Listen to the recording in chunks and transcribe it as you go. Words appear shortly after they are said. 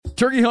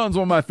Turkey hunting is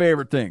one of my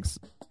favorite things.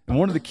 And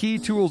one of the key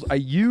tools I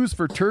use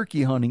for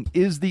turkey hunting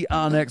is the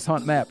OnX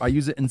Hunt Map. I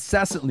use it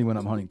incessantly when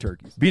I'm hunting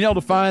turkeys. Being able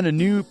to find a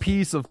new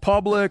piece of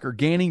public or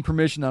gaining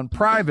permission on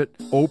private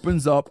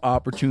opens up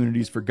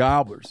opportunities for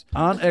gobblers.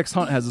 OnX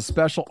Hunt has a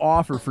special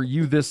offer for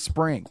you this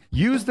spring.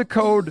 Use the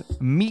code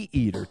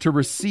MeatEater to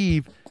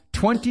receive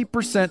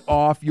 20%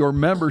 off your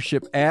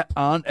membership at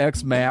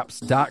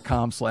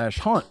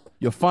onxmaps.com/hunt.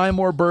 You'll find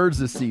more birds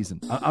this season.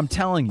 I'm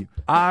telling you,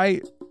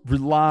 I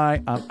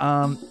rely on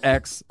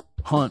OnX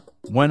Hunt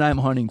when I'm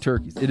hunting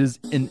turkeys. It is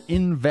an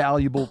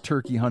invaluable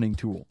turkey hunting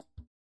tool.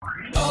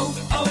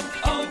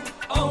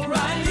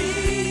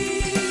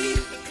 O'Reilly.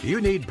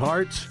 You need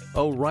parts?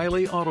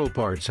 O'Reilly Auto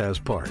Parts has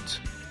parts.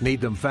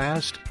 Need them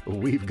fast?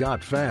 We've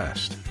got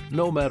fast.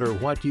 No matter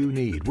what you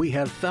need, we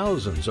have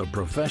thousands of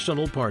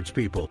professional parts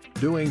people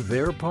doing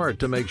their part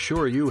to make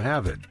sure you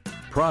have it.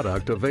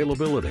 Product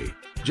availability.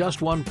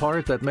 Just one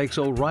part that makes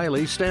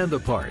O'Reilly stand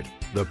apart.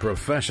 The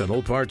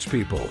professional parts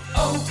people.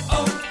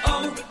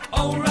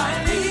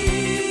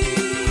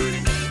 O'Reilly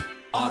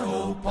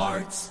Auto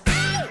Parts.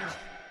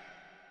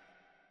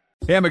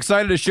 Hey, I'm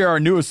excited to share our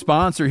newest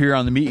sponsor here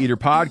on the Meat Eater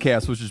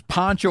podcast, which is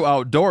Poncho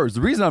Outdoors.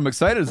 The reason I'm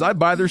excited is I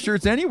buy their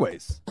shirts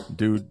anyways.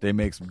 Dude, they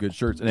make some good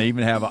shirts. And they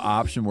even have an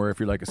option where if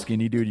you're like a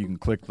skinny dude, you can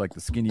click like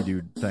the skinny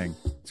dude thing.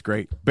 It's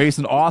great. Based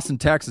in Austin,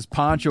 Texas,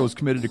 Poncho is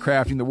committed to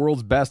crafting the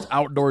world's best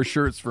outdoor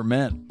shirts for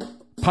men.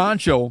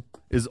 Poncho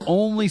is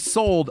only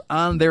sold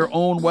on their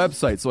own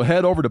website. So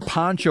head over to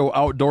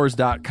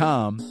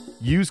ponchooutdoors.com,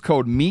 use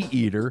code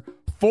MeatEater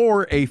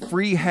for a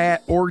free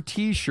hat or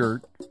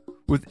t-shirt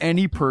with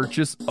any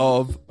purchase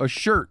of a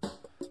shirt.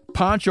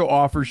 Poncho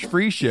offers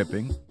free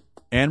shipping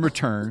and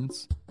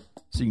returns,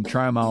 so you can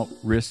try them out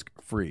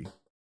risk-free.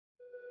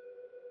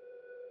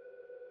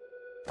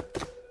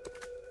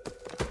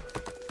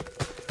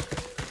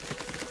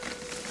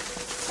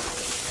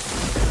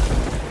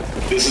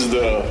 This is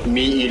the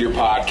Meat Eater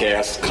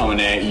podcast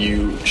coming at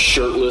you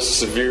shirtless,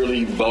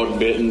 severely bug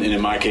bitten, and in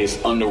my case,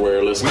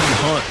 underwearless. We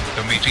hunt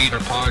the Meat Eater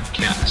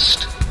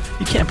podcast.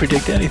 You can't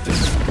predict anything.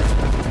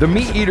 The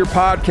Meat Eater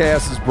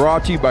podcast is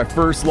brought to you by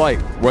First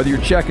Light. Whether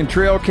you're checking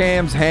trail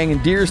cams, hanging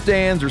deer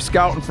stands, or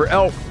scouting for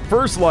elk,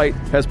 First Light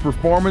has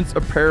performance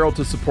apparel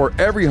to support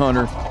every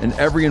hunter in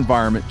every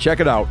environment. Check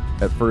it out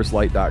at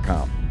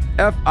firstlight.com.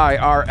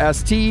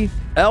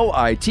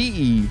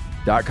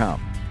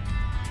 FIRSTLITE.com.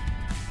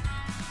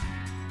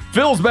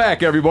 Phil's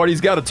back, everybody.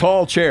 He's got a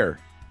tall chair.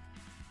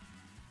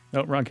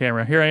 Oh, wrong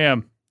camera. Here I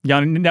am.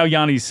 Now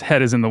Yanni's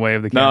head is in the way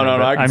of the camera.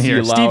 No, I can I'm see here.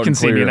 you loud Steve can and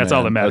see me, clear, and that's man.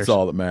 all that matters. That's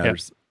all that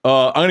matters.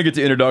 I'm going to get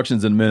to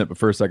introductions in a minute, but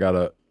first I got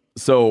to...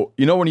 So,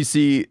 you know when you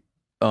see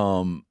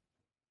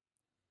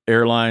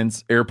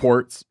airlines,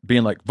 airports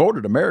being like,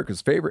 voted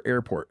America's favorite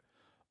airport,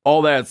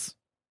 all that's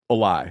a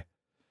lie.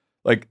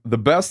 Like, the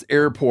best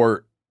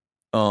airport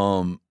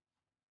in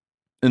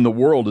the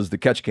world is the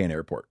Ketchikan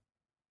Airport,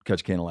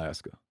 Ketchikan,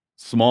 Alaska.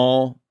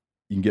 Small.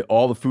 You can get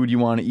all the food you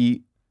want to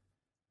eat.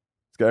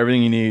 It's got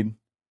everything you need.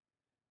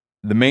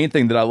 The main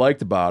thing that I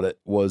liked about it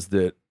was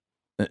that,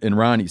 and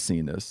Ronnie's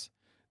seen this,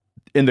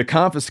 in the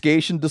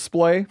confiscation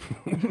display,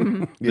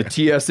 the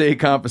TSA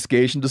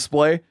confiscation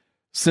display,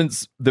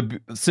 since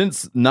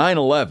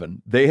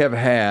 9/11, they have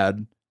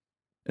had,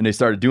 and they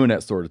started doing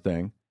that sort of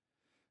thing,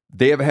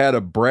 they have had a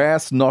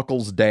brass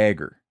knuckles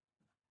dagger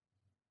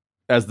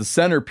as the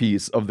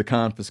centerpiece of the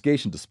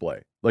confiscation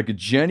display. Like a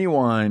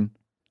genuine...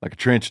 Like a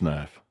trench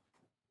knife.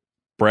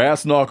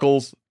 Brass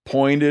knuckles,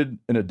 pointed,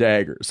 and a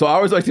dagger. So I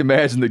always like to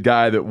imagine the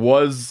guy that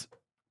was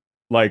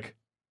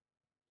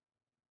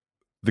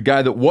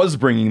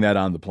bringing that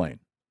on the plane.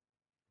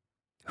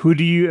 Who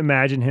do you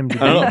imagine him to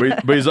be? I don't know,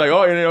 but he's like,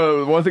 oh, you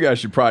know, one thing I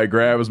should probably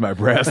grab is my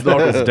brass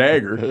knuckles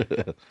dagger.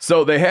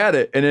 So they had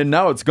it, and then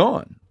now it's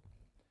gone.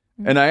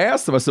 And I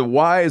asked him, I said,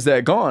 why is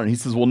that gone? He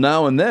says, well,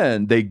 now and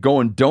then they go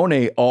and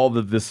donate all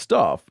of this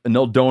stuff, and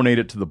they'll donate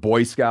it to the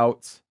Boy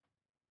Scouts.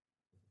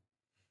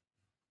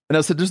 And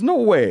I said, there's no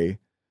way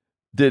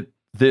that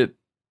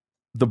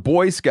the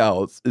Boy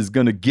Scouts is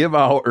going to give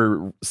out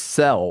or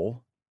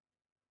sell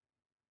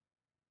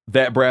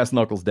that brass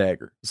knuckles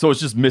dagger. So it's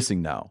just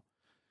missing now.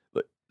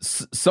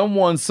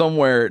 Someone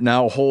somewhere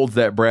now holds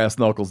that brass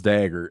knuckles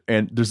dagger,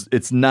 and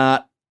it's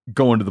not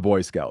going to the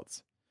Boy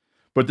Scouts.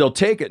 But they'll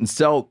take it and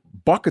sell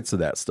buckets of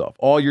that stuff.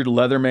 All your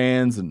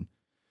Leathermans. And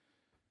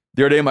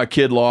the other day, my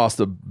kid lost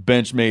a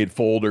Benchmade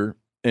folder,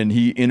 and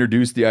he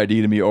introduced the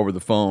idea to me over the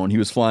phone. He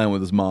was flying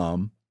with his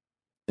mom,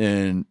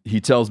 and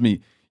he tells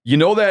me, you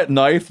know that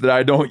knife that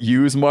I don't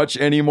use much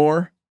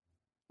anymore?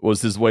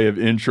 Was his way of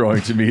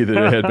introing to me that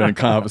it had been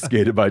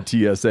confiscated by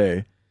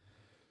TSA.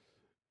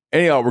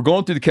 Anyhow, we're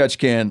going through the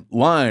Ketchikan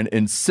line,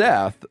 and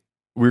Seth,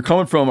 we're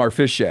coming from our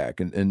fish shack,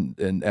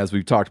 and as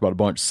we've talked about a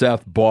bunch,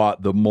 Seth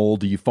bought the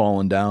moldy,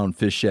 fallen down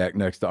fish shack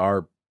next to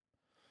our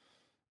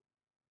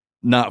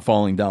not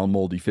falling down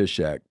moldy fish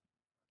shack.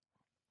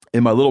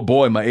 And my little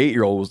boy, my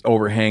 8-year-old, was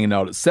over hanging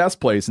out at Seth's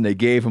place, and they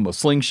gave him a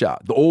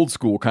slingshot, the old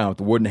school kind with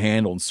the wooden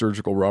handle and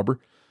surgical rubber.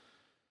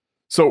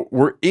 So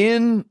we're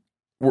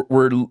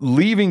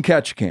leaving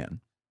Ketchikan,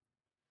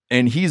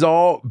 And he's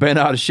all bent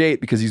out of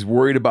shape because he's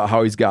worried about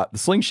how he's got the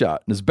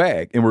slingshot in his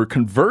bag. And we're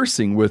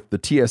conversing with the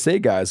TSA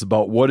guys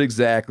about what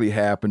exactly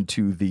happened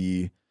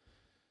to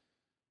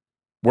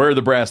where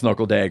the brass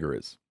knuckle dagger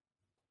is.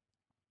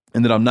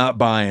 And that I'm not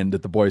buying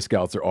that the Boy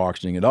Scouts are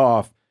auctioning it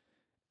off.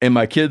 And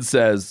my kid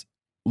says,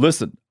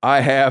 listen,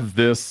 I have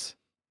this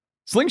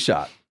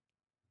slingshot.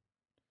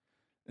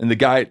 And the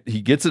guy,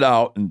 he gets it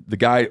out and the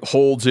guy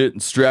holds it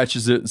and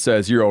stretches it and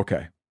says, you're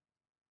okay.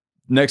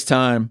 Next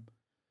time,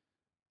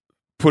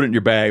 put it in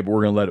your bag, but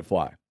we're going to let it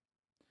fly.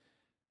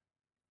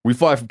 We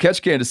fly from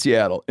Ketchikan to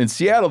Seattle. In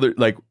Seattle,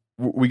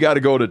 we got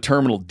to go to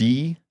Terminal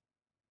D,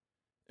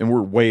 and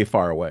we're way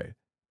far away.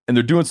 And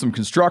they're doing some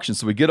construction,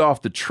 so we get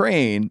off the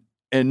train,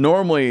 and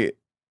normally,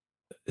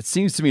 it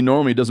seems to me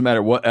it doesn't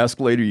matter what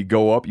escalator you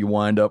go up, you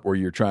wind up where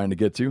you're trying to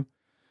get to.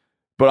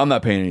 But I'm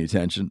not paying any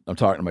attention. I'm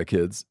talking to my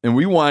kids. And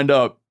we wind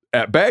up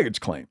at baggage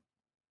claim,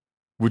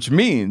 which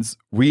means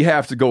we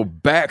have to go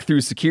back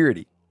through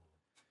security.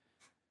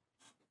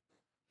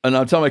 And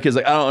I'm telling my kids,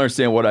 I don't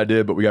understand what I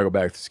did, but we got to go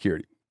back to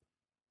security.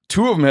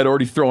 2 of them had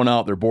already thrown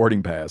out their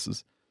boarding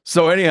passes.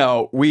 So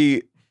anyhow,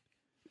 we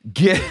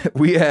get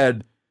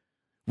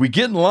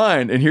in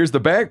line, and here's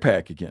the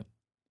backpack again.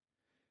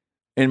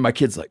 And my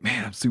kid's like,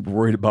 man, I'm super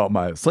worried about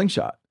my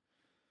slingshot.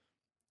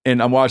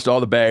 And I'm watching all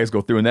the bags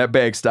go through, and that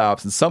bag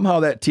stops. And somehow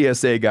that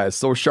TSA guy is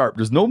so sharp.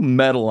 There's no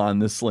metal on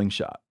this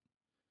slingshot.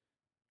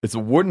 It's a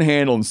wooden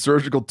handle and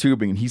surgical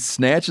tubing. And he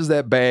snatches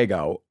that bag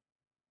out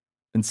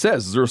and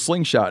says, is there a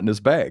slingshot in this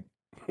bag?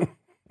 And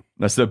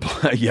I said,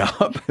 yeah,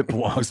 it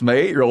belongs to my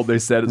 8-year-old. They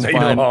said it's fine. You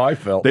know how I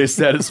felt. They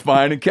said it's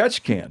fine in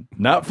Ketchikan,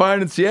 not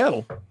fine in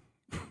Seattle.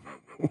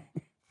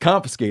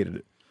 Confiscated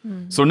it.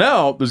 So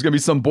now there's going to be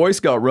some Boy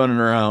Scout running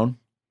around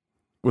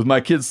with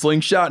my kid's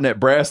slingshot and that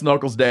brass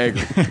knuckles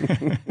dagger.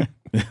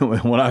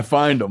 When I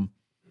find them.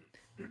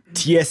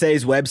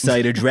 TSA's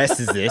website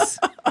addresses this.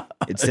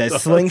 It says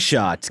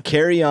slingshots,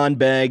 carry-on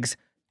bags,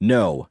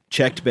 no.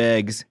 Checked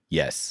bags,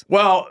 yes.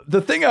 Well,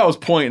 the thing I was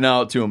pointing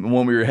out to him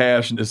when we were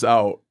hashing this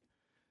out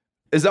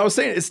is I was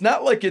saying it's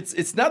not like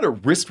it's not a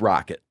wrist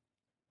rocket.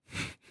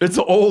 It's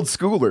an old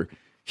schooler.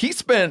 He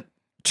spent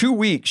 2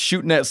 weeks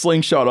shooting that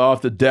slingshot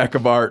off the deck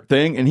of our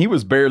thing, and he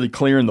was barely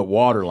clearing the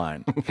water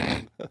line.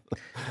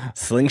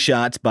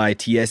 Slingshots by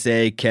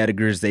TSA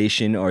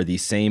categorization are the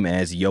same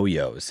as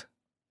yo-yos.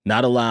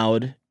 Not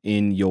allowed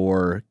in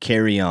your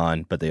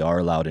carry-on, but they are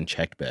allowed in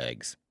checked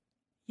bags.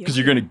 Because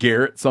you're going to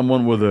garrot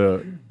someone with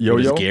a yo-yo?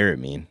 What does garrot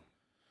mean?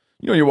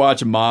 You know, you're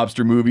watching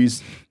mobster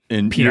movies,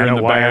 and you're in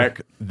the wire.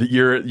 back.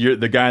 You're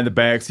the guy in the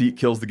back seat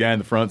kills the guy in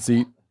the front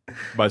seat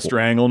by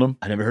strangling him.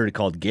 I never heard it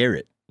called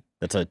garrot.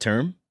 That's a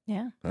term?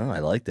 Yeah. Oh, I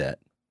like that.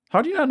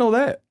 How do you not know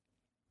that?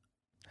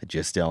 I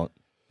just don't.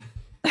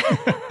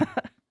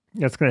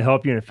 That's going to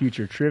help you in a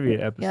future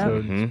trivia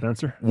episode,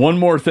 Spencer. One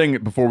more thing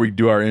before we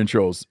do our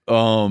intros.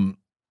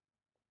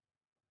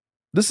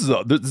 This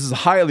is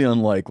highly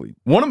unlikely.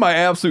 One of my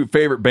absolute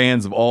favorite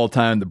bands of all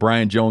time, the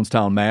Brian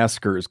Jonestown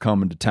Massacre, is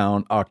coming to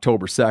town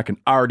October 2nd.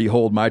 I already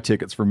hold my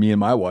tickets for me and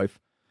my wife.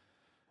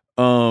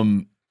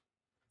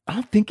 I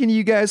don't think any of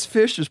you guys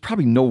fish. There's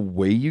probably no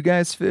way you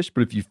guys fish,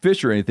 but if you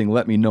fish or anything,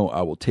 let me know.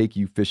 I will take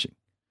you fishing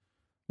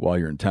while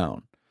you're in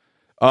town.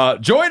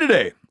 Joined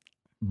today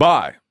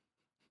by,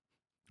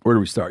 where do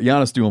we start?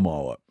 Giannis, do them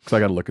all up because I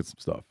got to look at some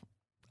stuff.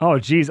 Oh,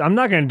 geez. I'm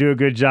not going to do a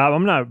good job.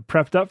 I'm not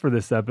prepped up for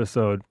this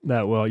episode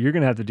that well. You're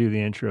going to have to do the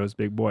intros,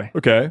 big boy.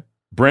 Okay.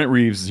 Brent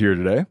Reeves is here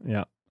today.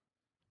 Yeah.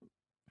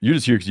 You're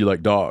just here because you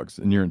like dogs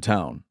and you're in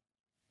town.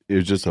 It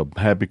was just a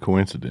happy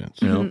coincidence.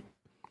 You know?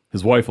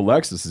 His wife,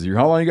 Alexis, is here.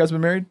 How long you guys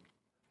been married?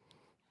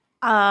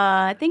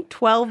 I think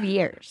 12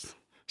 years.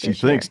 She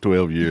thinks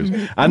 12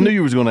 years. I knew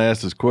you was going to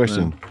ask this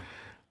question.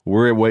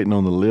 We're waiting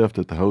on the lift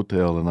at the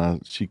hotel,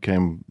 and she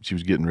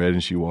was getting ready,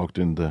 and she walked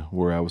into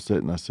where I was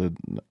sitting. I said,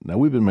 now,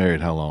 we've been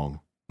married how long?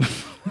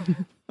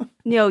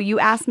 No, you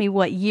asked me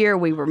what year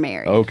we were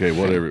married. Okay,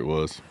 whatever it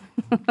was.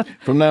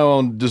 From now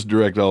on, just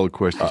direct all the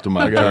questions to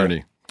my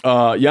attorney.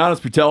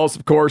 Giannis Putelis,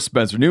 of course,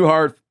 Spencer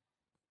Newhart,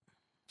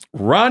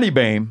 Ronnie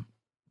Bame,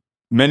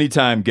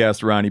 many-time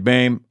guest Ronnie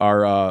Bame,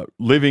 our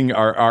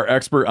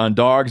expert on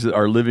dogs that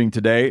are living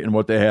today and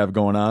what they have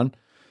going on.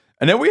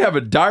 And then we have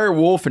a dire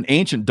wolf and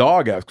ancient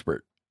dog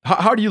expert.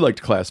 How do you like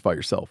to classify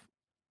yourself?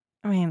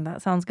 I mean,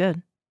 that sounds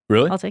good.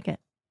 Really? I'll take it.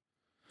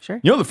 Sure.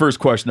 You know the first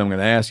question I'm going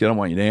to ask you, I don't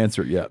want you to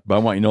answer it yet, but I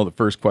want you to know the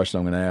first question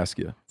I'm going to ask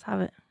you. Let's have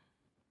it.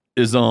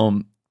 Is,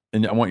 and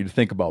I want you to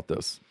think about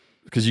this,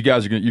 because you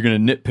guys you're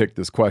going to nitpick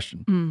this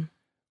question.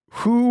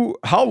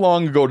 How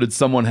long ago did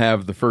someone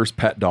have the first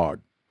pet dog?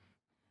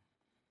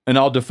 And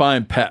I'll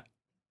define pet.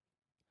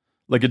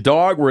 Like a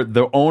dog where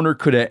the owner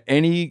could at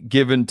any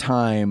given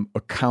time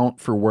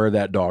account for where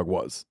that dog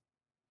was.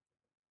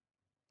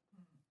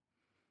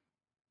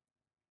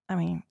 I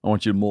mean, I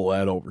want you to mull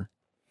that over.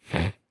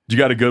 You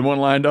got a good one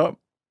lined up?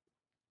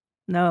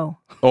 no.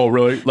 Oh,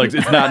 really? Like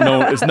it's not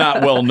known. It's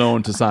not well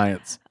known to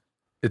science.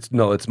 It's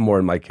more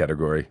in my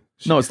category.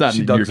 No, it's not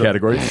She in your dug some-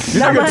 category. You're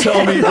not going to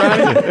tell me,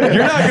 Ryan.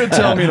 You're not going to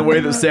tell me in a way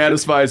that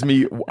satisfies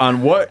me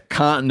on what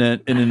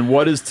continent and in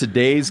what is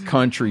today's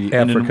country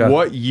and Africa. in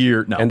what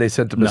year. No. And they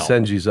sent the No.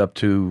 Basenjis up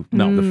to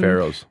the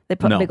Pharaohs. They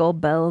put No. big old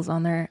bells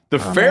on their The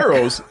on their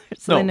pharaohs. cars,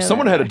 so they No, know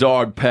someone they're had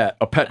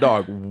a pet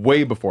dog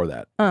way before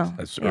that. Oh,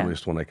 That's the yeah.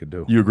 earliest one I could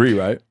do. You agree,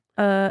 right?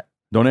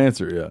 Don't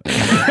answer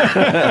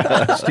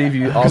yet. Steve,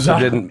 you also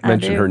didn't I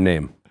mention do. her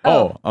name.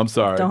 Oh, I'm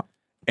sorry. Don't.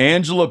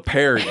 Angela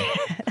Perry.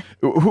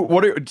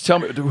 Tell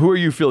me, who are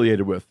you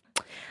affiliated with?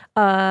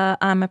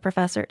 I'm a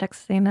professor at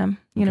Texas A&M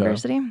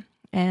University,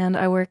 and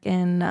I work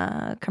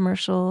in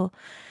commercial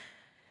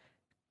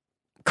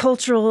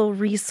cultural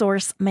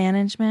resource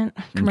management,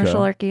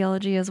 commercial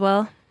archaeology as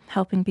well,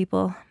 helping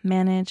people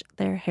manage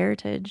their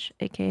heritage,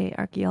 aka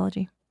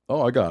archaeology.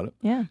 Oh, I got it.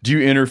 Yeah. Do you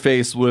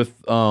interface with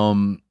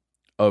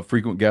a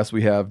frequent guest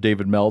we have,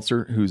 David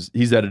Meltzer,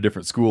 he's at a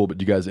different school, but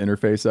do you guys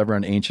interface ever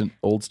on ancient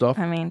old stuff?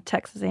 I mean,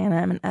 Texas A&M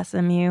and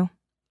SMU,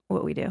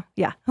 what we do.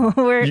 Yeah.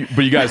 But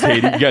you guys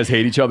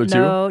hate each other too?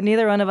 No,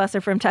 neither one of us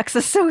are from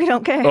Texas, so we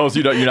don't care. Oh, so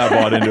you're not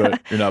bought into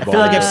it. You're not I bought feel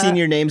like into I've seen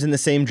your names in the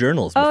same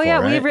journals before, Oh, yeah.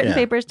 right? We've written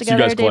papers So you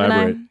together, guys Dave and I.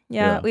 collaborate.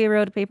 Yeah, Yeah. we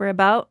wrote a paper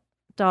about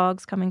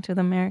dogs coming to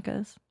the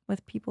Americas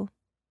with people.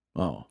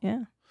 Oh.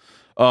 Yeah.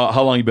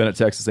 How long you been at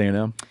Texas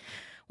A&M?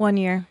 1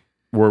 year.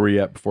 Where were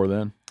you at before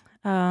then?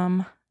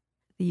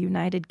 The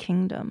United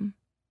Kingdom,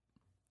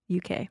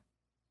 UK.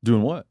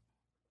 Doing what?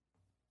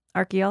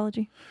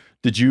 Archaeology.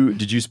 Did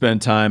you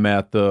spend time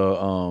at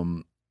the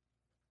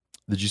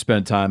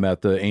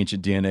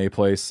ancient DNA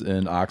place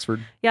in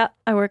Oxford? Yeah,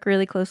 I work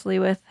really closely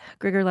with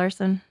Grigor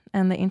Larson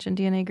and the Ancient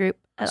DNA group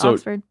at So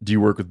Oxford. do you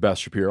work with Beth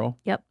Shapiro?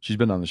 Yep. She's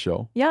been on the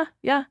show. Yeah.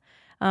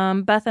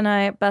 Beth's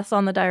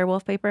on the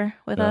Direwolf paper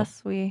with Yeah.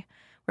 us. We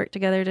worked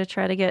together to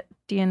try to get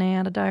DNA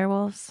out of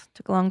direwolves.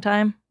 Took a long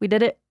time. We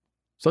did it.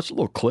 Such a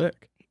little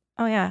clique.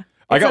 Oh, yeah.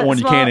 I It's got a one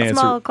you can't answer.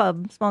 Small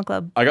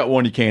club. I got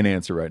one you can't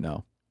answer right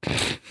now.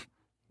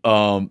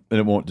 And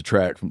it won't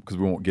detract from because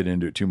we won't get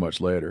into it too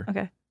much later.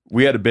 Okay.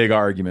 We had a big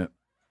argument.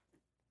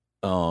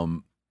 Do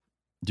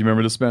you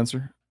remember this,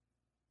 Spencer?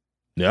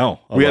 No.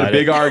 We had a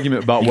big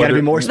argument about You gotta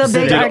whether be more The big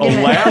specific. argument.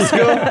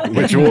 Alaska.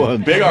 Which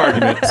one? Big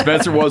argument.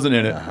 Spencer wasn't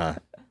in it. Uh-huh.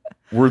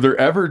 Were there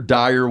ever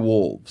dire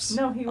wolves?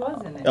 No, he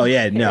wasn't. Oh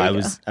yeah, no, Here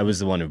we I was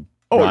the one who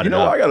Oh, brought you it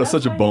know, up. I got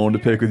such a bone to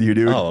pick with you,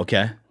 dude. Oh,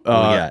 okay. What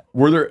do we got?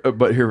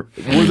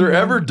 Were there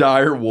ever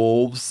dire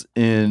wolves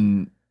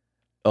in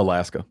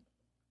Alaska?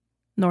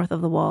 North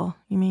of the Wall,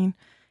 you mean?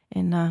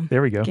 In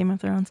There we go. Game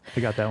of Thrones. I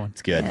got that one.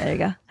 It's good. Yeah, there you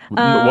go.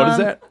 What is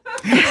that?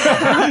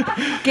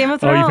 Game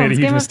of Oh, Thrones. you made a huge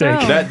Game of mistake.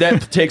 Thrones.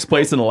 That takes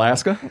place in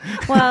Alaska?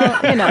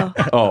 Well,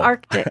 Oh.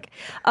 Arctic.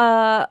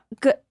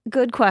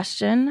 Good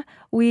question.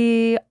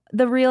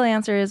 The real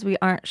answer is we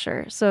aren't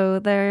sure. So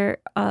there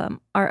are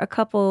a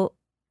couple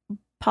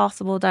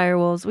possible dire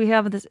wolves. We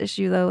have this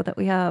issue though that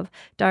we have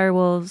dire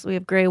wolves, we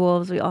have gray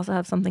wolves, we also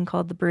have something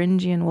called the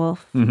Beringian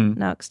wolf, Mhm.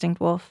 now extinct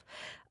wolf.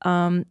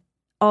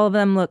 All of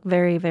them look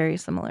very, very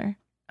similar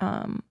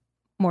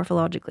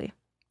morphologically.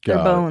 Their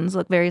Got it. bones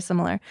look very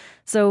similar.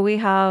 So we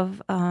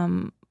have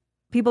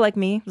people like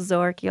me,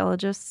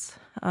 zooarchaeologists,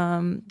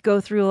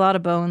 go through a lot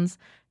of bones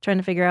trying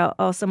to figure out,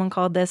 oh, someone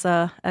called this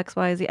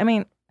XYZ. I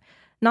mean,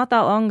 not that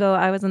long ago,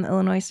 I was in the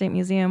Illinois State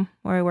Museum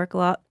where I work a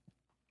lot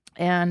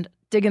and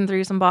digging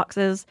through some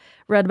boxes,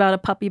 read about a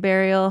puppy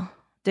burial,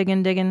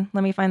 digging.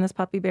 Let me find this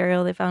puppy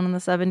burial they found in the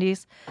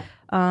 70s.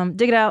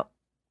 Dig it out.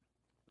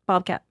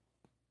 Bobcat.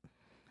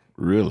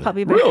 Really?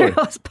 Puppy Really? burial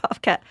was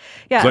bobcat.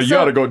 Yeah. So you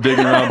ought to go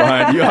digging around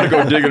behind. You ought to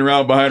go digging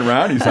around behind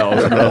Ronnie's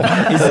house. Bro.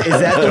 Is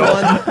that the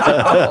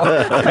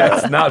one?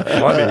 That's not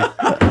funny.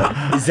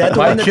 Is that the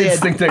My one that they kids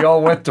had? think they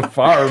all went to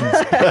farms.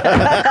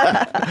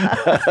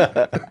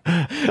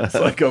 It's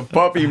like a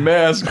puppy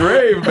mass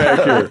grave back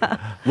here.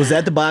 Was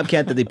that the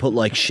bobcat that they put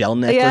like shell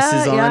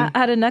necklaces on? Yeah, I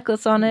had a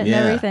necklace on it Yeah.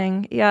 and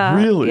everything. Yeah.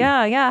 Really?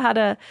 Yeah.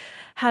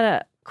 Had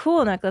a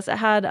cool necklace. It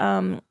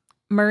had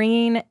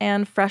marine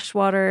and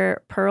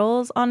freshwater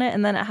pearls on it,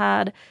 and then it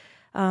had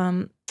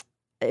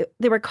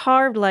they were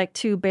carved like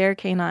two bear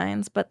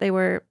canines, but they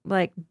were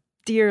like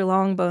deer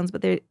long bones,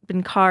 but they'd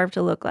been carved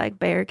to look like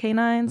bear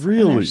canines. And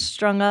Really? they're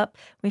strung up.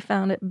 We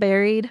found it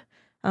buried.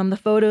 The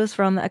photos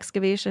from the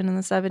excavation in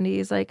the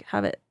 70s like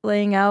have it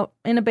laying out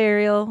in a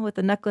burial with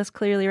the necklace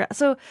clearly wrapped.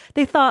 So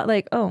they thought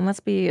like, oh,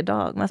 must be a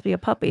dog, must be a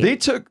puppy.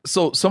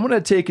 Someone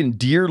had taken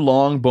deer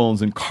long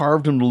bones and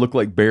carved them to look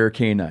like bear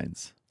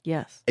canines.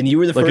 Yes. And you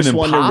were the Like an first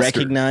one to imposter.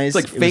 recognize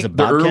It's like it was a fake, the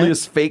bobcat?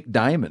 earliest fake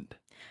diamond.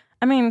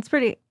 It's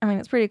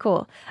pretty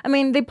cool.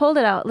 They pulled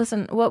it out.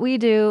 Listen, what we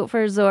do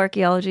for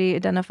zooarchaeology,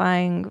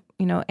 identifying,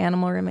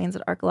 animal remains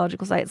at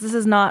archaeological sites. This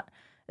is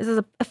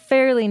a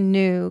fairly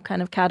new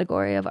kind of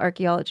category of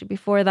archaeology.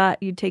 Before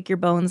that, you'd take your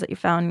bones that you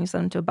found and you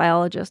send them to a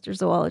biologist or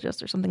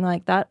zoologist or something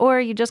like that, or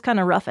you just kind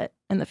of rough it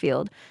in the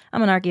field.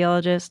 I'm an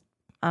archaeologist.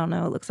 I don't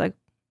know. It looks like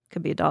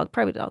could be a dog,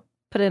 probably a dog.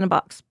 Put it in a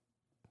box.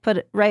 Put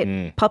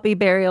it puppy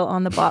burial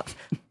on the box.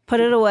 Put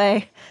it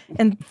away.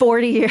 In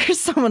 40 years,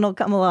 someone will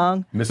come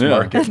along Miss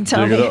Market. and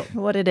tell dig it me up.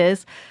 what it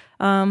is.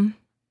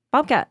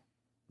 Bobcat.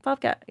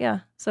 bobcat. Yeah.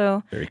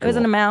 So Very it was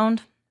in cool. a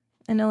mound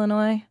in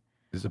Illinois.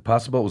 Is it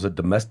possible it was a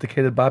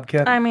domesticated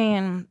bobcat? I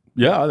mean,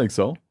 Yeah, I think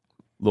so.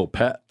 Little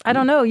pet. I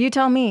don't know. You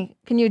tell me.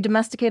 Can you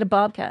domesticate a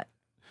bobcat?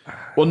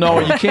 Well, no,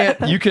 you can't.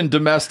 You can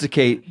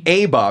domesticate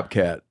a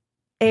bobcat,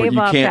 A but you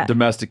bobcat. can't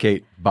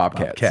domesticate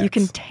bobcats. Bobcat. You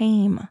can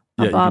tame a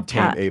Yeah, you bobcat,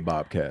 can tame a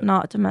bobcat.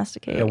 not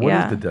domesticate. Yeah,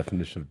 Yeah. what is the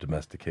definition of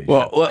domestication?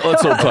 Well,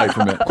 let's hold tight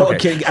for a minute.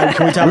 Okay,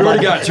 can we talk We about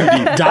already got too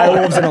deep.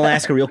 direwolves in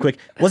Alaska real quick?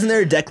 Wasn't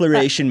there a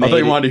declaration I made? thought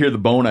you wanted to hear the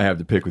bone I have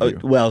to pick with you.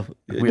 Well,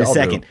 We a all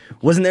second. do.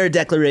 Wasn't there a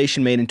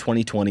declaration made in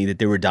 2020 that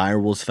there were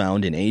direwolves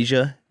found in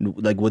Asia?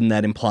 Like, wouldn't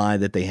that imply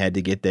that they had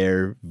to get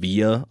there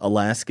via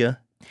Alaska?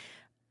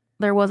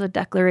 There was a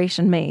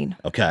declaration made.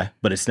 Okay,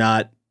 but it's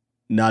not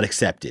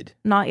accepted.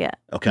 Not yet.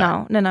 Okay.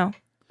 No.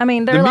 I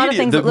mean, there are a lot of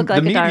things that look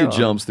like the a media direwolf.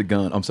 jumps the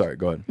gun. I'm sorry.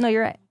 Go ahead. No,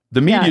 you're right.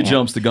 The media Yeah.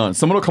 jumps the gun.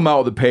 Someone will come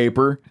out with a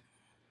paper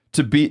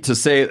to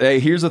say, "Hey,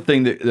 here's a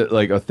thing that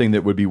like a thing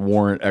that would be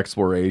warrant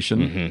exploration,"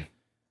 Mm-hmm.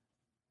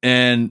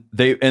 and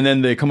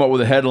then they come up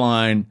with a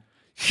headline: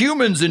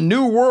 "Humans in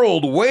New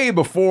World way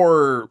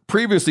before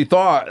previously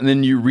thought," and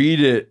then you read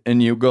it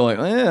and you go like,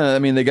 I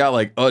mean, they got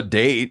like a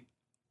date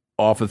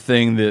off a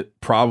thing that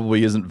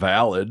probably isn't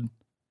valid,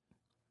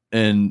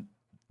 and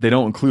they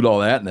don't include all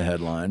that in the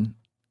headline.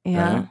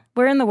 Yeah. Right.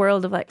 We're in the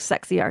world of like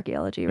sexy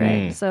archaeology,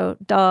 right? Mm. So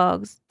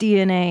dogs,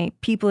 DNA,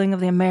 peopling of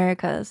the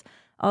Americas,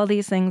 all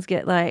these things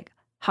get like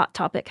hot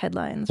topic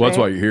headlines. Well, that's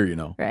right? why you're here, you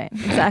know. Right,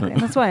 exactly.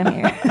 That's why I'm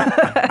here.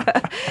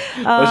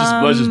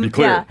 Let's just be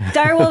clear. Yeah.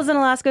 Direwolves in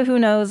Alaska, who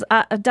knows?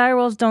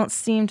 Direwolves don't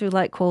seem to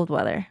like cold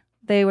weather.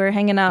 They were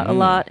hanging out a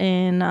lot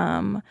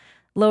in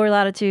lower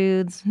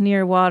latitudes,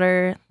 near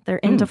water. They're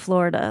into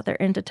Florida. They're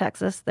into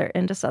Texas. They're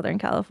into Southern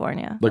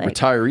California. Like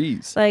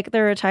retirees. Like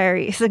they're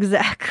retirees,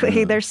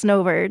 exactly. They're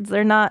snowbirds.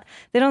 They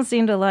don't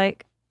seem to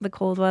like the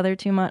cold weather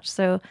too much.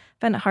 So I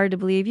find it hard to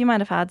believe. You might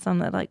have had some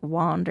that like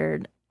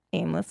wandered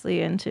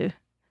aimlessly into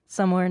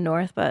somewhere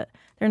north, but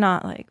they're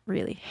not like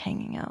really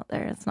hanging out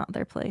there. It's not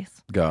their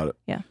place. Got it.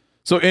 Yeah.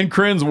 So in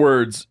Crin's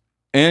words,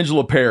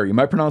 Angela Perry, am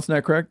I pronouncing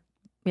that correct?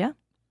 Yeah.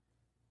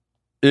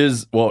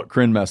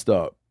 Crin messed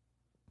up.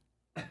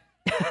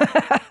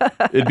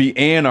 It'd be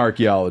an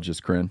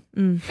archaeologist, Crin.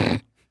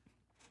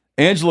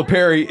 Angela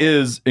Perry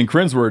is, in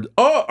Crin's word,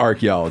 a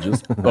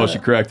archaeologist. Oh, she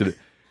corrected it.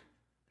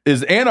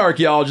 Is an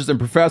archaeologist and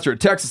professor at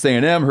Texas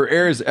A&M. Her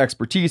areas of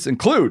expertise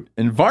include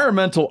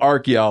environmental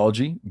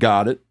archaeology,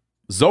 got it.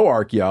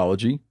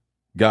 Zooarchaeology,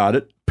 got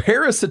it.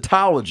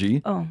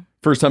 Parasitology, Oh.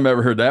 first time I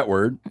ever heard that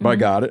word, but I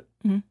got it.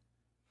 Mhm.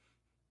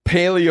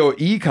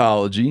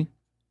 Paleoecology,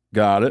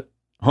 got it.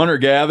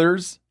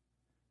 Hunter-gatherers,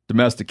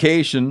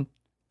 domestication,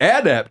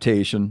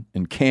 adaptation,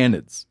 and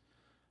canids.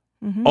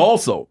 Mhm.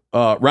 Also,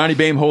 Ronnie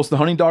Bame hosts the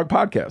Hunting Dog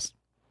Podcast.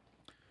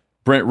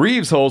 Brent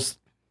Reeves hosts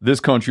This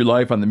Country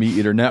Life on the Meat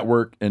Eater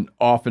Network and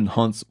often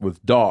hunts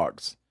with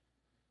dogs.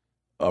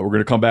 We're going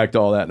to come back to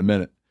all that in a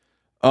minute.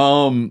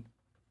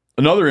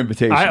 Another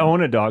invitation. I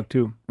own a dog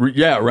too.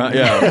 Yeah.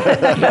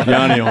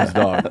 Yanni owns a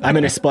dog. I'm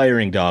an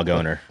aspiring dog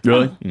owner.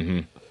 Really?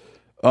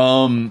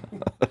 Mm-hmm.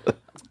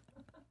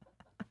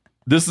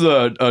 This is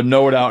a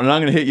note out, and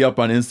I'm going to hit you up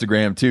on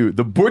Instagram too.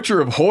 The Butcher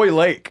of Hoy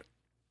Lake,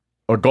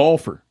 a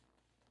golfer.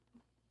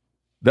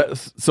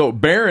 So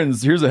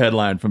Barron's, here's a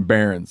headline from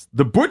Barron's.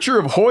 The Butcher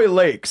of Hoy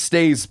Lake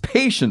stays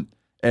patient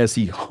as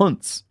he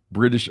hunts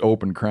British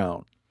Open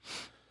crown.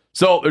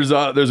 So there's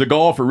a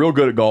golfer real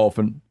good at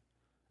golfing.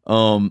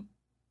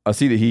 I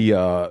see that he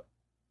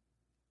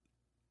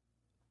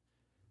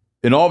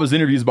in all of his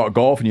interviews about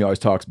golfing, he always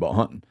talks about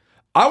hunting.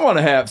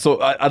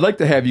 I'd like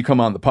to have you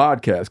come on the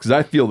podcast because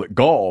I feel that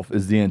golf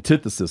is the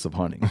antithesis of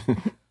hunting.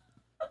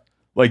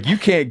 Like you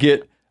can't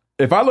get,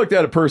 if I looked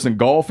at a person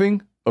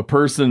golfing, a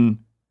person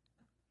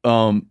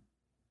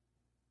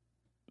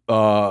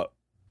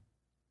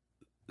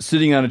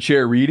sitting on a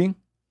chair reading,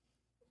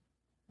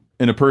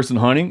 and a person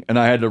hunting, and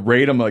I had to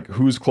rate them like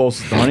who's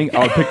closest to hunting,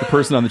 I would pick the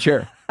person on the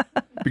chair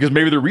because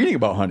maybe they're reading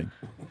about hunting.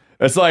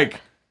 It's like,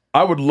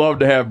 I would love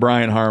to have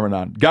Brian Harmon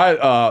on.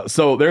 Guy,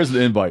 so there's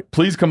the invite.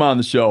 Please come on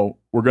the show.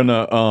 We're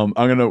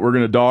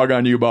gonna dog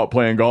on you about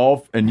playing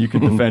golf, and you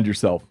can defend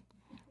yourself.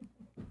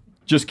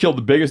 Just killed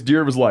the biggest deer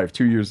of his life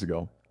 2 years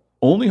ago.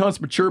 Only hunts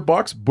mature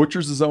bucks,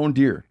 butchers his own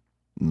deer.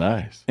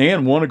 Nice.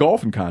 And won a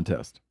golfing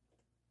contest.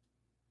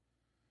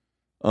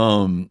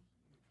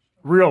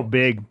 Real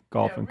big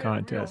golfing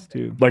contest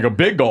too. Like a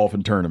big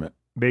golfing tournament.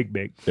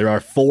 Big. There are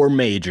 4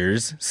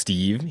 majors,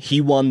 Steve. He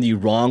won the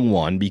wrong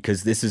one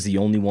because this is the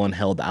only one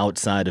held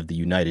outside of the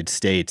United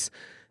States.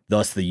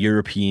 Thus, the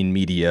European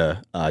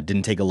media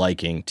didn't take a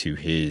liking to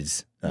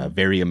his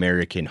very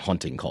American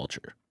hunting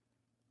culture.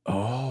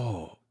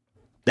 Oh.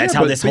 That's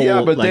how this whole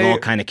all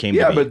kind of came to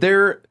be. Yeah, but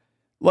they're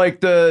like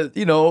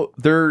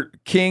their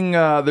king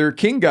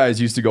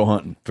guys used to go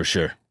hunting. For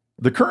sure.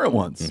 The current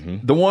ones.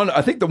 Mm-hmm. The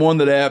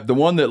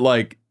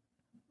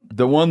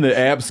one that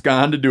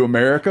absconded to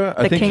America.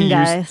 I think king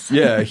guys.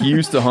 He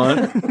used to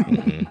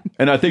hunt.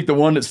 And I think the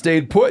one that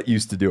stayed put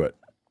used to do it.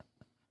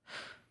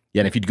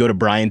 Yeah, and if you'd go to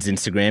Brian's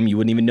Instagram, you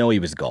wouldn't even know he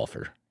was a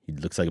golfer. He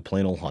looks like a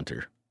plain old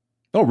hunter.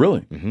 Oh,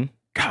 really? Mm-hmm.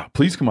 God,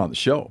 please come on the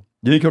show.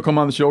 You think he'll come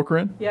on the show,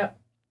 Corinne? Yep.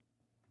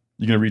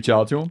 You gonna reach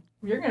out to him?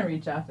 You're going to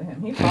reach out to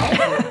him. He follows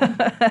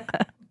you.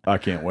 I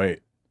can't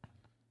wait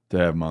to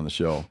have him on the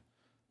show.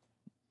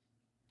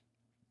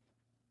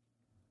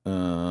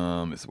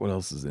 What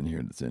else is in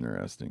here that's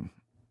interesting?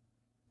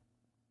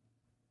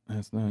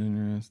 That's not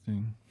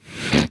interesting.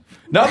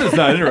 Not that it's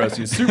not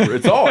interesting.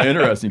 It's all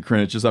interesting,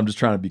 Corinne. It's just I'm just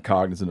trying to be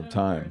cognizant of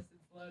time.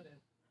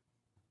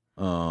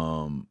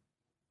 And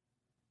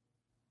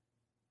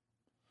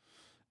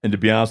to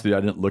be honest with you,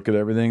 I didn't look at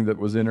everything that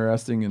was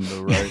interesting in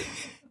the right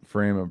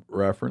frame of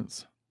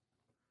reference.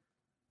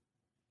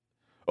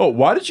 Oh,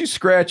 why did you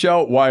scratch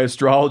out why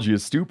astrology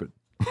is stupid?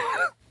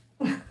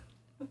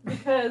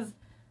 Because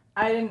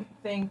I didn't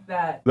think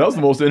that... That was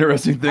the most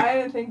interesting thing. I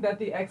didn't think that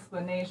the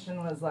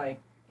explanation was like...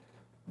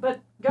 But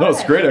go No, ahead.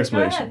 it's a great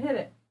explanation. Go ahead,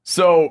 hit it.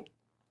 So,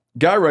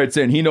 guy writes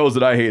in, he knows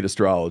that I hate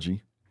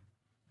astrology.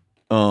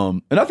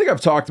 And I think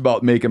I've talked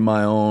about making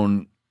my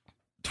own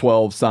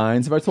 12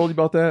 signs. Have I told you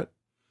about that?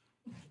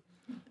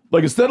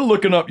 Like, instead of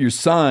looking up your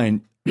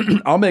sign,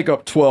 I'll make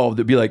up 12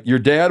 that'd be like, your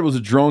dad was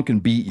a drunk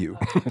and beat you.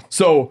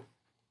 So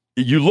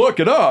you look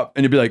it up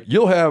and you'd be like,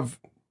 you'll have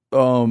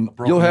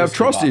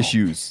trust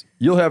issues.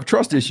 You'll have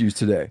trust issues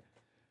today.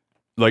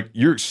 Like,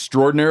 you're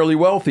extraordinarily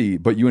wealthy,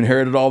 but you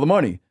inherited all the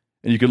money.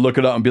 And you could look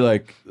it up and be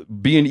like,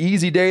 be an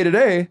easy day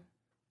today,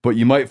 but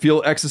you might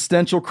feel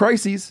existential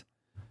crises.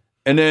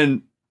 And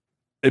then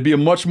it'd be a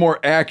much more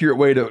accurate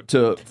way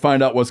to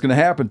find out what's going to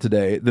happen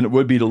today than it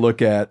would be to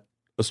look at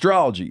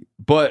astrology.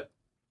 But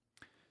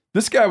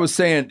this guy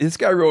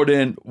wrote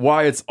in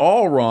why it's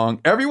all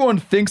wrong. Everyone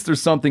thinks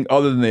there's something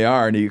other than they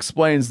are. And he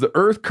explains the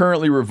earth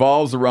currently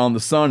revolves around the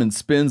sun and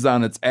spins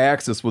on its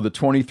axis with a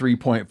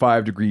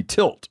 23.5 degree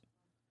tilt.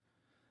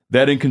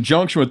 That in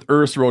conjunction with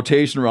Earth's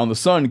rotation around the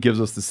sun gives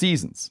us the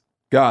seasons.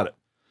 Got it.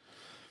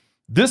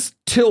 This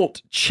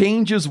tilt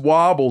changes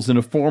wobbles in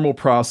a formal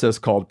process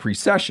called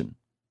precession.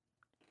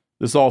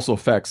 This also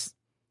affects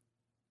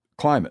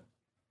climate.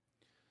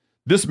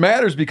 This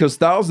matters because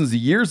thousands of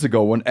years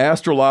ago, when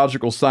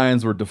astrological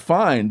signs were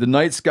defined, the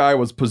night sky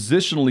was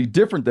positionally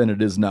different than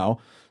it is now.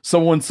 So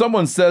when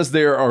someone says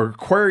they are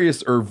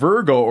Aquarius or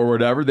Virgo or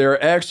whatever,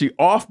 they're actually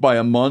off by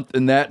a month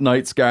in that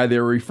night sky they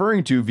were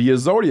referring to via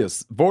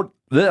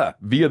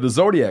the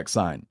zodiac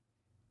sign.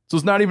 So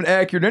it's not even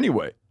accurate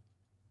anyway.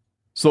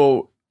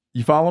 So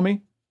you follow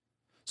me?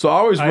 So I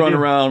always run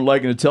around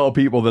liking to tell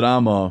people that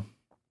I'm a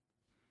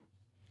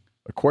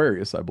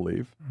Aquarius, I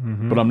believe,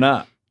 but I'm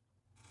not.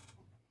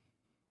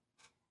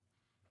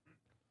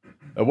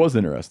 That was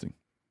interesting.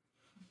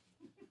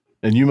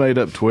 And you made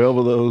up 12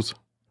 of those?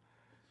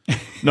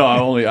 No,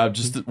 I'm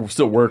just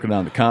still working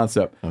on the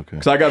concept. Okay.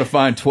 Because I got to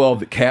find 12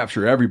 that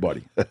capture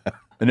everybody.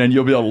 And then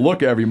you'll be able to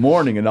look every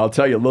morning and I'll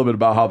tell you a little bit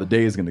about how the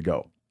day is going to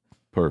go.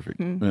 Perfect.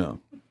 Yeah.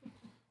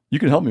 You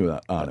can help me with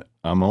that, on it.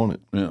 I'm on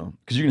it. Yeah.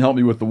 Because you can help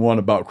me with the one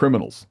about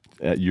criminals.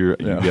 You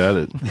got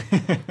it.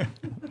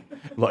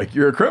 Like,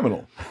 you're a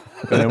criminal.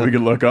 And then we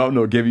can look up and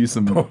it'll give you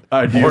some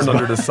ideas. Born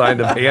under the sign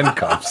of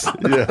handcuffs.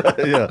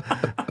 Yeah.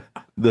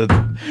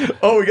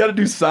 We got to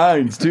do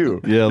signs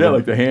too. Yeah,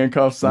 like the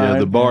handcuff sign. Yeah,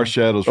 the bar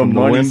shadows from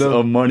the window.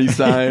 A money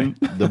sign.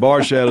 The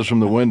bar shadows from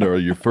the window are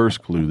your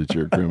first clue that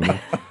you're a criminal.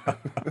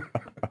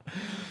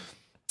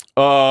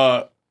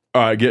 All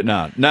right, getting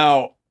on.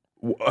 Now,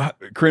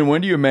 Corinne,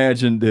 when do you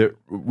imagine that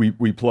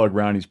we plug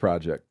Ronnie's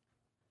project?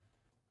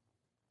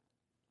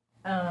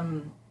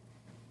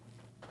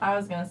 I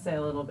was going to say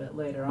a little bit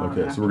later on.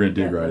 Okay, so we're going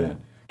to dig right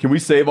in. Can we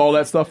save all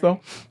that stuff, though?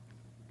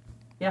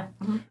 Yeah.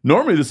 Mm-hmm.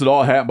 Normally, this would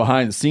all happen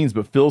behind the scenes,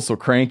 but Phil's so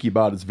cranky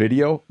about his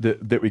video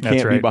that we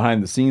can't be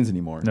behind the scenes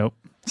anymore. Nope.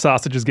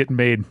 Sausage is getting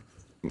made.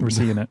 We're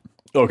seeing it.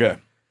 Okay.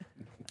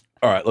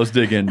 All right, let's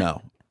dig in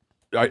now.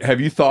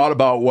 Have you thought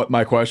about what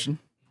my question?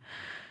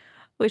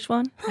 Which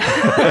one?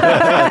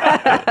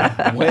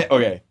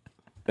 Okay.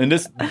 And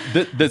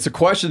that's a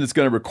question that's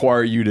going to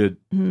require you to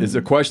is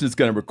a question that's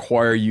going to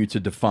require you to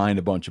define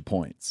a bunch of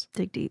points.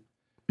 Dig deep.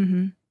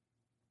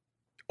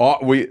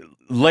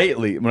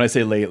 Lately, when I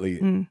say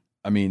lately,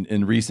 I mean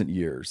in recent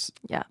years.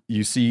 Yeah.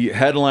 You see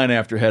headline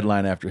after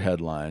headline after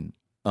headline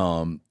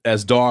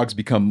as dogs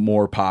become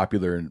more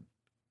popular and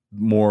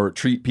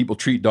people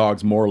treat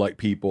dogs more like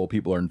people.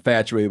 People are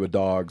infatuated with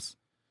dogs.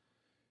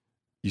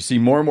 You see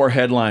more and more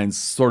headlines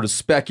sort of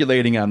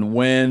speculating on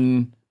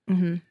when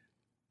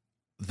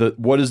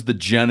what is the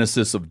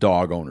genesis of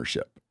dog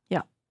ownership?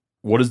 Yeah.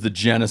 What is the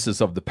genesis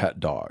of the pet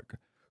dog?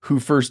 Who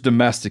first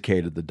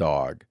domesticated the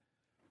dog?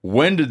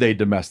 When did they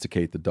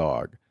domesticate the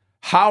dog?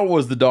 How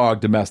was the dog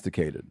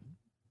domesticated?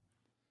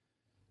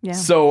 Yeah.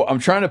 So I'm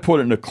trying to put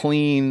it in a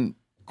clean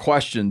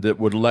question that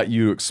would let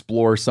you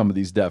explore some of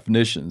these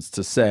definitions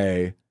to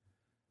say,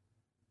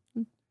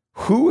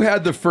 who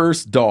had the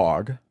first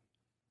dog?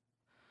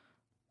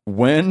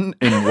 When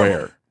and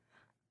where?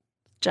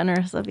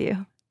 Generous of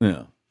you.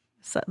 Yeah.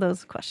 Set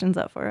those questions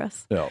up for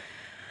us. Yeah.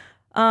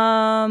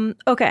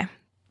 Okay.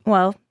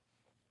 Well,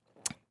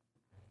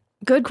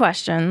 good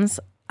questions.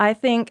 I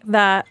think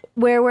that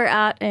where we're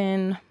at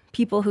in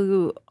people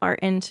who are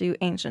into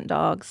ancient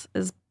dogs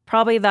is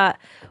probably that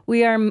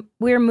we are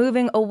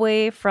moving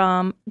away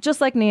from,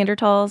 just like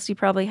Neanderthals. You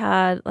probably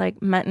had like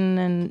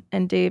Metten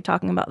and Dave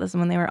talking about this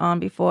when they were on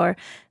before.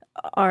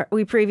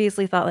 We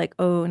previously thought like,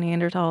 oh,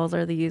 Neanderthals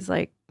are these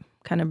like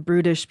kind of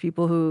brutish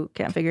people who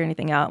can't figure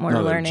anything out. And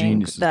we're learning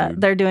geniuses, that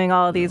dude. they're doing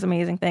all of these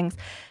amazing things.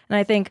 And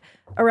I think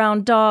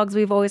around dogs,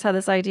 we've always had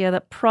this idea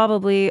that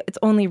probably it's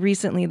only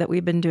recently that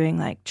we've been doing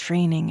like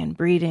training and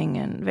breeding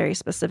and very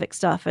specific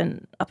stuff.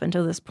 And up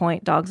until this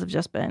point, dogs have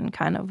just been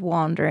kind of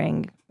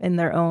wandering in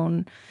their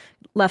own,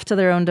 left to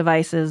their own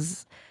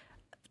devices.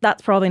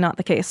 That's probably not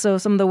the case. So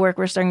some of the work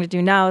we're starting to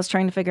do now is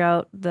trying to figure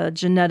out the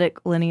genetic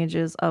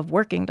lineages of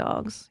working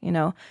dogs. You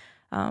know,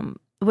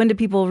 when do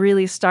people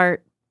really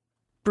start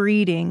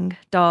breeding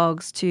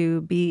dogs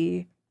to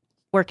be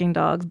working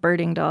dogs,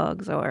 birding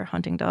dogs, or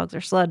hunting dogs, or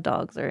sled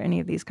dogs, or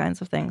any of these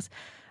kinds of things?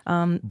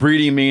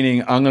 Breeding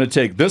meaning I'm going to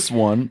take this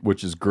one,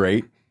 which is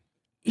great,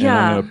 and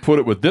I'm going to put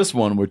it with this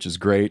one, which is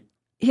great,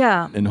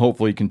 and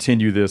hopefully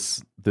continue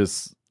this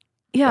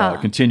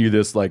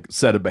like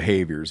set of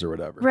behaviors or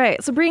whatever.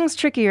 Right. So breeding's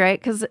tricky, right?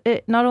 Because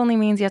it not only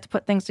means you have to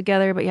put things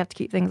together, but you have to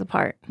keep things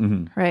apart,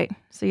 right?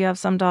 So you have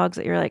some dogs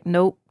that you're like,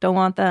 nope, don't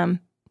want them.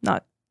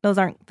 Those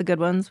aren't the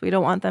good ones. We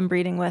don't want them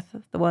breeding with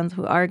the ones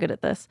who are good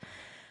at this.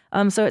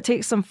 So it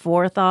takes some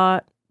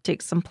forethought,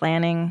 takes some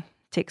planning,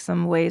 takes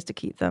some ways to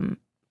keep them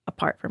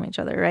apart from each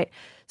other, right?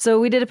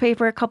 So we did a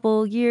paper a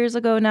couple years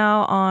ago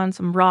now on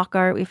some rock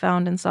art we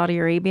found in Saudi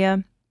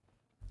Arabia,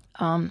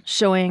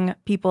 showing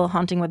people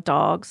hunting with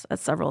dogs at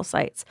several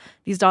sites.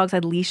 These dogs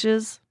had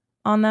leashes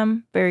on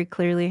them, very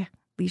clearly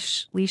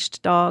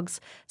leashed dogs.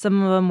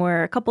 Some of them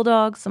were a couple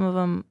dogs, some of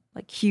them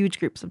like huge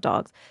groups of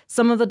dogs.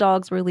 Some of the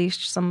dogs were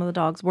leashed, some of the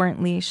dogs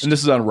weren't leashed. And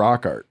this is on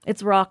rock art.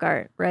 It's rock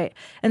art, right?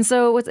 And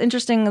so what's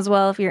interesting as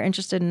well, if you're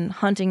interested in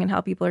hunting and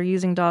how people are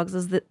using dogs,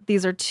 is that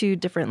these are two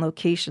different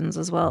locations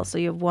as well. So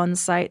you have one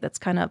site that's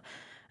kind of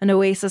an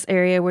oasis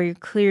area where you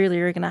clearly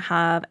are going to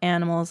have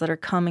animals that are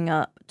coming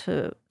up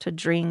to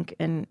drink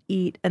and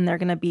eat, and they're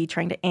going to be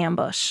trying to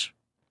ambush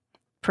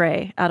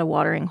prey at a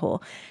watering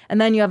hole. And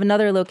then you have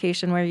another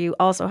location where you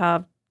also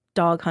have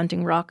dog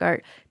hunting rock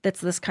art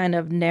that's this kind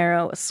of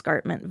narrow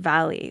escarpment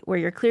valley where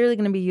you're clearly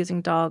going to be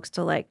using dogs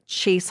to like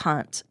chase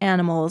hunt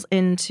animals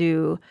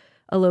into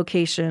a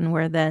location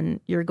where then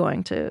you're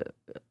going to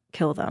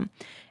kill them.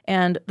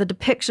 And the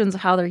depictions of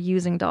how they're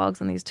using dogs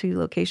in these two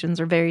locations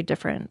are very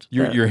different.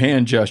 Your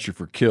hand gesture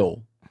for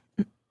kill.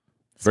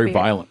 Very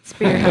violent.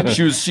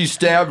 She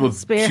stabbed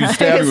with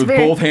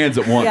both hands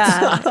at once.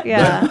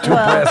 Yeah. Two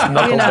brass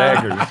knuckle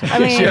daggers. I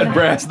mean, she had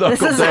brass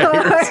knuckle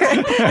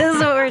daggers. This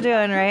is what we're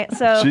doing, right?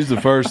 So she's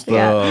the first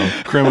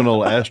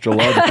criminal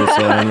astrological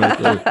sign right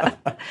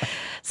there.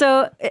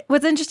 So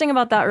what's interesting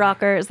about that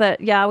rocker is that,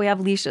 we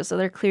have leashes, so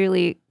they're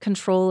clearly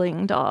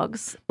controlling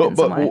dogs. But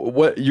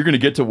what you're going to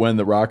get to when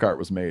the rock art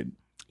was made?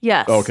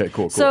 Yes. Okay,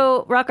 cool.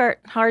 So rock art,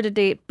 hard to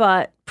date,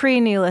 but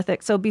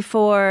pre-Neolithic, so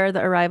before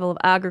the arrival of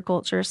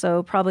agriculture,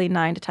 so probably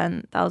 9 to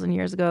 10,000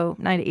 years ago,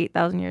 9 to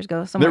 8,000 years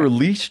ago. They were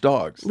leashed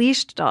dogs.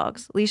 Leashed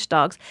dogs.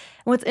 And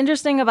what's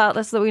interesting about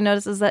this that we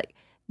notice is that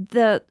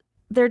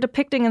they're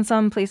depicting in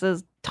some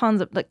places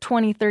tons of like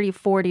 20, 30,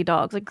 40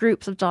 dogs, like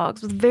groups of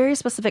dogs with very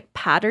specific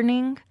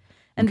patterning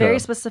and very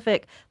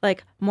specific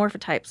like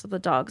morphotypes of the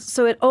dogs.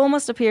 So it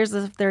almost appears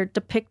as if they're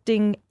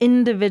depicting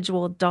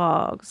individual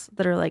dogs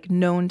that are like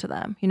known to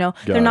them. You know,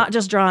 they're not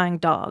just drawing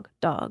dog.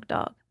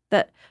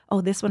 That,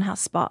 this one has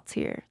spots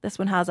here. This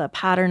one has a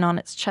pattern on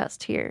its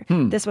chest here.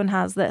 This one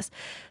has this.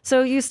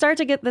 So you start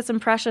to get this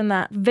impression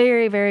that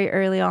very, very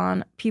early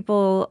on,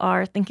 people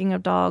are thinking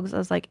of dogs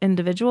as like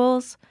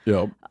individuals.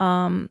 Yep.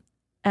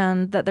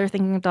 And that they're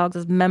thinking of dogs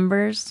as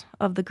members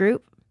of the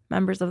group,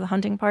 members of the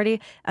hunting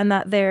party, and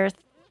that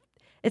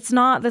it's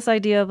not this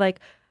idea of like,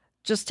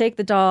 just take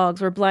the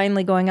dogs, we're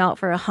blindly going out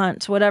for a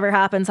hunt, whatever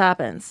happens,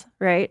 happens,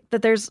 right?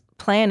 That there's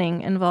planning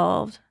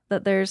involved,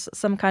 that there's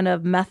some kind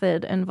of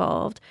method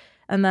involved,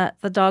 and that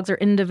the dogs are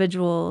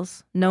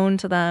individuals known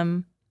to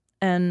them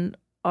and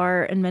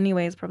are in many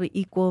ways probably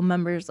equal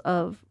members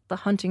of the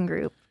hunting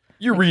group.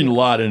 You're reading a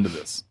lot into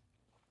this.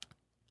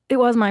 It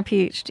was my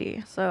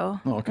PhD, so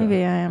maybe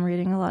I am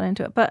reading a lot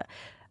into it. But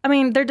I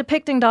mean, they're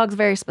depicting dogs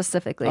very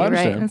specifically,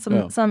 right? In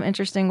some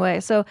interesting way.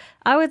 So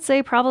I would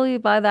say probably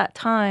by that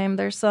time,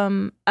 there's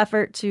some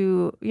effort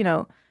to,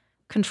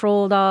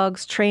 control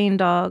dogs, train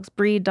dogs,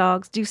 breed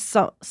dogs, do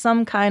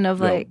some kind of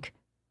like,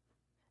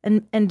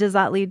 and does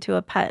that lead to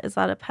a pet? Is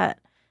that a pet?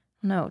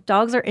 No.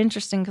 Dogs are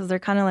interesting because they're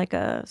kind of like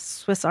a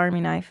Swiss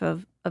Army knife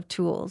of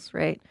tools,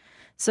 right?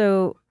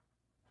 So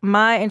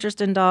my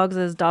interest in dogs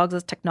as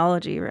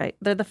technology, right?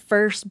 They're the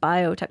first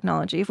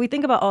biotechnology. If we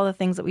think about all the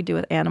things that we do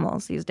with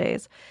animals these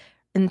days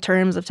in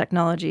terms of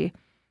technology,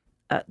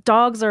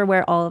 dogs are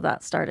where all of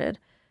that started.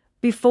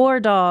 Before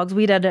dogs,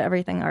 we did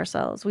everything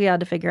ourselves. We had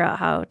to figure out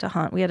how to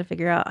hunt. We had to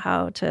figure out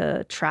how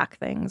to track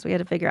things. We had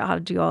to figure out how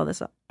to do all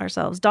this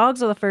ourselves.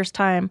 Dogs are the first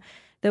time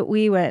that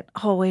we went,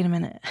 oh, wait a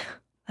minute.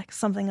 like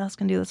something else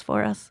can do this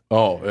for us.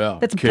 Oh yeah,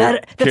 That's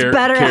better. That's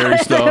better carry at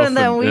it stuff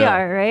than we yeah.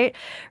 are, right?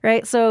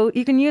 Right. So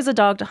you can use a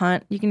dog to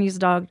hunt. You can use a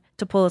dog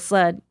to pull a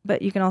sled,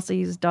 but you can also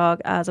use a dog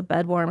as a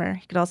bed warmer.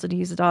 You could also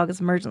use a dog as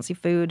emergency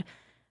food,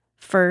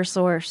 fur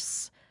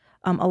source,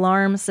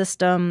 alarm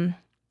system,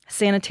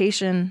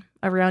 sanitation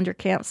around your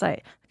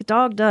campsite. A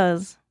dog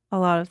does a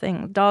lot of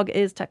things. Dog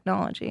is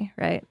technology,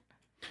 right?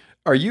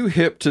 Are you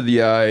hip to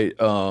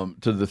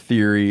the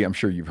theory? I'm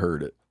sure you've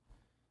heard it,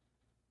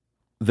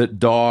 that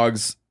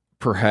dogs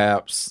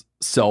perhaps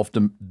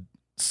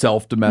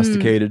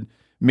self-domesticated,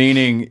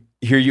 meaning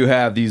here you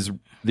have these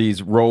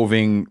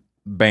roving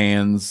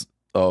bands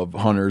of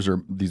hunters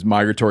or these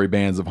migratory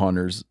bands of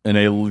hunters, and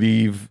they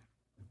leave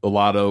a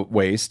lot of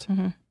waste,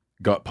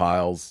 gut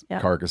piles,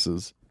 Yep.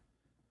 carcasses,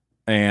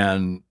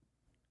 and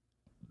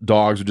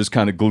dogs are just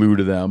kind of glued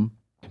to them,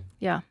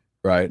 Yeah.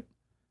 right?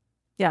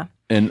 Yeah.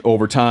 And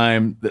over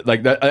time,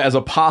 like that as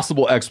a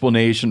possible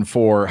explanation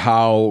for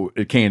how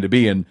it came to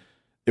be, and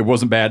it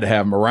wasn't bad to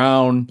have them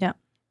around. Yeah.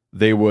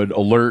 They would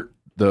alert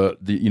the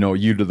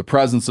you to the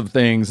presence of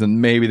things,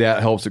 and maybe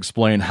that helps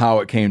explain how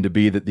it came to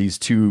be that these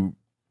two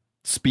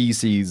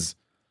species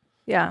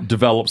Yeah.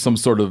 develop some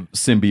sort of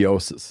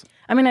symbiosis.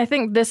 I mean, I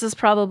think this is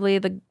probably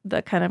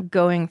the kind of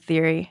going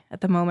theory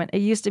at the moment. It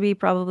used to be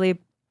probably,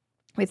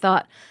 we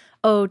thought,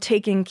 oh,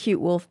 taking cute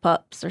wolf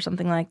pups or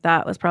something like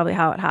that was probably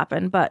how it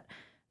happened. But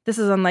this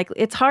is unlikely.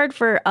 It's hard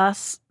for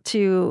us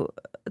to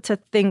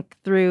think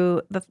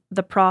through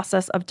the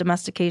process of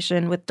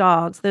domestication with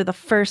dogs. They're the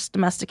first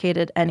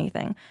domesticated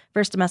anything,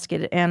 first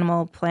domesticated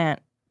animal,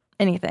 plant,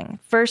 anything.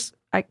 First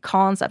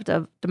concept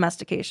of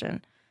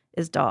domestication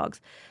is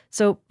dogs.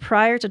 So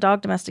prior to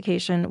dog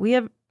domestication, we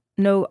have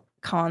no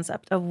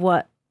concept of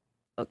what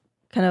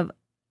kind of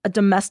a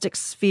domestic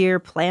sphere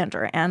plant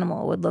or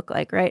animal would look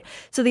like, right?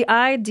 So the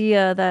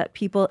idea that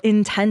people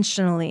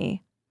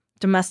intentionally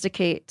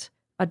domesticate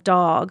a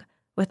dog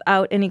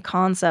without any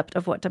concept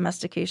of what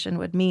domestication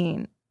would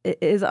mean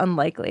is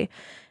unlikely.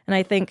 And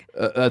I think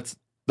That's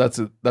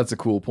a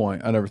cool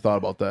point. I never thought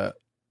about that.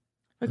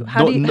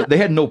 how do you, They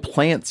had no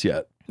plants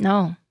yet.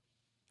 no.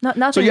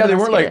 Nothing. So yeah, they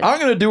weren't like, domesticated. I'm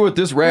going to do with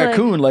this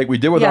raccoon like we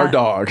did with Yeah, our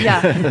dog.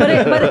 Yeah,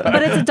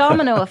 but it's a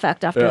domino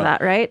effect after Yeah.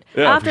 that, right?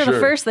 Yeah, After for the sure.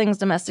 first thing's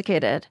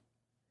domesticated,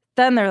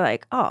 then they're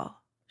like, oh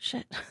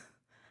shit,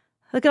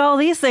 look at all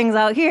these things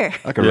out here.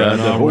 I could ride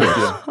that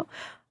horse.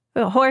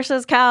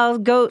 Horses, cows,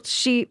 goats,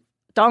 sheep,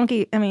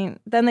 donkey. I mean,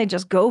 then they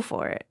just go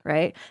for it,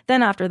 right?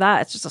 Then after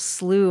that, it's just a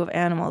slew of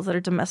animals that are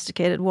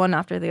domesticated one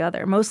after the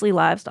other, mostly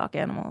livestock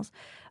animals.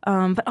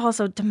 But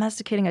also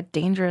domesticating a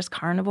dangerous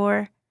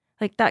carnivore,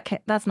 like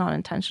that's not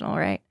intentional,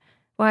 right?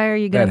 Why are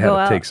you going That to go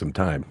had out? to take some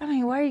time. I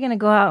mean, why are you going to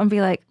go out and be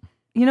like,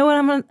 you know what,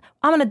 I'm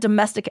gonna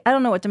domesticate. I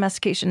don't know what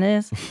domestication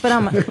is,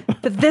 but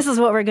but this is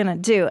what we're gonna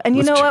do. And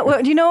you know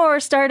what? Do you know where we're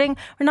starting?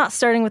 We're not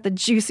starting with the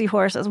juicy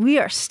horses. We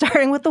are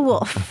starting with the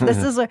wolf. This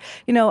is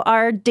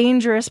our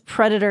dangerous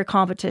predator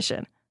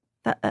competition.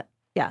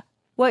 Yeah,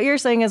 what you're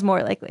saying is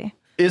more likely.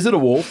 Is it a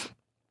wolf?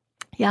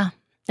 Yeah,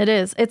 it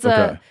is. It's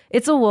Okay.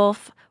 a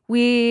wolf.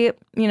 We,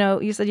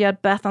 you said you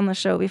had Beth on the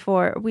show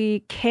before.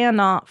 We have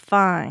not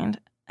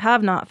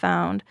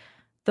found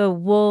the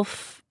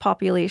wolf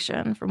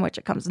population from which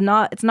it comes.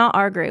 It's not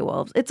our gray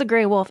wolves. It's a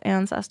gray wolf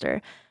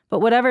ancestor. But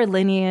whatever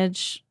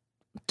lineage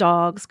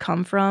dogs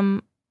come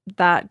from,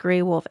 that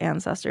gray wolf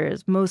ancestor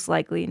is most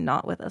likely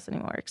not with us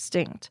anymore,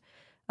 extinct.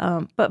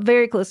 But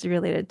very closely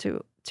related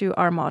to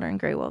our modern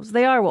gray wolves.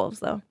 They are wolves,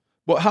 though.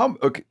 Well,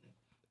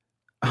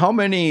 how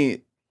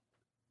many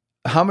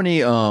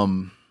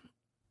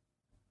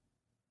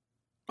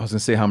I was gonna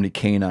say how many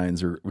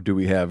canines do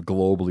we have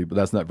globally, but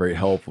that's not very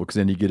helpful because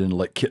then you get into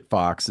like kit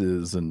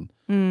foxes and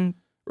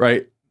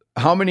right.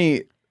 How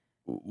many?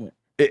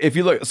 If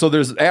you look, so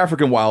there's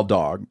African wild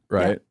dog,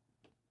 right?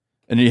 Yeah.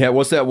 And you have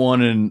what's that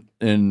one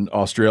in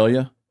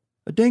Australia?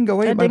 A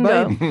dingo ate my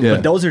baby. Yeah.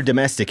 But those are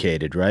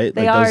domesticated, right?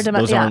 They are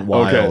those aren't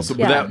wild. Okay, so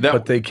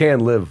But they can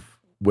live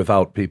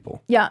without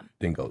people. Yeah.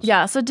 Dingoes.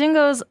 Yeah. So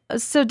dingoes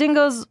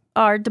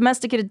are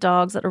domesticated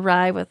dogs that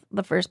arrive with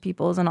the first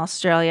peoples in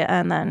Australia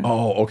and then.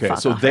 Oh, okay. fuck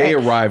So off, they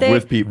right? arrive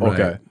with people. Right.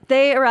 Okay.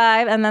 They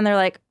arrive and then they're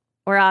like,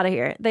 we're out of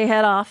here. They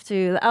head off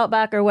to the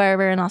outback or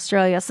wherever in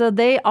Australia. So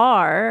they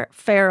are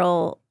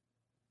feral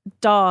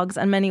dogs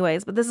in many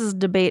ways, but this is a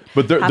debate.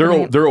 But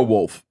they're a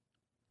wolf.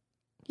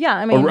 Yeah,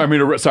 I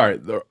mean, Sorry.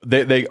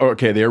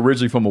 They're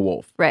originally from a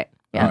wolf. right.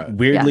 Yeah. Right.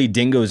 Weirdly,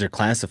 dingoes are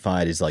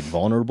classified as like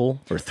vulnerable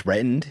or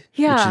threatened,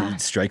 Yeah. which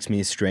strikes me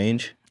as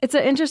strange. It's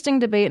an interesting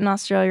debate in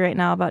Australia right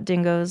now about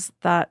dingoes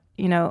that,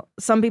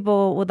 some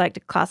people would like to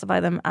classify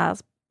them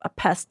as a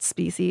pest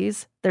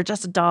species. They're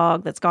just a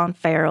dog that's gone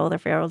feral. They're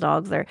feral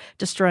dogs. They're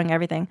destroying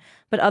everything.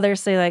 But others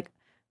say like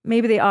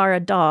maybe they are a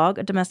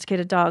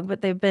domesticated dog,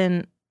 but they've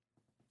been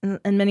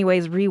in many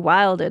ways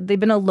rewilded. They've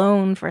been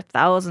alone for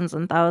thousands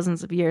and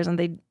thousands of years, and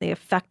they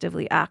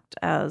effectively act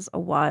as a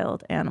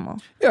wild animal.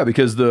 Yeah,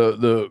 because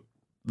the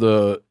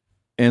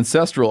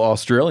ancestral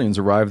Australians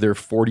arrived there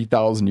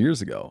 40,000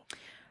 years ago.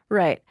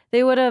 Right.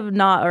 They would have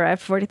not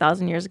arrived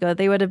 40,000 years ago.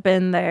 They would have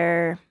been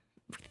there,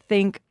 I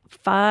think,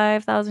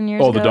 5,000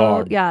 years Oh, ago. the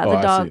dog. Yeah, Oh, the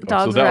I dog. see. Dogs so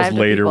that was arrived with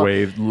later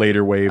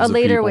people. waves A of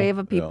later people. wave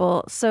of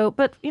people. So,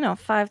 but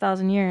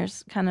 5,000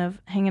 years kind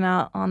of hanging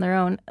out on their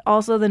own.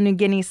 Also, the New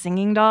Guinea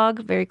singing dog,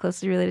 very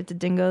closely related to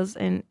dingoes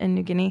in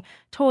New Guinea.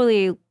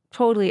 Totally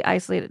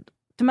isolated,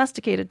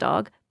 domesticated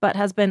dog, but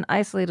has been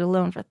isolated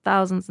alone for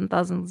thousands and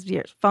thousands of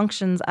years.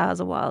 Functions as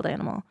a wild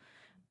animal.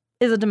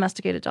 Is a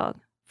domesticated dog.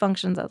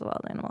 Functions as a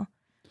wild animal.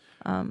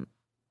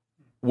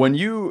 When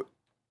you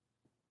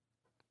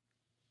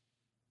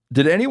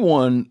did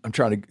anyone? I'm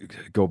trying to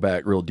go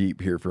back real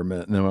deep here for a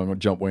minute, and then I'm going to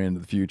jump way into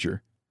the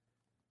future.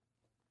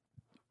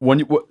 When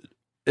you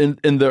in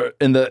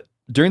the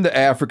during the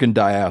African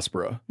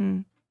diaspora,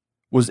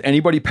 was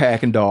anybody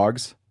packing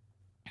dogs?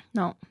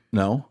 No.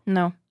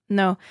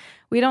 No.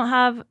 We don't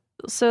have.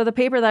 So the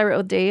paper that I wrote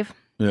with Dave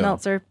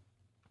Meltzer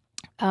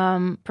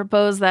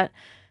proposed that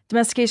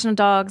domestication of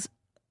dogs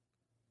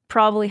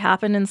probably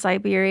happened in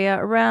Siberia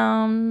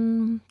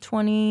around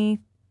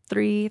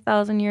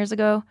 23,000 years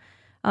ago.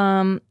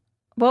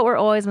 What we're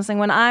always missing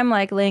when I'm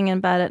like laying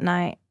in bed at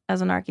night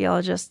as an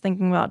archaeologist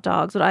thinking about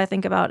dogs, what I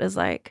think about is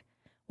like,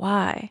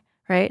 why,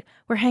 right?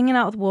 We're hanging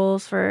out with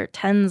wolves for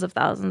tens of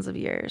thousands of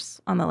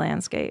years on the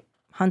landscape,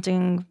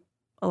 hunting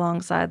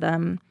alongside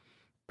them.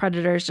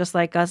 Predators just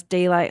like us,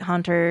 daylight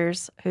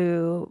hunters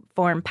who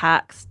form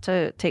packs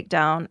to take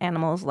down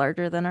animals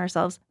larger than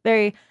ourselves.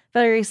 Very,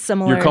 very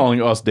similar. You're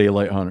calling us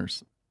daylight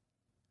hunters.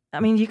 I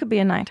mean, you could be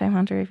a nighttime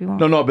hunter if you want.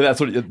 No, but that's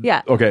what.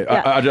 Yeah. Okay.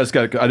 Yeah. I just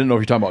got. I didn't know if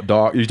you're talking about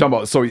dog. You're talking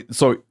about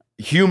so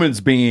humans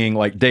being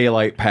like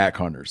daylight pack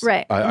hunters.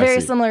 Right. I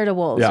very see. similar to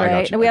wolves, Yeah, I got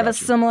right? you, And we I have a got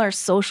you. similar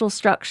social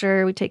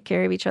structure. We take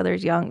care of each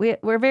other's young.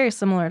 We're very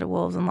similar to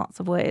wolves in lots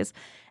of ways.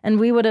 And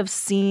we would have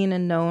seen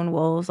and known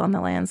wolves on the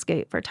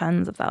landscape for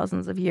tens of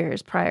thousands of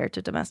years prior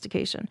to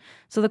domestication.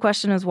 So the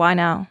question is, why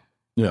now?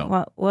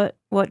 Yeah.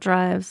 What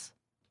drives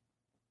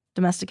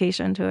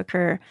domestication to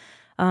occur?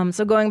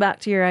 So going back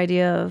to your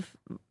idea of,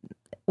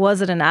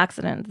 was it an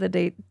accident that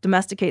they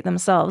domesticate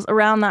themselves?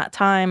 Around that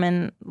time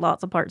in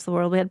lots of parts of the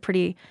world, we had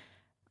pretty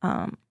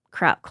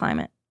crap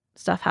climate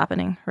stuff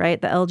happening,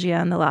 right? The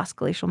LGN, the last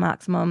glacial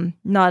maximum,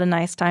 not a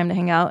nice time to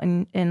hang out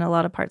in a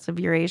lot of parts of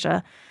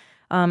Eurasia.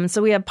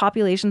 So we have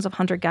populations of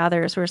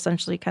hunter-gatherers who are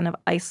essentially kind of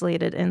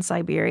isolated in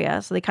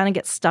Siberia. So they kind of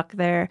get stuck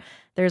there.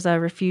 There's a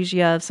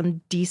refugia of some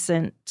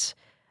decent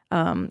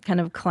kind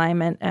of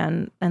climate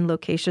and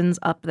locations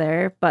up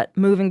there. But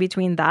moving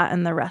between that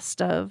and the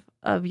rest of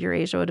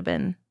Eurasia would have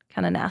been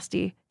kind of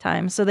nasty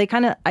times. So they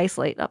kind of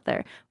isolate up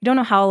there. We don't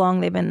know how long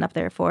they've been up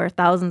there for.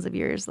 Thousands of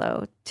years,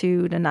 though.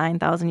 2,000 to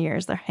 9,000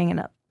 years they're hanging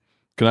up.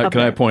 Can I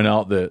there. point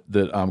out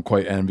that I'm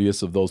quite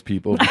envious of those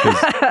people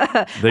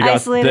because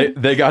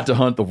they got to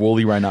hunt the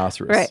woolly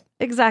rhinoceros. Right,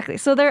 exactly.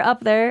 So they're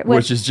up there.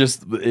 Which is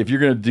just, if you're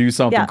going to do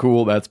something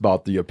cool, that's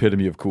about the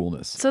epitome of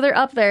coolness. So they're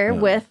up there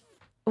with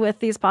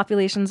these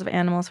populations of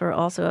animals who are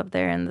also up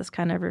there in this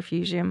kind of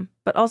refugium,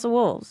 but also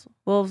wolves.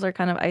 Wolves are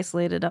kind of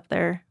isolated up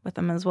there with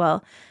them as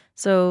well.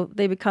 So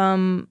they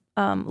become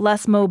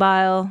less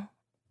mobile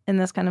in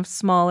this kind of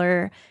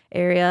smaller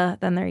area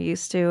than they're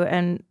used to.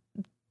 And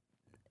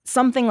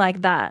something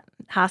like that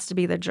has to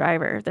be the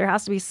driver. There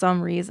has to be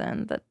some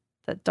reason that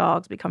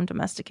dogs become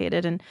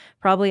domesticated. And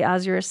probably,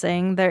 as you were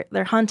saying,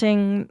 they're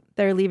hunting,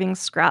 they're leaving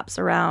scraps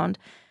around.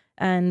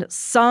 And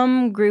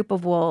some group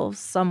of wolves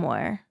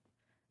somewhere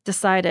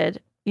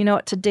decided, you know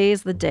what,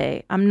 today's the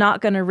day. I'm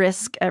not going to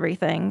risk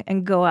everything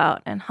and go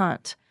out and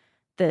hunt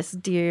this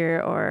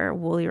deer or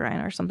woolly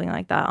rhino or something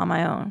like that on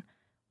my own.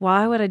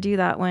 Why would I do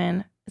that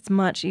when it's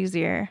much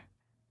easier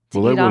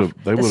to eat off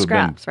the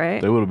scraps,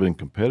 right? They would have been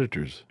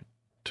competitors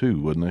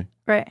too, wouldn't they?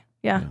 Right.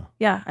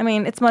 Yeah. I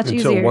mean, it's much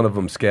Until easier. one of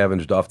them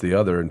scavenged off the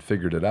other and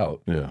figured it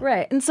out. Yeah.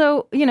 Right. And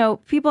so,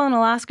 people in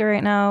Alaska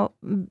right now,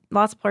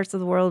 lots of parts of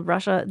the world,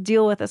 Russia,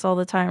 deal with this all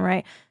the time,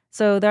 right?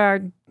 So there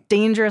are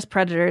dangerous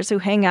predators who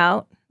hang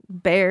out.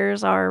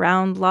 Bears are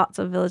around lots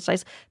of village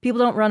sites. People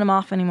don't run them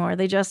off anymore.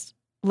 They just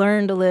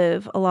learn to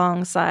live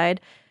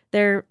alongside.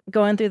 They're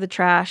going through the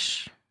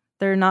trash.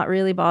 They're not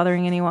really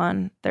bothering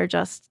anyone. They're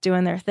just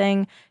doing their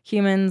thing.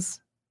 Humans,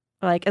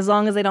 like, as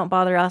long as they don't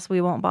bother us,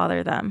 we won't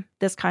bother them.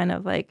 This kind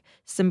of like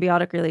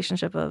symbiotic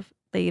relationship of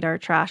they eat our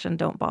trash and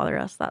don't bother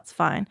us. That's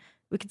fine.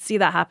 We could see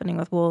that happening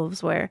with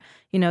wolves where,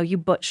 you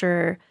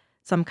butcher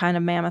some kind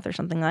of mammoth or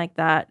something like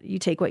that. You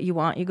take what you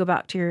want. You go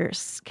back to your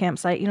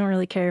campsite. You don't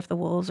really care if the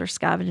wolves are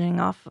scavenging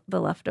off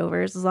the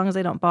leftovers as long as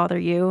they don't bother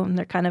you and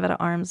they're kind of at an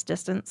arm's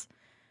distance.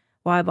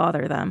 Why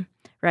bother them?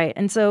 Right.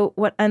 And so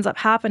what ends up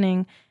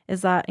happening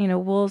is that,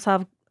 wolves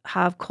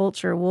have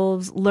culture.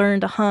 Wolves learn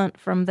to hunt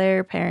from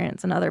their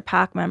parents and other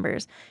pack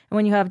members. And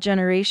when you have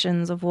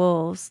generations of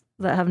wolves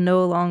that have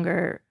no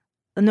longer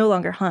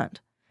hunt,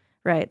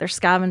 right? They're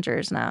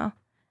scavengers now.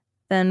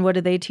 Then what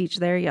do they teach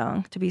their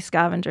young? To be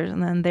scavengers,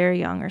 and then their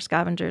young are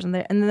scavengers. And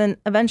then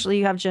eventually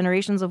you have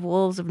generations of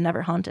wolves who've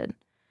never hunted.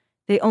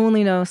 They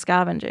only know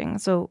scavenging.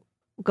 So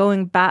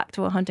going back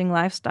to a hunting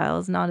lifestyle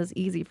is not as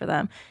easy for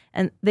them.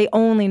 And they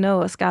only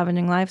know a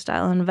scavenging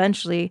lifestyle. And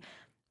eventually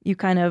you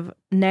kind of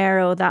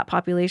narrow that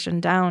population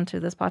down to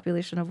this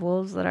population of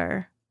wolves that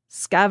are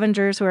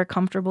scavengers who are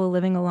comfortable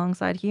living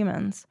alongside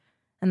humans.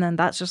 And then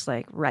that's just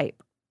like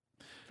ripe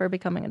for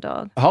becoming a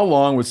dog. How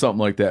long would something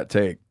like that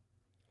take?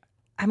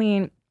 I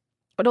mean, it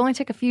would only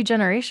take a few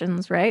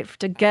generations, right?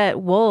 To get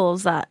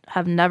wolves that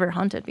have never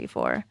hunted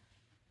before.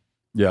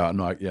 Yeah,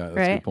 no, that's a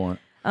Right? good point.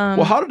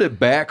 Well, how did it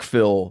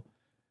backfill?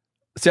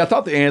 See, I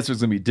thought the answer was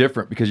going to be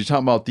different because you're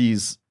talking about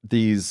these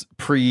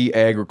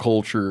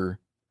pre-agriculture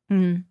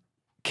Mhm.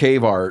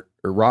 cave art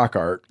or rock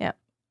art. Yeah.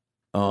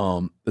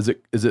 Is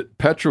it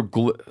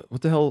petroglyph?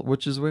 What the hell?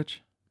 Which is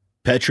which?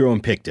 Petro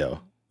and Picto.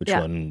 Which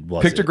Yeah. one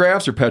was it?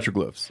 Pictographs or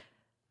petroglyphs?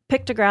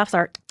 Pictographs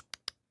are,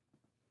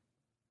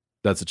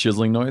 That's a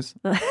chiseling noise.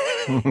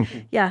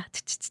 yeah.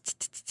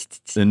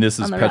 And this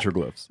is On the rock.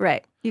 petroglyphs.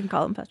 Right. You can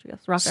call them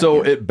petroglyphs. Rock So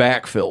art, yeah. it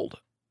backfilled.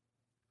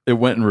 It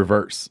went in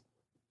reverse.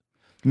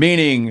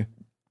 Meaning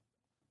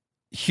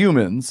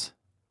humans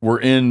were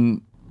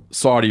in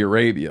Saudi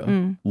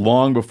Arabia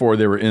long before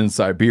they were in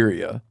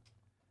Siberia.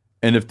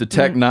 And if the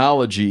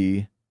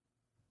technology,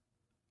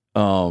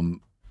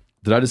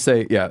 did I just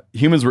say, yeah,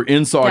 humans were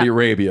in Saudi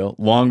Arabia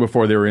long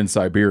before they were in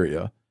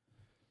Siberia.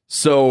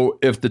 So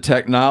if the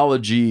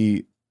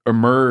technology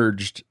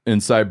emerged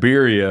in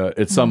Siberia,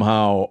 it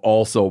somehow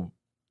also,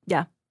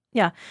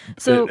 Yeah.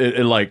 So,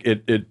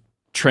 it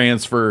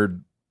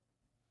transferred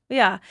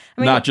yeah.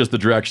 I mean, not just the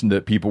direction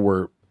that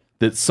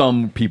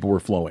some people were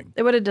flowing.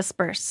 it would have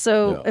dispersed.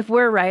 So Yeah. if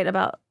we're right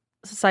about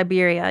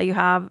Siberia, you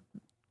have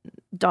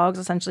dogs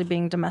essentially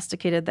being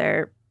domesticated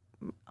there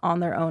on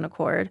their own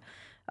accord.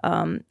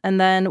 And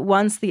then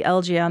once the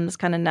LGM, this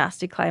kind of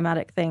nasty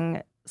climatic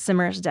thing,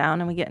 simmers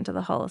down and we get into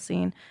the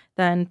Holocene,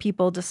 then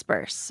people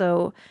disperse.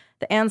 So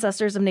the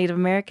ancestors of Native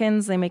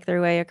Americans, they make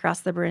their way across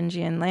the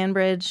Beringian land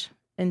bridge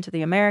into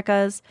the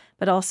Americas,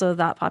 but also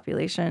that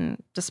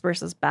population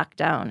disperses back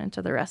down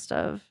into the rest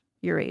of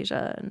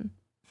Eurasia and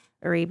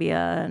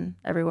Arabia and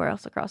everywhere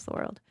else across the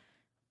world.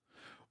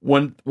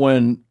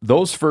 When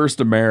those first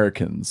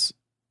Americans,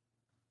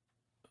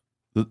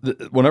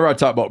 whenever I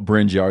talk about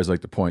Beringia, I always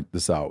like to point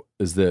this out,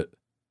 is that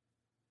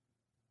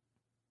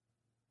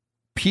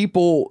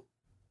people,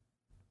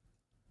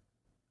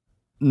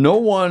 no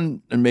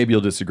one, and maybe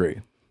you'll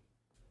disagree,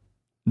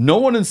 no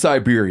one in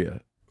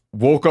Siberia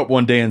woke up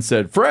one day and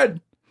said,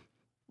 Fred,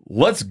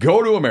 let's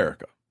go to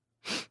America.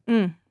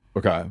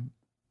 Okay.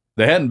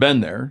 They hadn't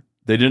been there.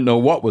 They didn't know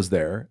what was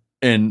there.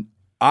 And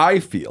I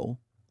feel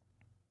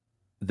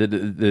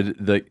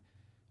that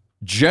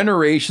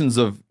generations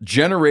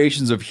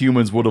of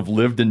humans would have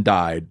lived and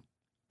died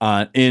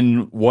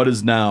in what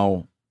is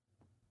now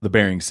the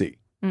Bering Sea.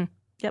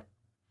 Yep.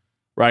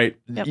 Right?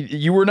 Yep.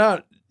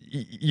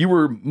 You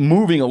were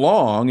moving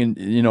along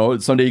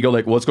and, someday you go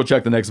like, well, let's go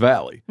check the next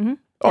valley. Mm-hmm.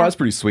 Oh, that's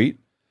pretty sweet.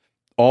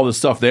 All this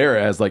stuff there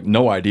has like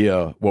no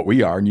idea what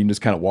we are. And you can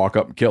just kind of walk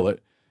up and kill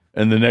it.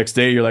 And the next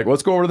day you're like,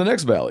 let's go over to the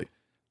next valley.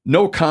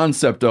 No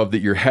concept of that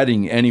you're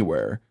heading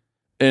anywhere.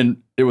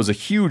 And it was a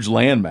huge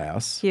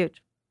landmass.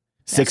 Huge.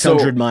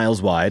 600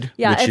 miles wide,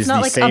 Yeah, which it's is not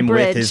the like a same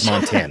width bridge. as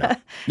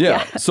Montana.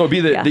 Yeah. So it'd be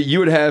that you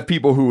would have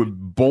people who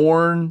would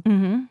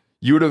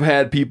you would have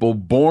had people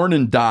born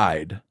and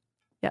died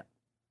Yep.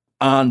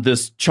 on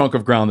this chunk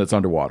of ground that's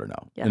underwater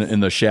now Yes. in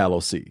the shallow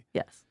sea.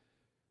 Yes.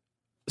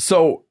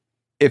 So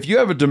if you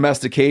have a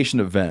domestication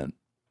event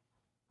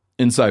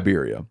in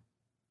Siberia,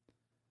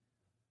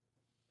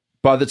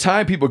 by the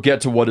time people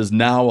get to what is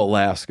now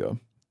Alaska,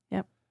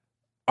 Yep.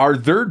 are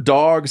their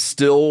dogs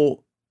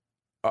still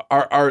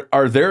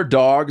are their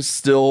dogs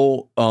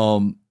still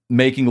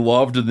making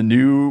love to the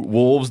new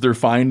wolves they're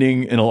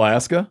finding in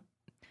Alaska?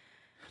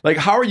 Like,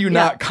 how are you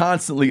not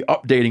constantly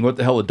updating what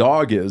the hell a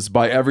dog is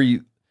by every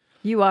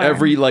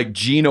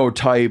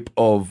genotype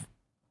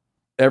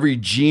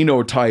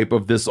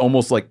of this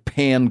almost like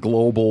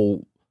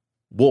pan-global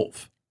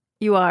wolf?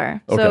 You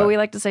are. Okay. So we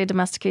like to say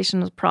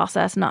domestication is a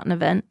process, not an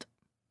event.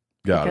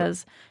 Got it.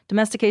 Because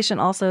domestication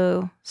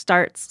also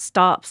starts,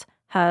 stops,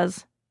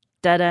 has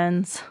dead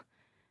ends,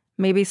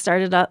 maybe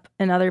started up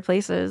in other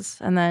places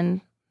and then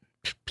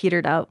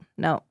petered out.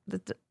 No,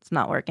 it's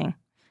not working.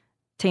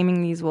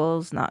 Taming these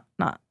wolves, not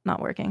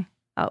working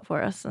out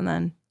for us. And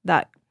then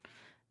that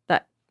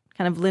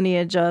kind of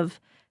lineage of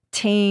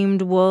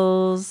tamed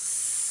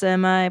wolves,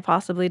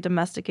 possibly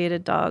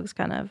domesticated dogs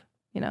kind of,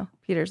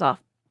 peters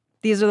off.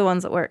 These are the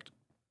ones that worked,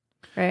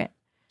 right?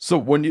 So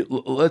when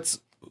let's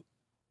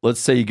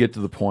say you get to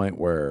the point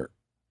where,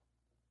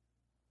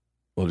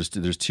 well, there's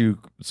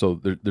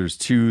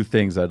two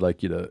things I'd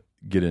like you to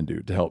get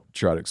into to help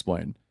try to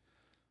explain.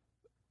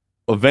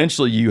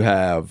 Eventually you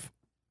have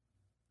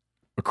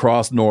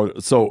across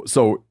north,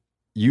 so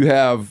you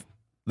have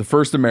the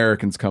first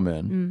Americans come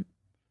in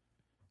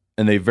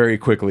and they very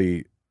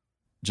quickly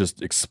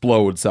just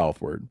explode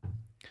southward.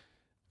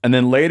 And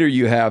then later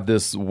you have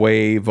this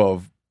wave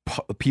of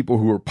people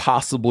who are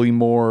possibly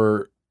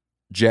more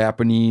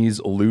Japanese,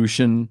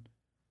 Aleutian,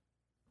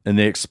 and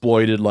they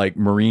exploited like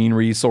marine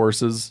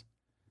resources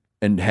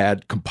and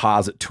had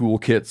composite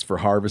toolkits for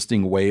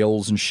harvesting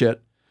whales and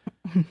shit.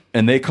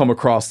 And they come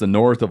across the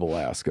north of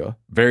Alaska,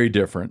 very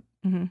different,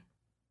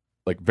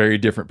 like very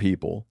different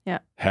people. Yeah.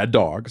 Had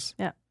dogs.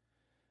 Yeah.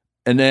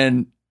 And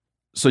then,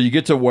 so you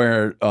get to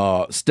where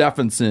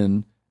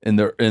Stephenson in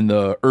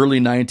the early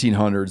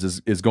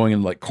 1900s is going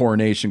in like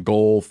Coronation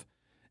Gulf,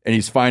 and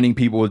he's finding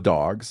people with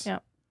dogs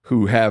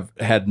who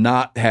had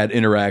not had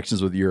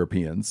interactions with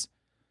Europeans.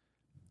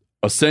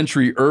 A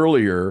century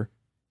earlier,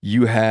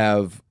 you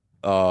have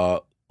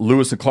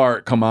Lewis and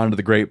Clark come onto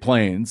the Great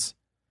Plains,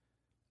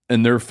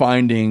 and they're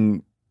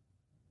finding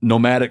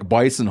nomadic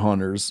bison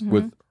hunters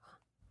with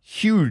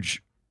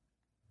huge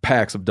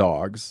packs of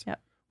dogs,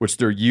 which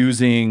they're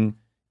using,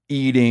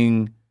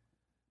 eating.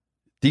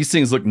 These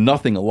things look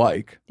nothing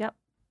alike. Yep.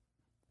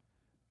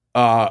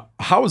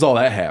 How is all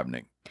that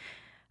happening?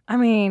 I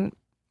mean,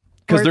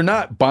 because they're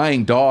not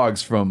buying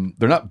dogs from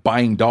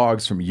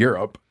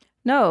Europe.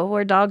 No,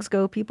 where dogs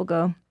go, people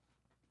go.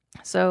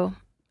 So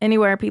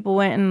anywhere people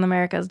went in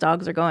America's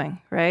dogs are going,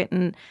 right?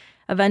 And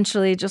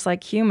eventually, just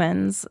like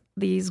humans,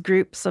 these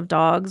groups of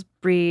dogs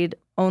breed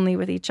only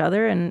with each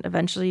other, and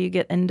eventually you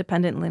get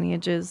independent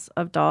lineages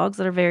of dogs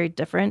that are very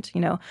different.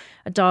 You know,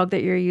 a dog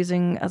that you're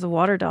using as a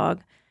water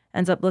dog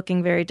ends up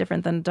looking very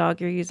different than a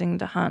dog you're using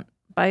to hunt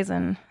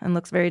bison, and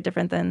looks very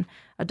different than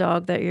a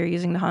dog that you're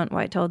using to hunt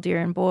white-tailed deer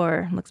and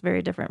boar. Looks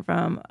very different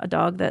from a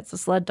dog that's a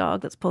sled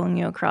dog that's pulling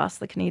you across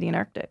the Canadian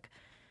Arctic.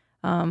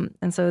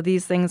 And so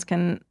these things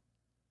can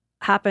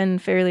happen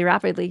fairly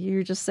rapidly.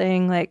 You're just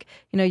saying, like,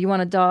 you know, you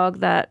want a dog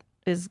that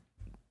is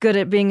good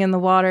at being in the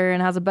water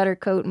and has a better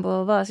coat and blah,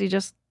 blah, blah. So you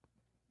just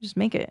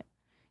make it.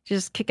 You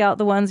just kick out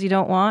the ones you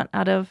don't want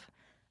out of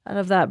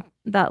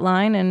that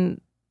line, and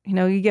you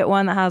know, you get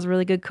one that has a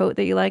really good coat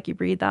that you like, you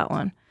breed that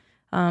one.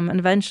 And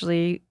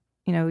eventually,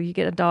 you know, you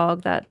get a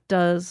dog that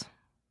does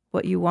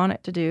what you want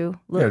it to do.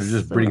 They're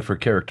just breeding for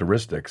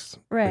characteristics.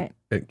 Right.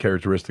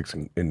 Characteristics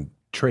and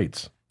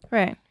traits.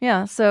 Right.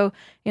 Yeah. So,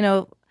 you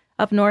know,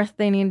 up north,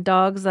 they need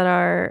dogs that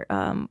are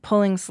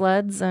pulling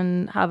sleds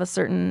and have a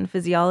certain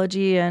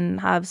physiology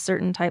and have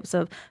certain types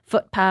of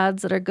foot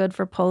pads that are good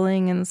for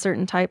pulling, and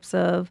certain types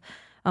of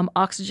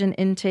oxygen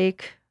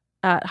intake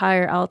at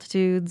higher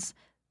altitudes.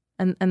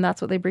 And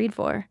that's what they breed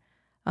for.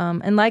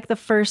 And like the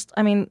first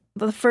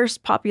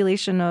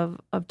population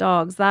of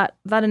dogs, that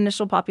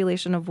initial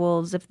population of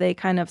wolves, if they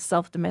kind of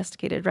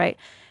self-domesticated, right,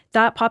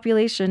 that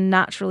population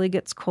naturally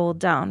gets cooled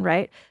down,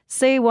 right?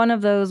 Say one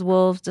of those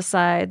wolves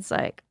decides,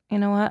 like, you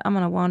know what, I'm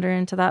going to wander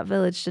into that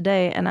village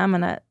today and I'm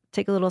going to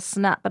take a little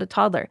snap at a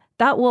toddler.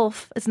 That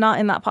wolf is not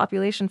in that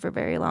population for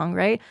very long,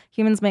 right?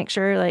 Humans make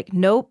sure, like,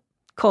 nope,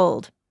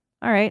 cold.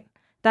 All right.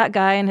 That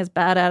guy and his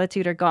bad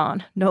attitude are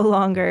gone, no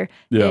longer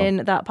in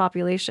that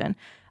population.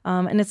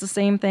 And it's the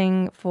same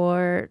thing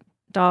for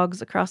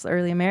dogs across the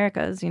early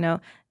Americas. You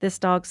know, this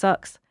dog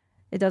sucks.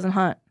 It doesn't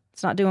hunt.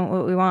 It's not doing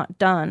what we want.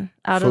 Done.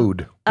 Out of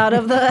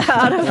the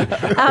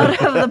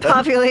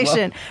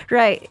population.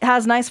 Right. It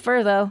has nice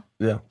fur though.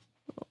 Yeah.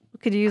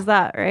 Could use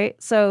that, right?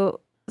 So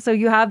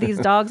you have these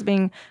dogs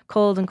being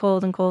cold and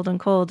cold and cold and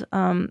cold.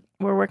 We're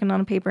working on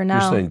a paper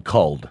now. You're saying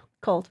culled.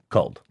 Cold.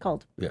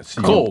 Yeah.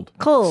 Cold.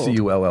 Cull.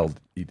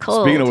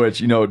 Speaking of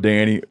which, you know,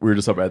 Danny, we were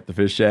just up at the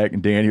fish shack,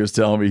 and Danny was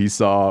telling me he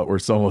saw where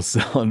someone was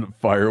selling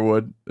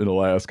firewood in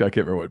Alaska. I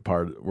can't remember what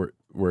part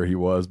where he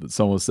was, but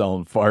someone was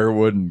selling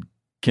firewood and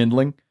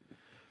kindling,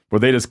 where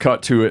they just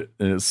cut to it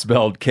and it's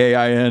spelled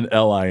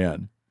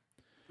Kinlin.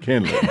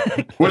 Kindling.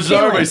 Which is how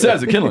everybody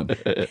says it,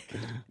 Kinlin.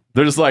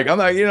 They're just like, I'm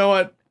not, you know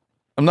what?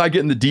 I'm not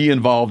getting the D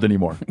involved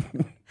anymore.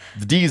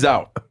 The D's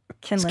out.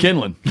 It's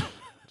Kinlin.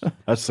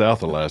 That's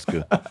South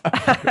Alaska.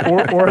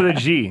 or the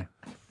G.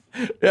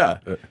 Yeah.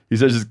 He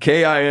says it's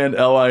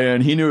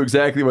Kinlin. He knew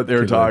exactly what they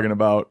were talking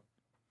about.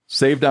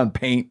 Saved on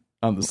paint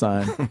on the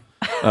sign.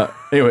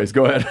 Anyways,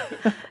 go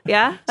ahead.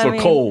 Yeah. So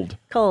cold.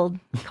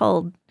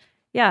 Cold.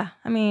 Yeah.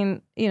 I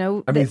mean, you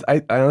know.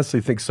 I honestly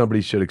think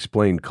somebody should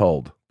explain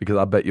culled, because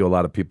I bet you a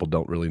lot of people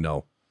don't really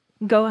know.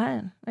 Go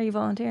ahead. Are you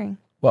volunteering?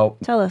 Well,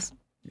 tell us.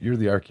 You're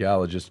the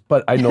archaeologist,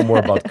 but I know more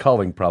about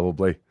culling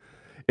probably.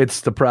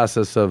 It's the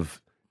process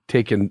of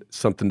taking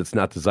something that's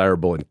not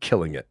desirable and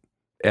killing it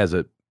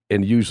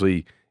and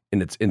usually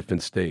in its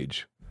infant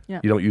stage. Yeah.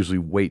 You don't usually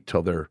wait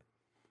till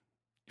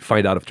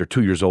find out if they're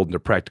 2 years old and they're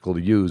practical to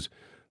use.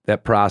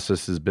 That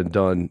process has been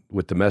done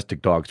with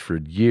domestic dogs for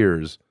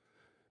years,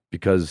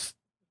 because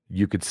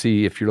you could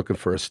see if you're looking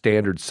for a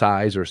standard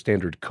size or a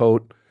standard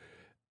coat,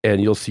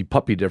 and you'll see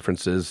puppy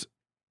differences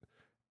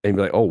and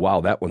be like, oh,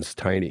 wow, that one's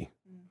tiny.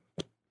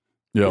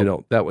 Yeah. You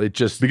know, that it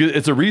just because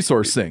it's a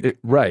resource sink.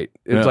 Right.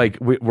 It's like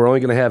we're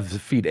only going to have to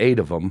feed 8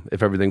 of them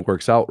if everything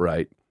works out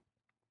right.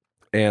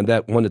 And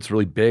that one that's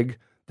really big,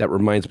 that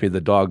reminds me of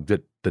the dog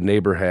that the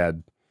neighbor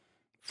had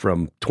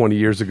from 20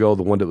 years ago,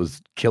 the one that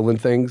was killing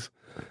things.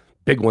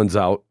 Big one's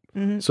out.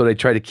 Mm-hmm. So they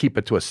try to keep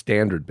it to a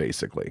standard,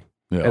 basically.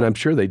 Yeah. And I'm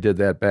sure they did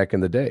that back in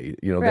the day.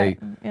 You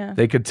know,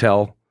 they could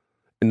tell.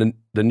 And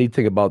the neat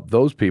thing about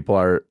those people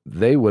are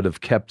they would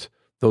have kept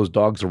those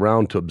dogs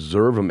around to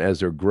observe them as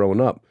they're growing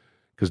up.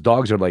 Because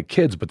dogs are like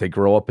kids, but they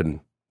grow up in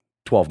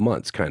 12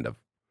 months, kind of.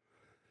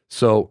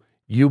 So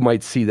you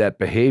might see that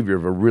behavior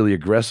of a really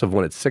aggressive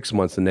one at 6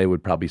 months, and they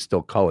would probably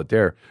still call it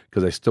there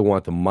because they still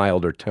want the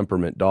milder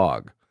temperament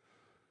dog.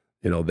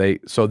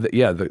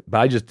 But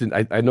I just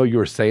didn't. I know you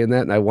were saying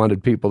that, and I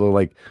wanted people to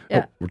like.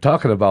 Yeah. We're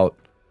talking about.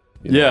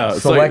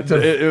 It's selective.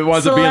 Like, it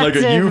winds up being like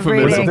a Selective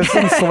euphemism. breeding. This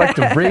isn't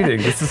selective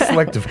breeding. This is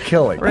selective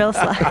killing. Real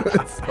slack.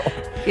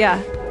 Yeah.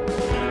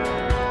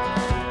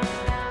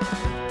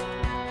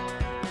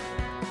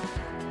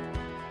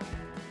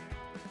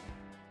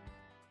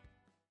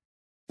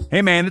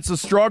 Hey man, it's a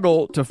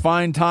struggle to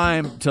find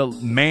time to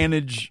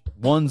manage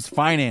one's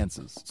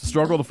finances. It's a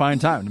struggle to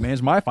find time to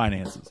manage my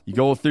finances. You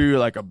go through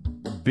like a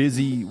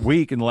busy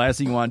week, and the last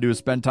thing you want to do is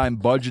spend time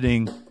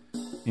budgeting,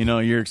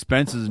 your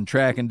expenses and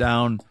tracking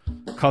down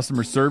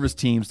customer service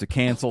teams to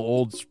cancel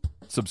old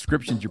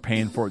subscriptions you're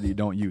paying for that you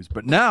don't use.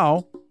 But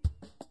now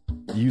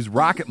you use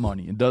Rocket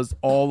Money and does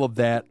all of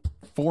that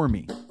for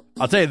me.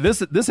 I'll tell you,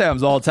 this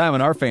happens all the time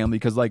in our family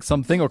because like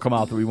something will come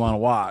out that we want to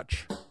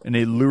watch, and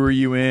they lure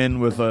you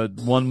in with a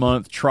 1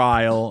 month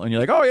trial, and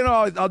you're like,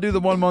 oh, I'll do the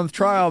 1 month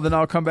trial, then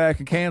I'll come back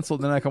and cancel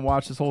it, then I can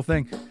watch this whole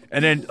thing,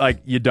 and then like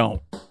you don't,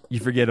 you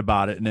forget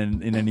about it, and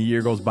then a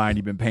year goes by and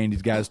you've been paying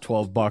these guys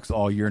 $12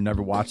 all year and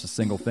never watched a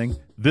single thing.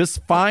 This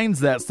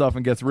finds that stuff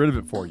and gets rid of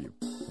it for you.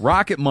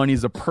 Rocket Money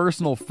is a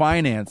personal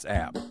finance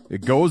app.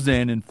 It goes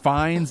in and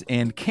finds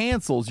and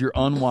cancels your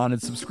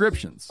unwanted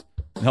subscriptions.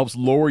 It helps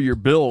lower your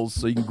bills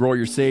so you can grow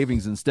your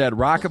savings instead.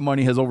 Rocket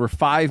Money has over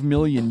 5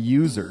 million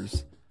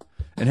users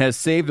and has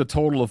saved a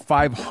total of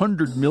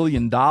 $500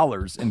 million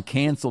in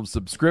canceled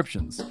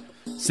subscriptions,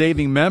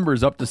 saving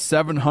members up to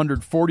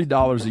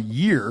 $740 a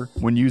year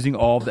when using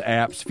all of the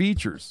app's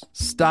features.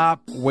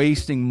 Stop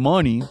wasting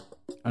money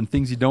on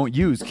things you don't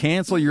use.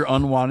 Cancel your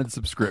unwanted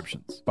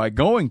subscriptions by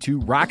going to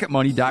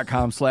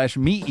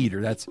rocketmoney.com/meateater.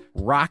 That's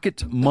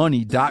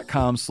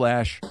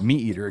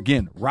rocketmoney.com/meateater.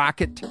 Again,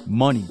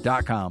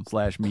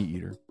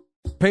 rocketmoney.com/meateater.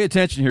 Pay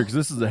attention here because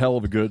this is a hell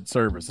of a good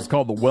service. It's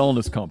called the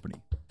Wellness Company.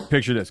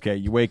 Picture this, okay?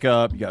 You wake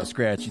up, you got a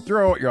scratchy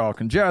throat, you're all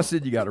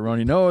congested, you got a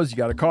runny nose, you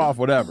got a cough,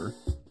 whatever.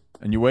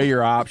 And you weigh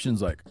your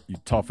options like you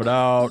tough it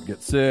out,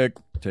 get sick,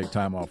 take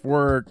time off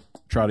work,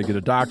 try to get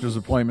a doctor's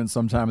appointment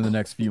sometime in the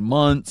next few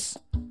months,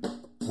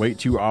 wait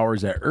 2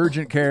 hours at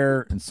urgent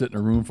care and sit in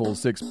a room full of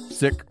sick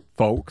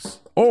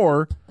folks,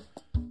 or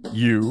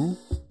you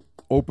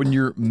open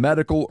your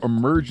medical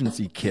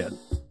emergency kit.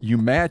 You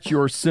match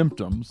your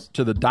symptoms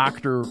to the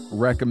doctor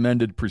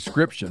recommended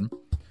prescription,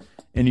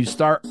 and you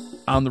start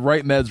on the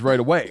right meds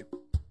right away.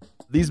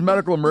 These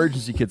medical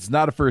emergency kits is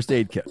not a first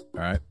aid kit,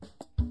 all right?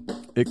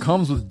 It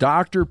comes with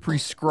doctor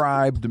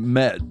prescribed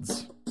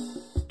meds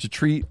to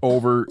treat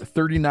over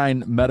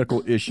 39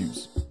 medical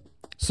issues.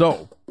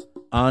 So,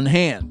 on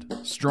hand,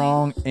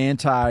 strong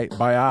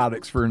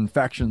antibiotics for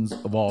infections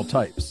of all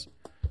types.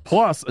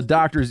 Plus, a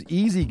doctor's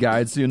easy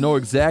guide so you know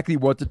exactly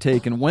what to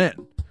take and when.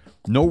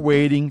 No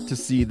waiting to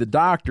see the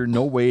doctor,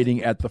 no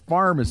waiting at the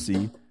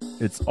pharmacy.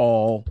 It's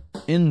all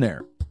in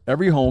there.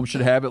 Every home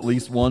should have at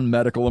least one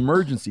medical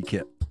emergency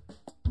kit.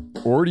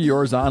 Order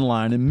yours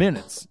online in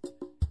minutes.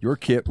 Your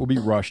kit will be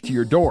rushed to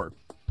your door.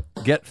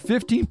 Get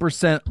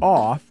 15%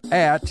 off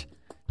at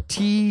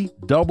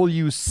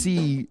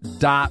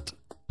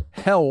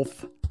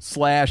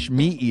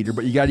twc.health/meateater,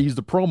 but you got to use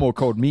the promo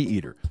code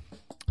meateater.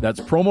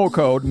 That's promo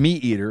code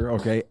meateater,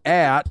 okay,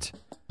 at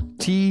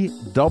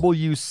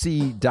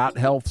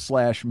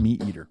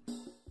twc.health/meateater.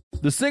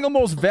 The single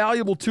most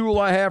valuable tool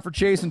I have for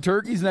chasing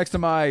turkeys next to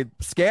my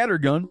scatter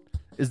gun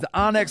is the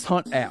Onyx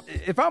Hunt app.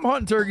 If I'm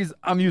hunting turkeys,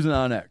 I'm using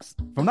Onyx.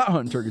 If I'm not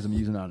hunting turkeys, I'm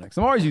using Onyx.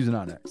 I'm always using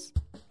Onyx.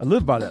 I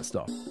live by that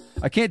stuff.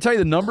 I can't tell you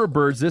the number of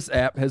birds this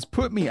app has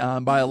put me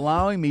on by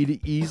allowing me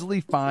to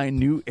easily find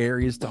new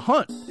areas to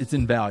hunt. It's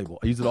invaluable.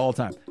 I use it all the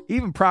time.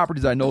 Even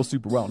properties I know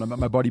super well. And I'm at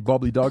my buddy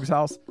Bubbly Doug's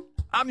house.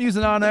 I'm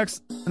using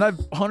Onyx, and I've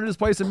hunted this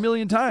place a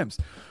million times.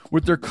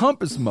 With their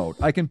compass mode,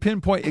 I can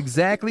pinpoint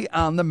exactly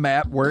on the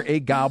map where a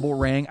gobble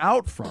rang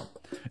out from,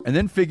 and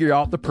then figure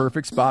out the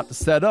perfect spot to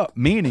set up.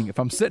 Meaning, if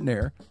I'm sitting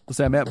there, let's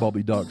say I'm at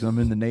Bubbly Doug's, I'm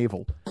in the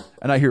navel,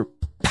 and I hear,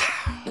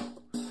 pow,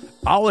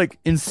 I'll like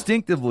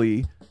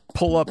instinctively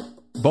pull up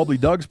Bubbly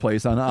Doug's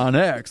place on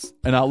Onyx,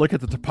 and I'll look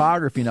at the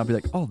topography, and I'll be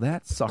like, oh,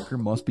 that sucker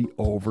must be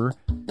over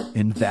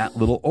in that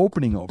little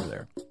opening over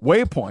there.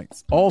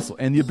 Waypoints also,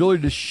 and the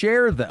ability to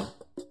share them,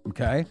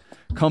 okay,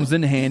 comes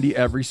in handy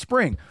every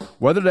spring.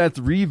 Whether that's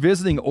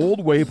revisiting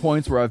old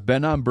waypoints where I've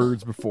been on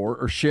birds before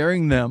or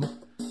sharing them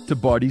to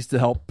buddies to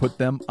help put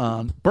them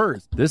on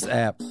birds. This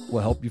app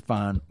will help you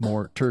find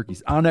more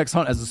turkeys. Onyx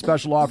Hunt has a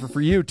special offer for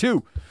you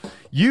too.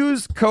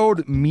 Use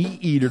code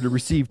MeatEater to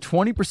receive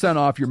 20%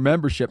 off your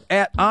membership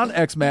at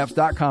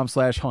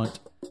onxmaps.com/hunt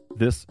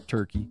this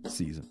turkey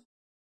season.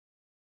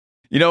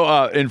 You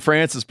know, in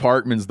Francis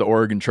Parkman's The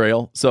Oregon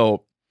Trail,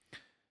 so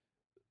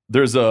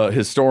there's a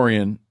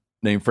historian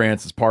named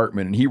Francis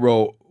Parkman, and he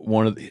wrote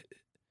what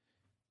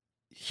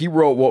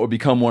would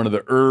become one of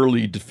the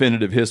early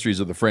definitive histories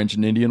of the French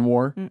and Indian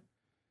War.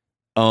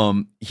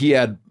 He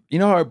had,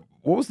 what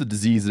was the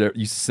disease that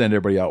used to send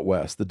everybody out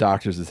west? The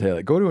doctors would say,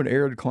 like, go to an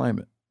arid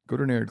climate.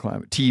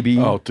 TB.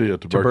 Oh,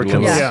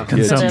 tuberculosis. Yeah.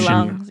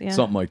 Consumption.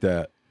 Something like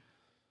that.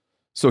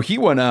 So he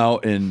went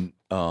out and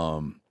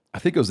I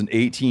think it was in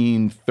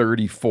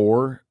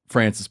 1834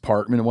 Francis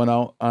Parkman went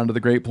out onto the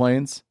Great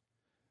Plains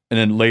and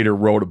then later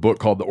wrote a book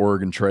called The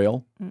Oregon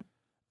Trail.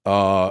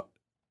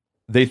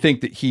 They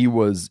think that he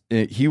was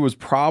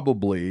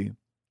probably,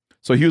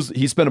 so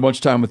he spent a bunch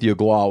of time with the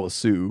Oglala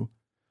Sioux,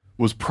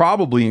 was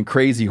probably in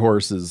Crazy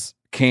Horse's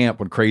camp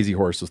when Crazy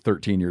Horse was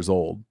 13 years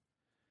old.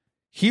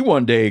 He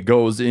one day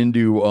goes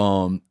into,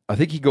 I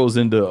think he goes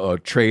into a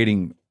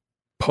trading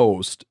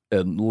post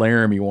in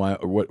Laramie,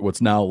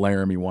 what's now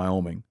Laramie,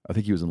 Wyoming. I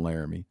think he was in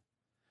Laramie.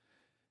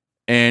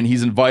 And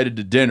he's invited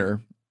to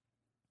dinner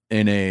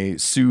in a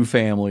Sioux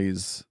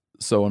family's,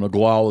 so an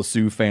Oglala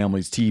Sioux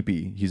family's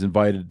teepee. He's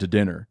invited to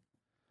dinner.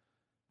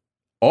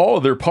 All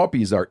of their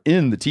puppies are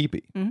in the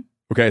teepee. Mm-hmm.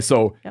 Okay,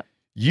 so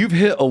you've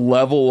hit a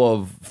level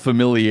of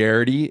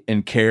familiarity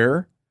and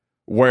care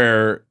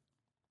where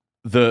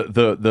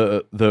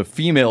the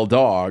female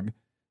dog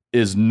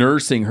is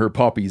nursing her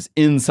puppies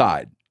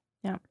inside.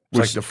 Yeah. It's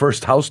like the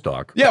first house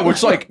dog. Yeah,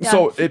 which like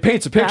so it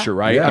paints a picture,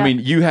 right? Yeah. I mean,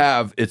 you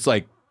have it's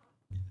like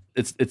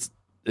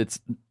it's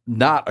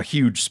not a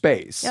huge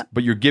space,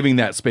 but you're giving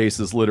that space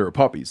this litter of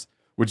puppies,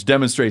 which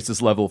demonstrates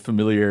this level of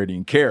familiarity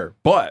and care.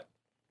 But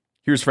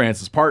here's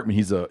Francis Parkman.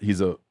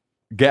 He's a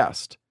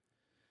guest.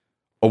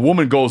 A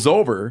woman goes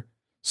over,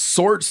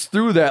 sorts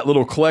through that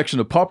little collection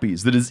of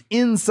puppies that is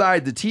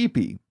inside the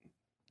teepee,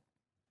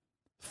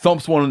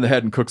 thumps one in the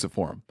head and cooks it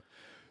for him.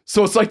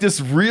 So it's like this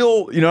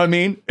real, you know what I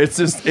mean? It's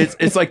just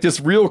it's like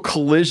this real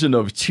collision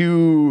of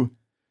two.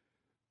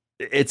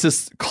 It's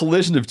this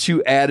collision of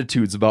two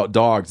attitudes about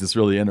dogs that's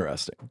really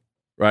interesting,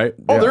 right?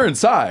 Oh, they're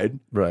inside,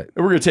 right?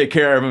 And we're gonna take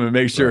care of them and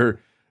make sure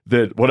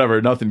that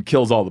whatever, nothing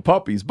kills all the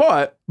puppies.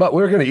 But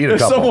we're gonna eat a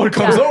if couple. someone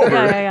comes over,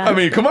 I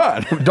mean, come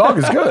on, dog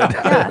is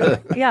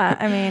good. Yeah,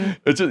 I mean,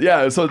 it's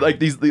just, so like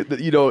these,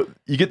 you know,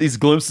 you get these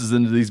glimpses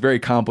into these very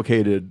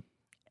complicated,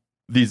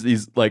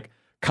 these like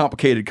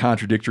complicated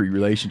contradictory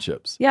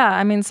relationships. Yeah,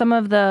 I mean, some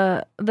of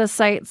the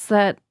sites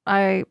that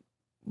I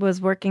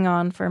was working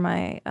on for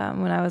my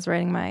when I was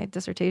writing my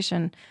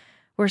dissertation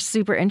were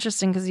super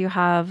interesting because you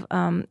have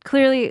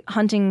clearly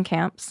hunting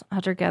camps,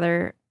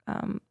 hunter-gatherer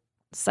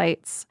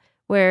sites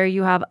where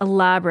you have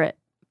elaborate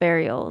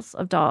burials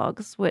of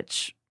dogs,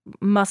 which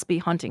must be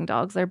hunting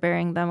dogs. They're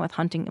burying them with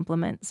hunting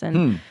implements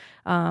and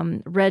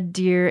red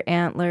deer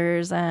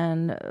antlers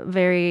and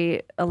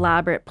very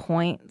elaborate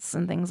points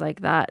and things like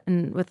that,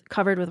 and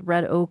covered with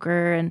red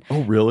ochre and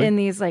in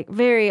these like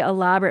very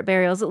elaborate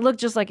burials. It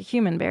looked just like a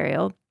human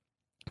burial.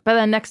 But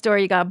then next door,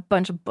 you got a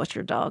bunch of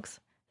butcher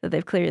dogs that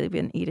they've clearly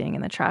been eating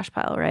in the trash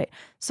pile, right?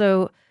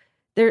 So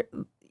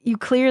you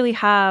clearly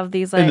have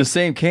these like in the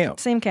same camp.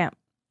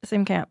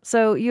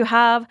 So you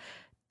have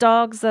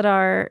dogs that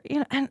are, you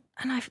know, and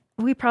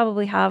we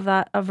probably have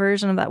a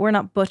version of that. We're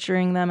not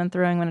butchering them and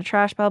throwing them in a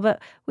trash pile, but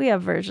we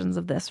have versions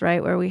of this,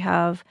 right? Where we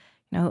have,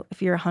 you know,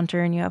 if you're a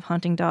hunter and you have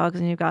hunting dogs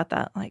and you've got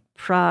that like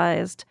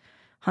prized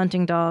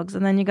hunting dogs,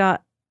 and then you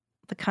got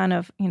the kind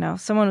of, you know,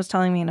 someone was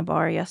telling me in a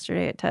bar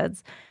yesterday at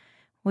Ted's,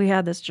 we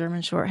had this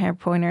German short hair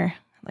pointer,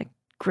 like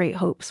great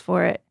hopes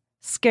for it,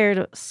 scared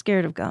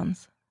of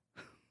guns.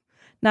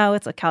 Now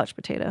it's a couch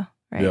potato,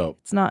 right? Yep.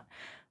 It's not.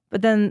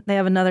 But then they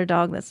have another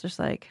dog that's just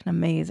like an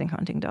amazing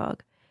hunting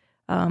dog.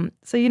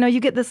 So, you know, you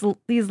get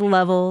these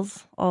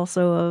levels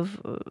also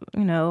of,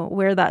 you know,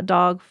 where that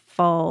dog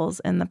falls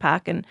in the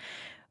pack. And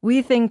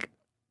we think,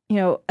 you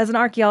know, as an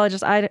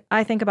archaeologist,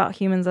 I think about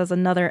humans as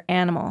another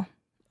animal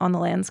on the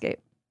landscape.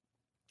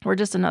 We're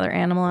just another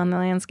animal on the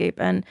landscape.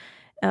 And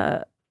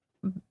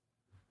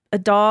a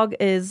dog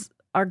is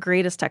our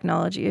greatest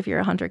technology if you're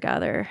a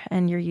hunter-gatherer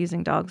and you're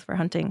using dogs for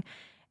hunting.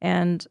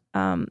 And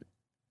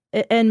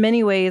in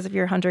many ways, if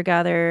you're a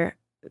hunter-gatherer,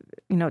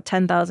 you know,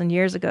 10,000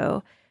 years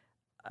ago,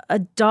 a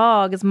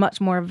dog is much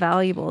more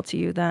valuable to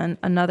you than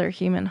another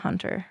human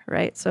hunter,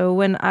 right? So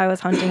when I was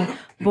hunting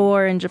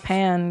boar in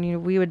Japan, you know,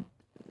 we would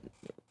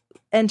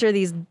enter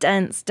these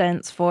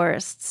dense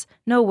forests.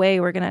 No way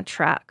we're going to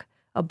track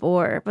a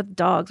boar, but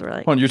dogs were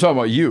like... Hold on, you're talking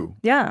about you?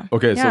 Yeah.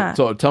 Okay, yeah.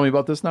 So tell me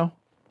about this now.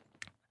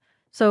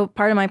 So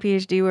part of my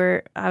PhD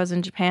where I was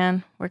in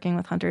Japan working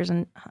with hunters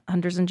in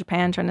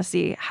Japan trying to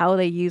see how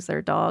they use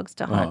their dogs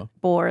to hunt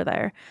boar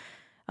there.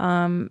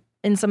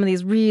 In some of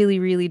these really,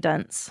 really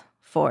dense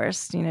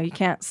forests, you know, you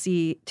can't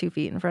see 2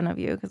 feet in front of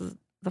you because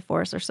the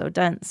forests are so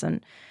dense.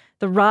 And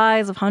the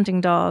rise of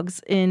hunting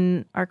dogs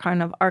in our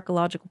kind of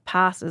archaeological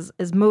past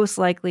is most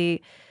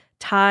likely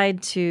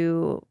tied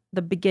to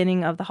the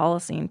beginning of the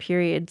Holocene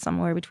period,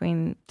 somewhere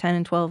between 10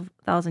 and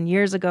 12,000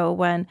 years ago,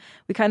 when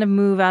we kind of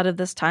move out of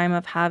this time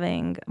of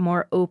having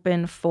more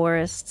open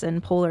forests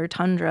and polar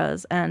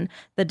tundras, and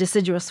the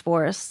deciduous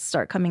forests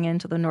start coming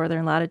into the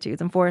northern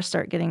latitudes, and forests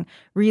start getting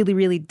really,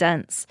 really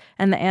dense,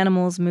 and the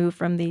animals move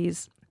from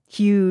these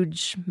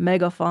huge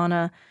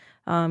megafauna,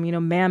 you know,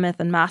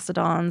 mammoth and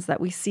mastodons that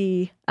we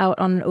see out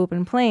on an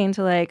open plain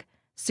to like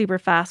super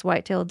fast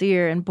white-tailed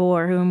deer and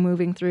boar who are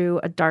moving through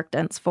a dark,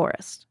 dense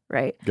forest,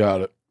 right?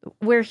 Got it.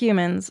 We're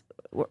humans.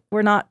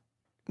 We're not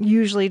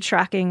usually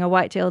tracking a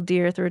white-tailed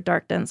deer through a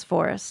dark, dense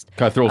forest.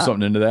 Can I throw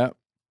something into that?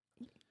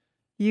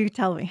 You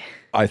tell me.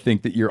 I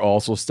think that you're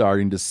also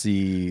starting to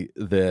see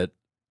that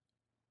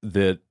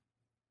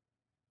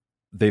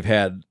they've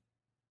had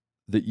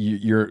that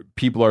your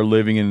people are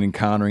living and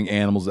encountering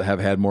animals that have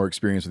had more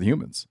experience with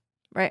humans.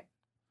 Right.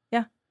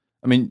 Yeah.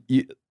 I mean,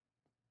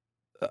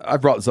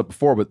 I've brought this up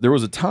before, but there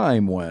was a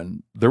time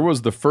when there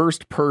was the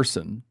first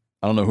person,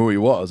 I don't know who he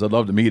was, I'd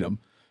love to meet him.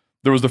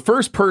 There was the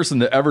first person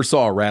that ever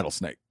saw a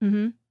rattlesnake.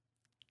 Mm-hmm.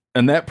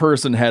 And that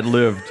person had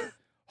lived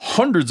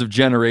hundreds of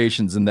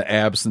generations in the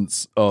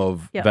absence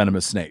of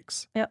venomous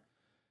snakes. Yep.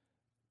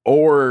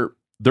 Or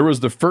there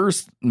was the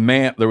first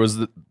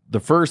the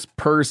first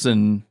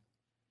person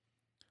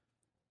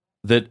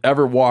that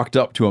ever walked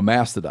up to a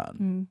mastodon.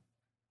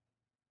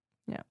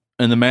 Mm-hmm. Yeah.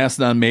 And the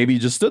mastodon maybe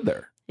just stood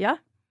there. Yeah.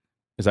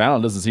 It's like, I don't know,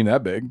 it doesn't seem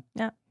that big.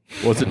 Yeah.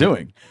 What's it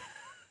doing?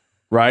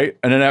 Right?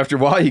 And then after a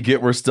while, you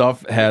get where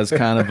stuff has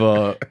kind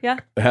of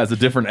has a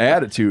different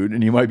attitude,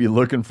 and you might be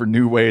looking for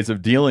new ways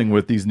of dealing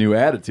with these new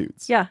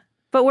attitudes. Yeah.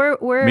 But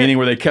we're meaning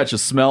where they catch a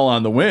smell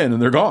on the wind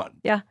and they're gone.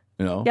 Yeah.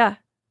 You know? Yeah.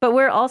 But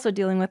we're also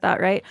dealing with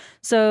that, right?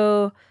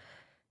 So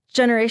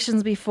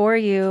generations before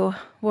you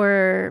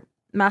were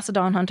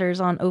mastodon hunters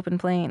on open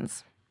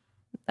plains.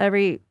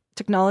 Every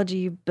technology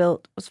you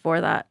built was for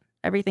that.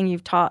 Everything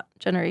you've taught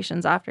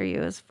generations after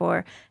you is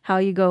for how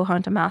you go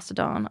hunt a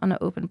mastodon on an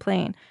open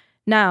plain.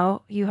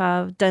 Now you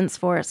have dense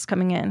forests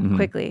coming in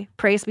quickly.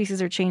 Prey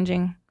species are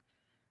changing.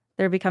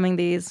 They're becoming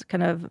these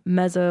kind of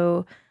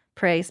meso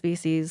prey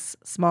species,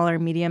 smaller,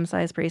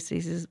 medium-sized prey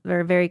species.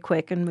 They're very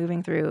quick and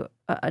moving through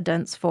a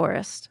dense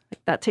forest.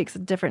 Like, that takes a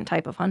different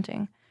type of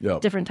hunting,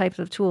 different types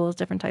of tools,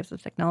 different types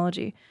of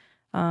technology.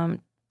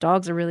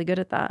 Dogs are really good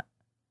at that.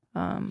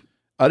 I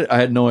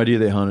had no idea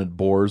they hunted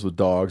boars with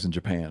dogs in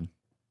Japan.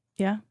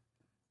 Yeah.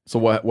 So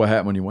what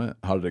happened when you went?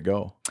 How did it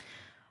go?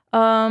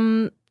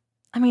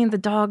 I mean, the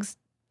dogs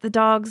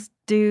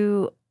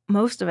do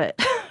most of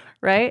it,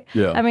 right?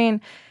 Yeah. I mean,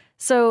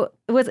 so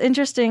what's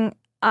interesting,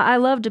 I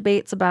love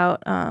debates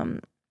about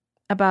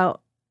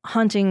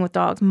hunting with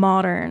dogs,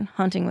 modern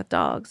hunting with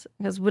dogs.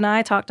 Because when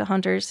I talk to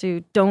hunters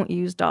who don't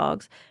use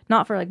dogs,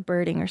 not for like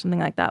birding or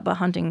something like that, but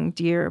hunting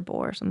deer or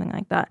boar or something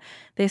like that,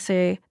 they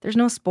say there's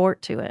no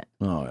sport to it.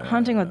 Oh, yeah,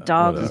 Hunting with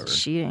dogs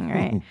is cheating,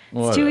 right?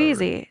 It's too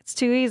easy. It's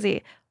too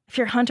easy. If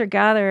you're a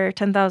hunter-gatherer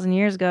 10,000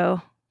 years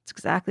ago, it's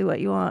exactly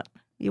what you want.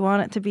 You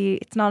want it to be,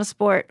 it's not a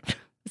sport.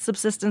 It's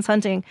subsistence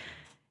hunting,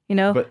 you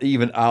know? But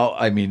even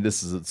I mean,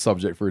 this is a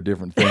subject for a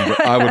different thing,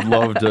 but I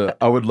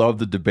would love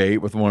to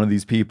debate with one of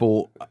these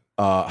people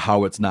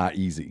how it's not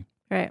easy.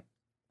 Right.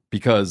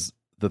 Because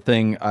the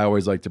thing I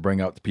always like to bring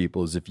out to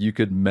people is if you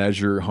could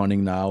measure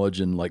hunting knowledge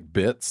in like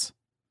bits,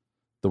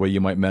 the way you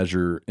might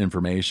measure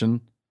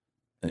information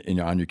in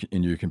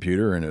your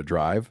computer or in a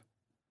drive,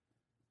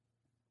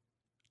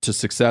 to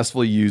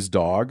successfully use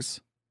dogs,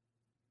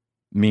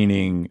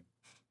 meaning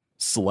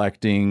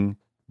selecting,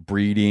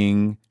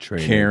 breeding,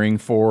 caring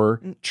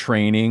for,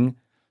 training,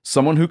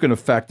 someone who can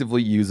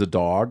effectively use a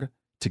dog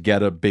to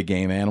get a big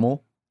game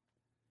animal,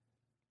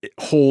 it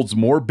holds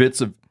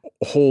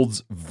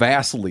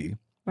vastly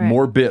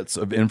more bits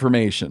of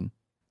information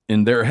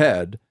in their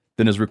head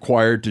than is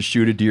required to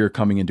shoot a deer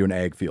coming into an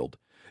ag field.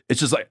 It's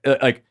just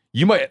like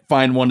you might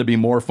find one to be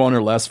more fun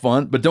or less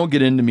fun, but don't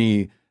get into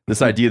me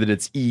this idea that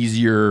it's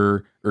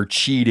easier or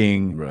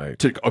cheating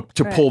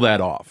to pull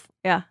that off.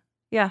 Yeah.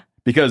 Yeah.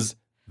 Because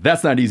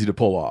that's not easy to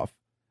pull off.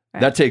 Right.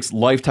 That takes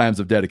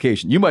lifetimes of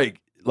dedication. You might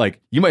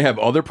have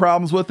other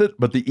problems with it,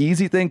 but the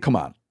easy thing, come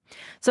on.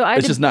 So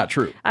it's just not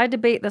true. I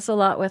debate this a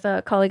lot with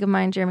a colleague of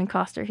mine, Jeremy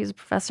Coster. He's a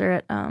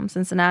professor at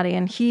Cincinnati,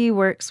 and he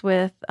works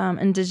with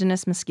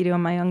indigenous mosquito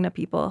and Mayungna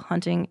people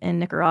hunting in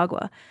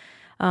Nicaragua.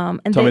 Tell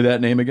me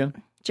that name again.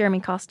 Jeremy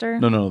Coster.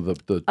 No,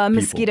 the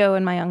mosquito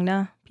and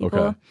Mayungna people.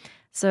 Okay.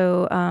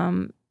 So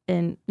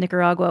in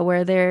Nicaragua,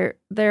 where they're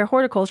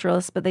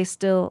horticulturalists, but they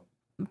still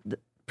the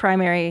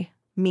primary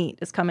meat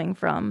is coming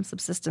from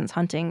subsistence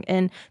hunting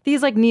in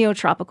these like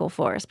neotropical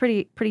forests,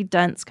 pretty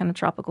dense kind of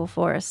tropical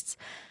forests.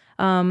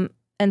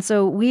 And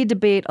so we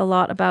debate a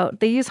lot about,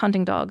 they use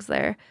hunting dogs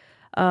there.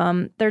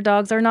 Their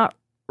dogs are not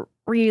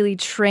really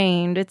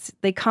trained.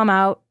 They come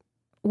out,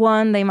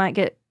 they might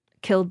get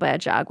killed by a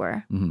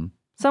jaguar. Mm-hmm.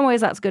 Some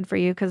ways that's good for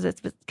you because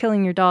it's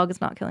killing your dog,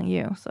 it's not killing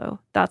you. So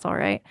that's all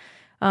right.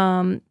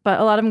 But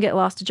a lot of them get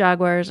lost to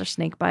jaguars or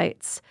snake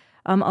bites.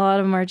 A lot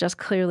of them are just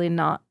clearly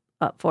not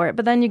up for it.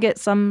 But then you get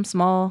some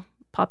small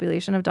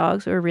population of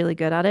dogs who are really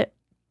good at it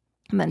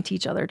and then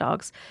teach other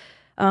dogs.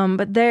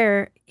 But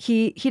there,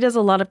 he does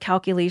a lot of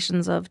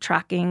calculations of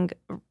tracking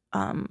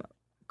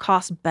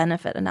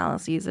cost-benefit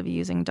analyses of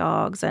using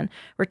dogs and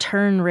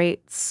return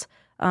rates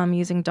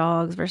using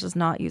dogs versus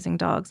not using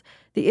dogs.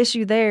 The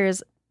issue there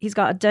is he's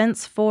got a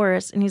dense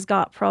forest and he's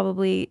got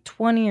probably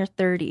 20 or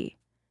 30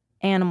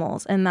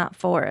 animals in that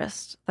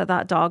forest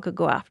that dog could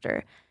go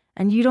after.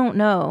 And you don't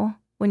know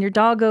when your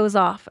dog goes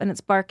off and it's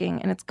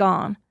barking and it's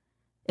gone,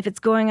 if it's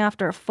going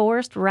after a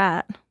forest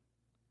rat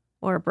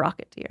or a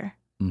brocket deer.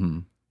 Mm-hmm.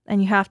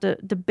 And you have to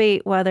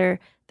debate whether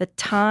the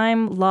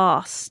time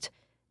lost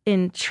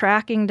in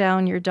tracking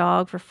down your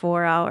dog for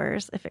 4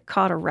 hours, if it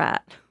caught a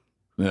rat,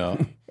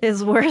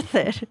 is worth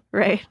it,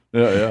 right?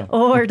 Yeah.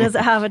 Or does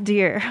it have a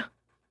deer?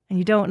 and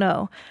you don't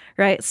know,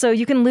 right? So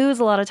you can lose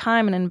a lot of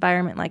time in an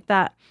environment like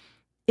that.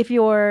 If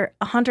you're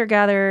a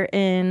hunter-gatherer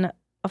in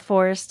a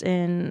forest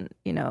in,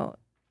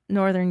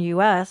 northern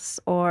US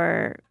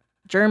or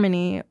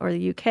Germany or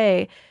the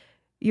UK,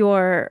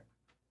 your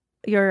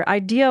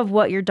idea of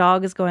what your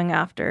dog is going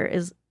after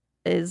is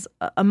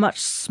a much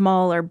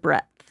smaller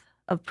breadth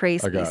of prey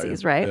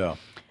species, right? Yeah.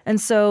 And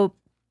so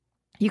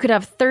you could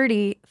have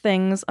 30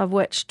 things of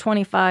which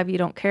 25 you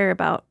don't care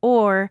about,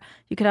 or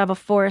you could have a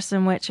forest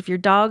in which if your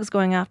dog's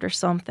going after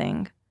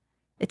something,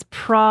 it's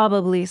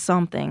probably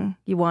something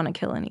you want to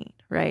kill and eat,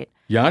 right?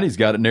 Yanni's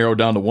got it narrowed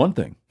down to one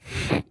thing.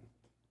 Tell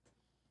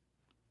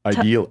us,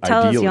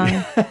 Ideally.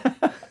 Yanni.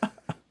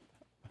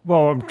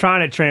 Well, I'm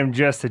trying to train him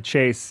just to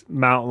chase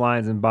mountain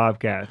lions and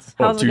bobcats.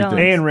 How's it going?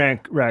 And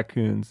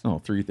raccoons. Oh,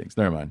 3 things.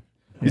 Never mind.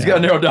 He's got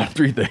to narrow down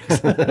 3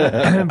 things.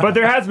 But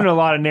there has been a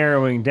lot of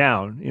narrowing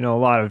down, a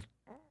lot of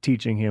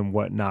teaching him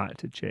what not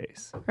to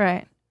chase.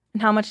 Right.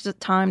 And how much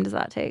time does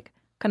that take?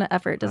 What kind of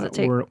effort does it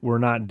take? We're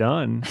not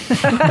done.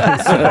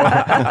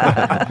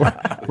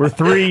 we're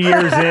 3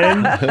 years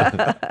in,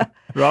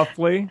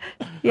 roughly.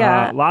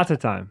 Yeah. Lots of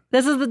time.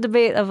 This is the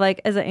debate of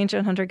as an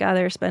ancient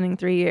hunter-gatherer spending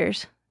 3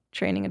 years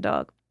training a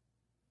dog.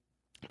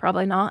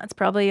 Probably not. It's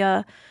probably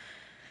a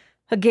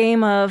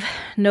game of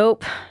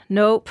nope.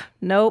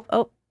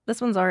 Oh, this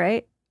one's all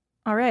right.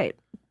 All right.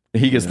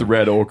 He gets the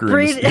red ochre.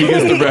 Breed- He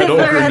gets the red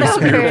ochre and the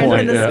spear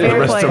point. the Yeah. spear The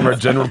rest of them are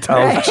points. General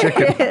Tso's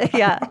chicken.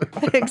 Yeah,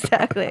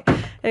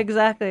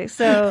 exactly.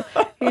 So,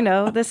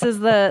 this is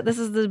the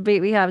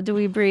debate we have. Do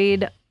we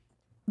breed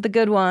the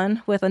good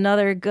one with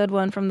another good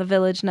one from the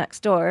village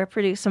next door,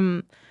 produce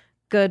some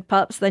good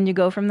pups, then you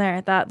go from there?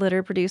 That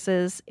litter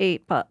produces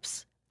 8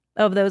 pups.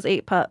 Of those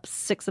 8 pups,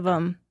 6 of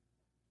them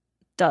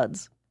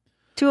duds.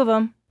 2 of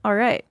them, all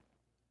right.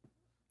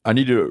 I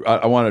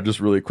want to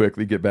just really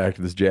quickly get back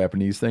to this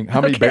Japanese thing.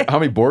 How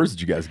many boars did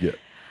you guys get?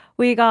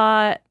 We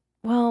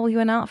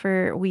went out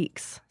for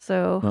weeks.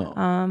 So,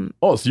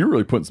 So you're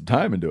really putting some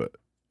time into it.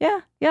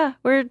 Yeah.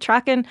 We're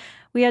tracking.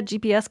 We had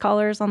GPS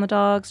collars on the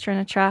dogs,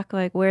 trying to track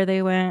where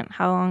they went,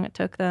 how long it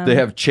took them. They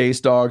have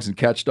chase dogs and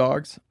catch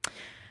dogs.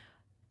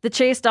 The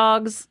chase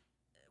dogs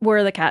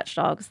were the catch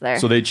dogs there.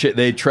 So they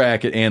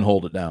track it and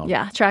hold it down.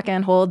 Yeah, track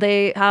and hold.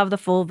 They have the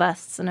full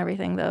vests and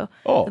everything, though.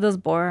 Oh. Those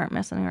boar aren't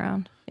messing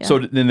around. Yeah. So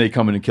then they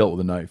come in and kill it with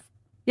a knife.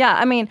 Yeah,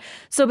 I mean,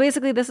 so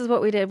basically this is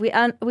what we did.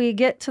 We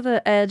get to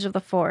the edge of the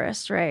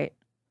forest, right?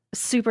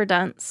 Super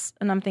dense.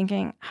 And I'm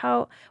thinking,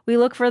 we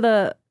look for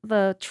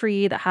the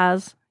tree that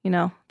has,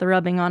 the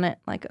rubbing on it.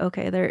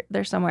 Okay,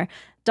 they're somewhere.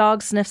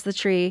 Dog sniffs the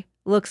tree,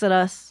 looks at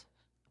us.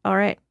 All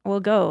right,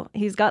 we'll go.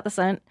 He's got the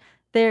scent.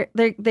 They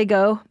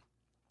go.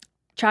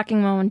 Tracking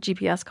them on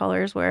GPS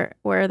collars. Where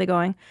are they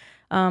going?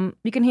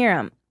 You can hear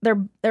them.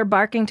 They're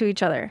barking to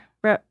each other.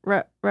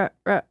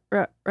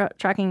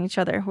 Tracking each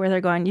other where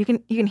they're going. You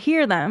can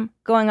hear them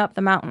going up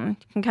the mountain.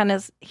 You can kind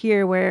of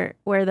hear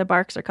where the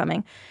barks are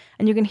coming,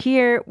 and you can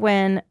hear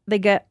when they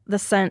get the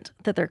scent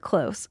that they're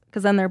close,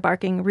 because then their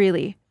barking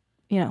really,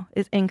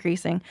 is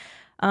increasing,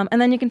 and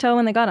then you can tell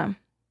when they got them.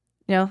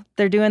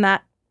 They're doing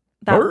that.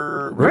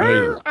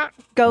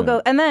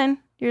 Go, and then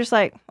you're just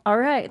like, all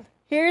right.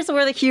 Here's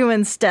where the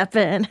humans step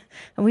in,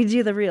 and we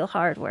do the real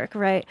hard work,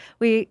 right?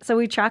 We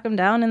track them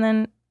down and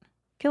then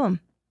kill them.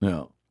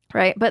 Yeah.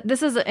 Right, but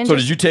this is So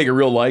did you take a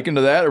real liking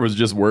to that, or was it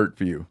just work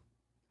for you?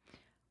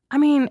 I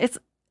mean, it's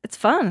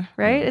fun,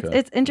 right? Okay.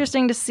 It's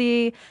interesting to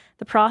see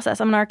the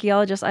process. I'm an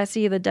archaeologist. I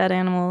see the dead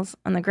animals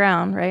on the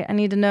ground, right? I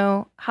need to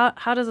know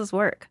how does this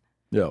work?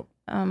 Yeah.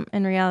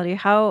 In reality,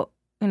 how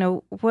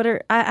what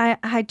are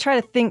I try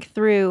to think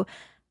through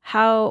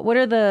what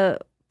are the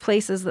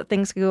places that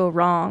things could go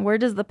wrong? Where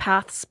does the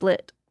path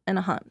split in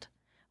a hunt,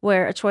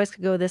 where a choice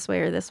could go this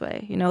way or this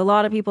way? A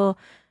lot of people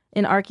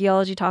in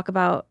archaeology talk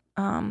about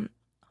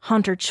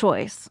hunter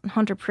choice,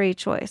 hunter prey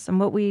choice, and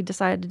what we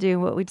decide to do,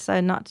 what we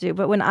decide not to do.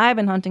 But when I've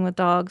been hunting with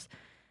dogs,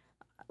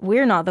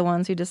 we're not the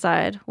ones who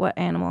decide what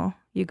animal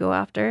you go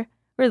after.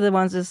 We're the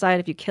ones who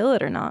decide if you kill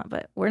it or not,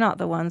 but we're not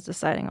the ones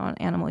deciding on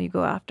what animal you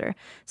go after.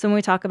 So when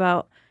we talk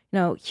about,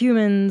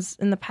 humans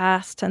in the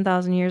past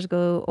 10,000 years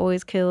ago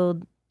always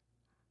killed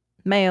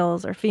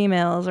males or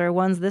females or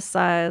ones this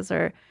size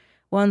or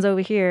ones over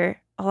here,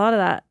 a lot of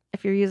that,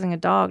 if you're using a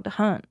dog to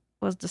hunt,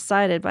 was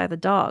decided by the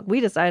dog.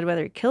 We decided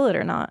whether to kill it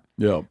or not.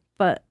 Yeah.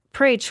 But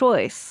prey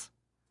choice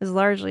is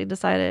largely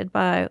decided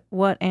by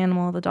what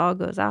animal the dog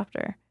goes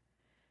after.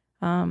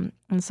 And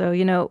so,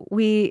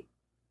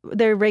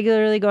 they're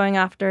regularly going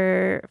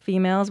after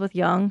females with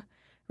young,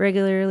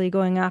 regularly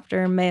going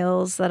after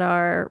males that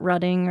are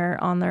rutting or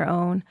on their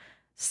own,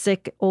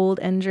 sick, old,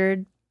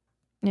 injured.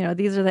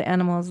 These are the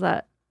animals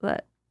that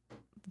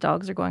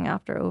dogs are going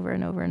after over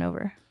and over and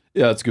over.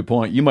 Yeah, that's a good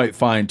point. You might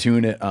fine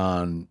tune it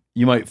on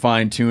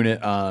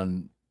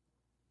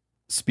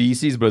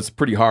species, but it's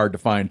pretty hard to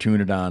fine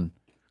tune it on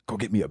go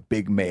get me a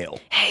big male.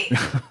 Hey.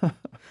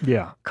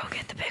 Yeah. Go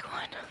get the big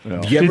one. Yeah.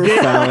 Have you ever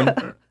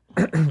found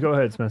Go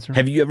ahead, Spencer.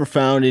 Have you ever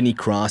found any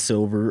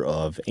crossover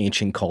of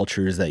ancient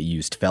cultures that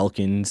used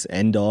falcons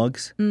and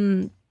dogs?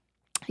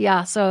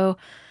 Yeah, so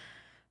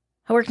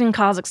I worked in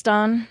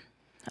Kazakhstan.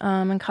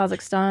 In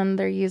Kazakhstan,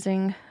 they're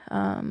using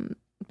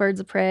birds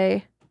of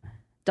prey,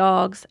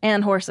 dogs,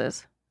 and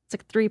horses. It's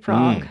like a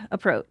three-prong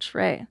approach,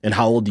 right? And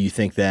how old do you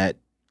think that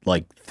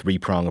like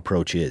three-prong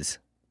approach is?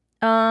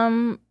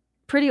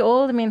 Pretty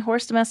old. I mean,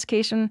 horse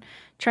domestication,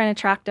 trying to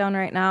track down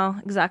right now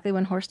exactly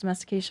when horse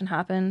domestication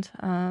happened.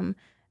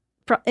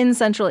 In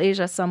Central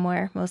Asia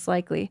somewhere, most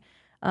likely.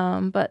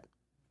 But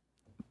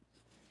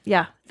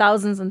yeah,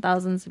 thousands and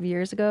thousands of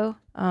years ago.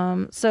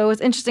 So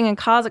it's interesting in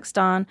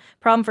Kazakhstan.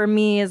 Problem for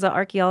me as an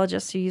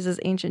archaeologist who uses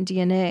ancient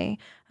DNA.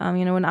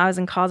 When I was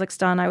in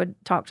Kazakhstan, I would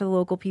talk to the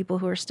local people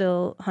who are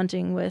still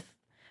hunting with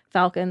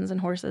falcons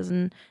and horses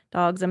and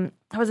dogs. And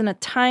I was in a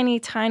tiny,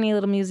 tiny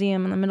little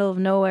museum in the middle of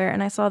nowhere,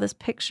 and I saw this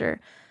picture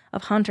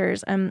of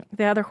hunters. And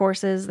they had their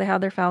horses, they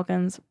had their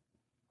falcons,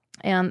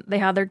 and they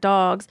had their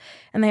dogs,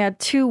 and they had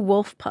 2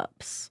 wolf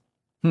pups.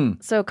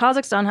 So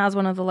Kazakhstan has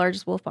one of the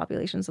largest wolf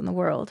populations in the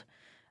world.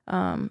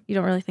 You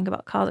don't really think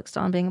about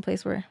Kazakhstan being a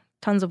place where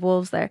tons of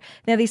wolves there.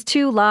 They had these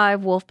 2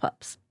 live wolf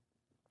pups.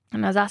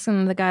 And I was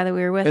asking the guy that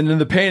we were with. And in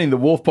the painting, the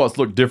wolf pups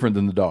look different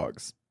than the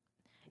dogs.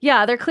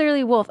 Yeah, they're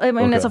clearly wolf. I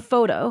mean, It's a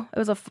photo. It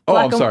was a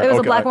black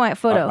and white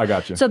photo. I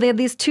got you. So they had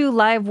these 2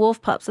 live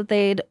wolf pups that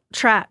they'd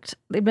tracked.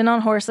 They'd been on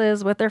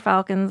horses with their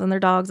falcons and their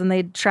dogs, and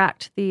they'd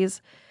tracked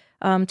these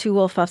 2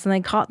 wolf pups, and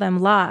they caught them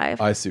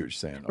live. I see what you're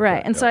saying. Okay,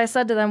 right. And so I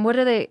said to them,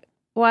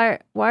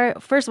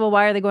 first of all,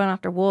 why are they going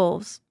after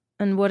wolves?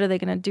 And what are they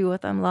going to do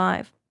with them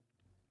live?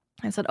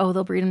 I said,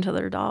 they'll breed them to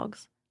their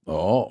dogs.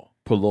 Oh,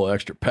 put a little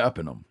extra pep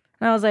in them.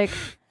 And I was like,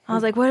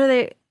 what are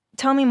they?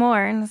 Tell me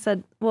more. And I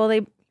said, well,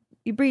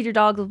 you breed your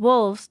dogs with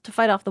wolves to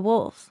fight off the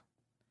wolves.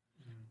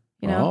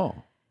 I'm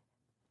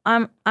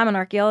an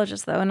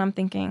archaeologist though, and I'm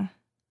thinking,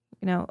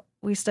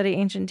 we study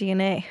ancient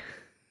DNA,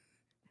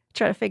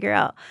 try to figure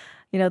out,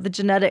 the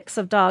genetics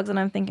of dogs, and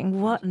I'm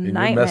thinking, what a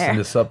nightmare. You're messing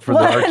this up for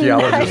the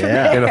archaeologist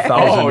in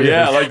 1,000 years.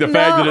 Yeah, like the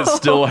fact that it's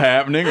still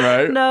happening,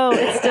 right? No,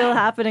 it's still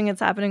happening. It's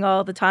happening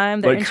all the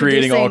time. They're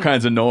creating all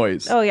kinds of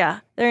noise. Oh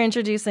yeah, they're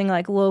introducing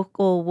like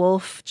local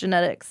wolf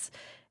genetics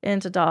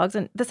into dogs,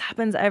 and this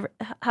happens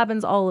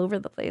all over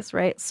the place,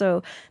 right?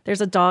 So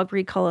there's a dog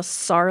breed called a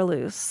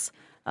Sarloos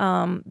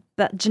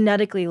that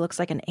genetically looks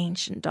like an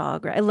ancient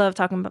dog, right? I love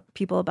talking about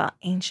people about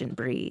ancient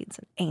breeds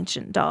and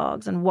ancient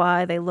dogs and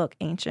why they look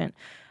ancient.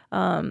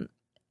 And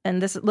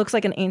this looks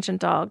like an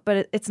ancient dog,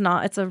 but it's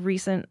not. It's a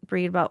recent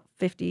breed, about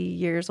 50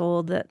 years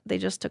old, that they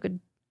just took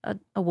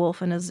a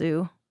wolf in a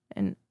zoo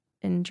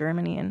in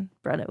Germany and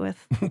bred it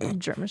with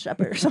German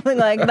Shepherd or something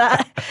like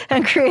that,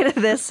 and created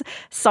this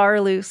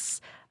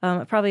Sarloos.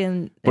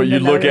 Probably but you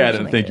look at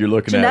it and think you're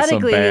looking at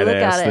some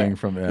badass thing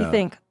from. You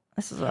think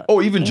this is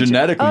even ancient.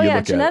 genetically. Oh you yeah,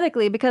 look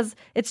genetically, because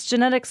its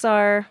genetics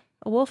are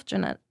a wolf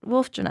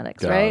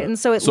genetics, right? And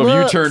so So if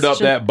you turned up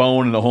that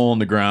bone in the hole in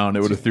the ground,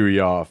 it would have threw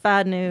you off.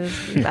 Bad news.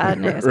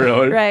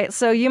 Really? Right.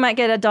 So you might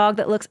get a dog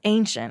that looks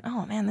ancient.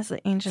 Oh man, this is an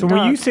ancient dog. dog.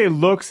 So when you say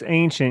looks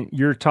ancient,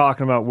 you're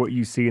talking about what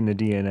you see in the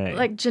DNA.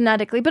 Like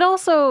genetically, but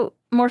also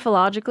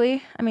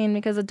morphologically. I mean,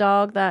 because a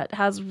dog that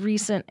has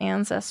recent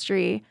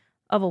ancestry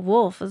of a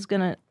wolf is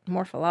going to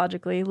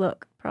morphologically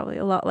look probably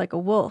a lot like a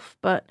wolf.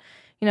 But,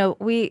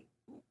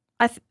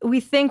 we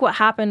think what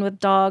happened with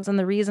dogs, and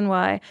the reason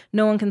why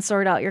no one can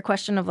sort out your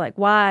question of like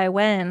why,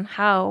 when,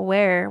 how,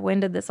 where, when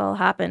did this all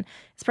happen?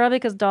 It's probably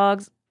because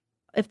dogs,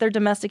 if they're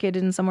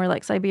domesticated in somewhere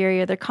like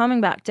Siberia, they're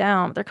coming back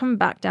down. They're coming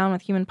back down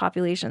with human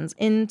populations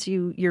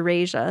into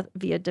Eurasia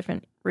via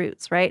different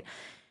routes, right?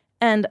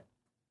 And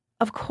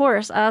of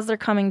course, as they're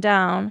coming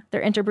down,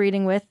 they're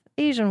interbreeding with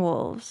Asian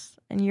wolves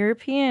and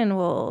European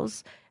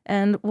wolves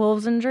and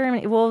wolves in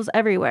Germany, wolves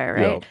everywhere,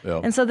 right?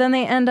 Yeah. And so then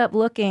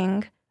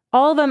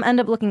all of them end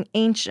up looking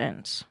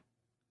ancient,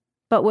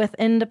 but with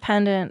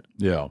independent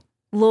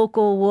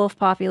local wolf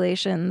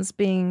populations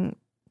being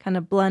kind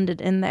of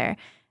blended in there.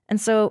 And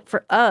so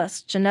for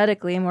us,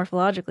 genetically and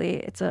morphologically,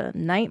 it's a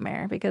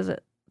nightmare because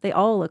they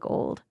all look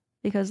old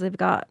because they've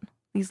got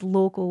these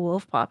local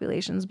wolf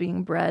populations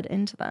being bred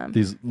into them.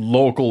 These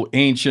local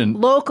ancient,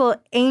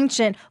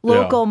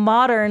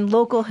 modern,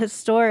 local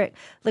historic,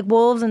 like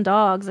wolves and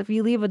dogs. If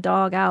you leave a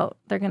dog out,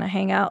 they're going to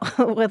hang out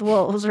with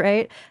wolves,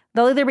 right?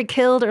 They'll either be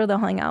killed or they'll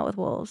hang out with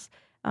wolves.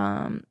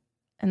 And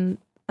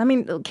I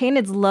mean,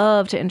 canids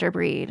love to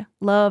interbreed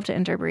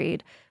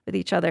with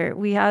each other.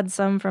 We had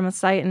some from a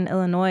site in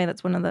Illinois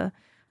that's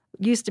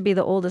used to be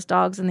the oldest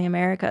dogs in the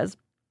Americas.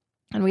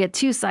 And we had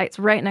 2 sites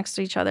right next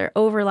to each other,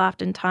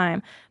 overlapped in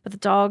time, but the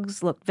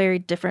dogs looked very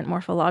different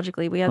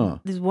morphologically. We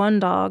had these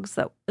one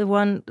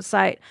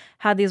site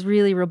had these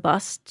really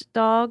robust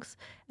dogs,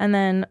 and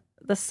then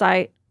the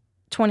site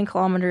 20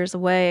 kilometers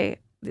away,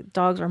 the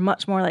dogs were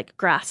much more like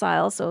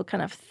gracile, so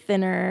kind of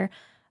thinner,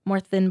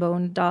 more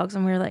thin-boned dogs.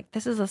 And we were like,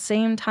 this is the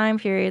same time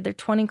period. They're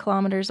 20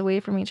 kilometers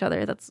away from each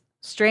other. That's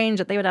strange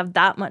that they would have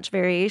that much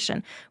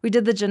variation. We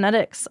did the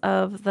genetics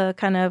of the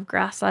kind of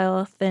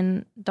gracile,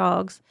 thin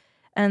dogs,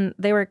 and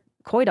they were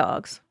coy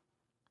dogs,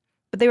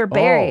 but they were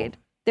buried.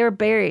 They were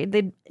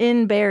buried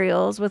in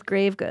burials with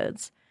grave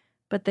goods,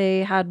 but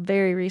they had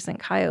very recent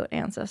coyote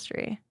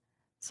ancestry.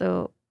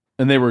 So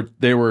And they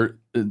were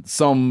in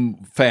some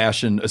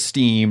fashion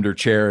esteemed or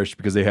cherished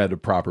because they had a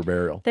proper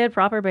burial. They had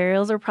proper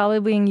burials. They're probably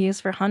being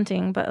used for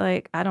hunting, but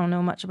like I don't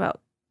know much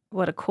about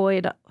what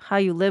how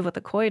you live with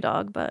a coy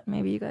dog, but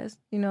maybe you guys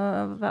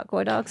know about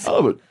coy dogs.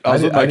 Oh, but I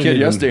was with my kid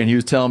yesterday, and he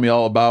was telling me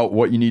all about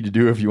what you need to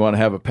do if you want to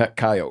have a pet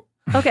coyote.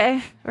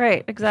 Okay,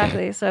 right,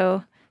 exactly.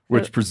 So,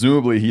 which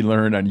presumably he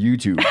learned on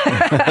YouTube.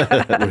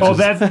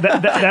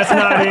 That's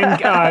not in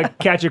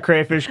Catch a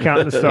Crayfish,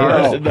 Count the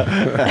Stars. No.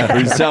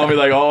 He's telling me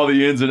like all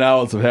the ins and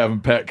outs of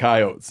having pet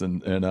coyotes,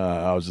 and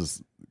I was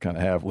just kind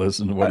of half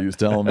listening to what he was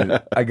telling me.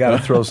 I got to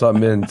throw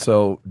something in.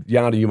 So,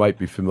 Yanni, you might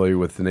be familiar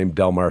with the name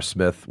Delmar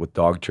Smith with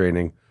dog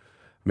training.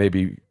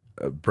 Maybe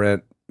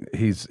Brent,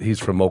 he's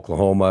from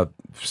Oklahoma,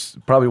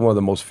 probably one of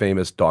the most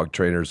famous dog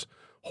trainers,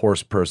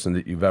 horse person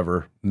that you've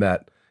ever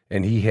met.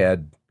 And he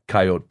had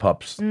coyote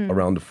pups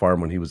around the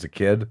farm when he was a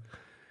kid.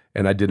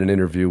 And I did an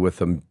interview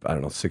with him, I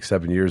don't know,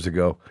 6-7 years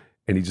ago.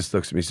 And he just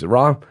looks at me and said,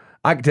 Ron,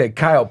 I can take a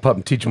coyote pup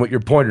and teach him what your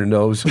pointer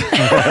knows. It's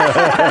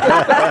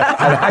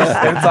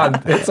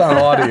on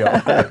audio.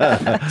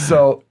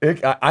 So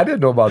I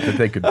didn't know about that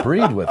they could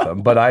breed with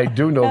them, but I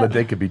do know that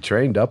they could be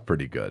trained up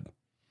pretty good.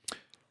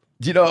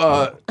 You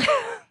know,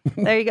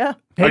 there you go.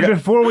 Hey,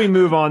 before we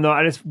move on, though,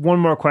 I just one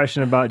more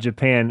question about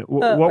Japan.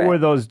 What were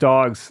those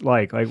dogs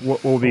like? Like,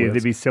 what will they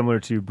be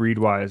similar to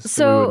breed-wise?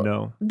 So we would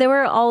know? They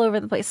were all over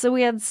the place. So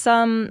we had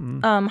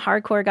some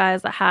hardcore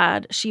guys that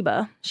had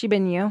Shiba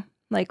Inu,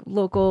 like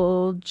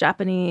local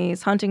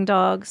Japanese hunting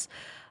dogs.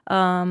 I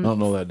don't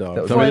know that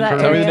dog. Tell me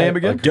the name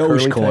again.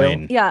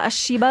 Dogecoin. Yeah, a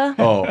Shiba.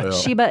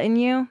 Shiba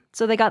Inu.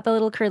 So they got the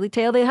little curly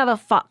tail. They have a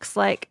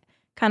fox-like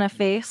kind of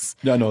face.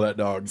 Yeah, I know that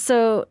dog.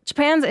 So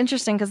Japan's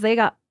interesting because they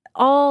got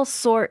all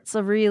sorts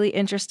of really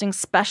interesting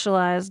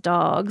specialized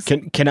dogs.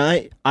 Can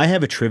I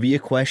have a trivia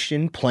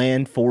question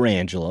planned for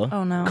Angela.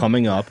 Oh no.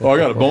 Coming up. Oh, I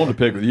got a bone to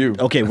pick with you.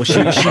 Okay, well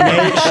she may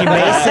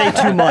say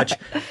too much.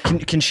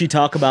 Can she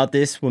talk about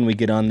this when we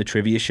get on the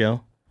trivia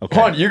show? Okay.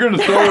 Hold on, you're gonna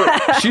throw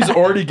her. She's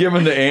already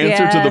given the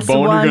answer to the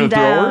bone you're gonna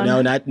throw her?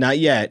 No, not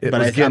yet.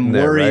 But I'm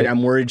there, worried. right?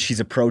 I'm worried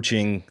she's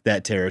approaching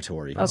that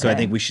territory. So I Okay.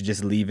 think we should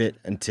just leave it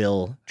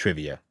until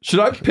trivia. Should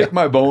I pick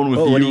my bone with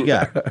you? What do you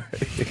got?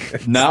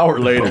 Now or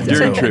later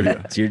during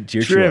trivia? It's your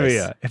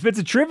Trivia. choice. If it's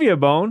a trivia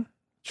bone.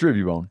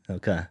 Trivia bone.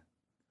 Okay.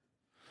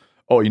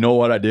 Oh, you know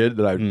what I did?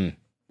 When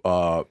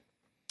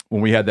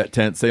we had that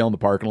tent sale in the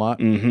parking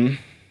lot,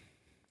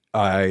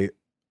 I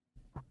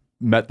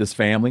met this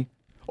family.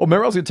 Oh,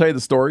 remember I was going to tell you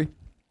the story?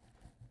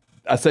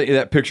 I sent you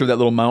that picture of that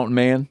little mountain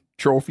man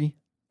trophy.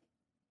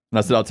 And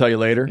I said, I'll tell you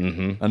later.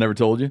 I never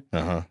told you.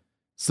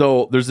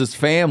 So there's this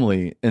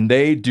family, and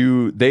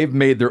they've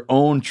made their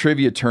own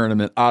trivia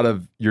tournament out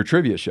of your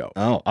trivia show.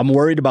 Oh, I'm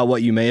worried about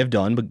what you may have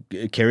done,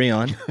 but carry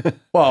on.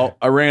 Well,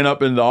 I ran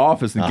up into the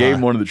office and gave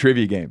him one of the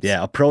trivia games.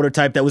 Yeah, a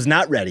prototype that was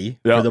not ready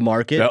for the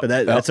market, but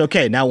that's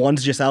okay. Now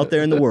one's just out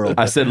there in the world.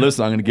 I said,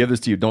 listen, I'm going to give this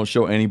to you. Don't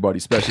show anybody,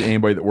 especially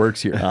anybody that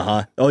works here.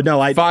 Oh,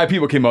 no. 5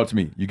 people came up to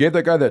me. You gave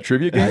that guy that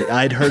trivia game?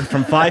 I'd heard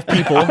from 5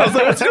 people. I was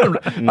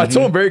like, I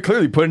told him very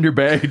clearly, put it in your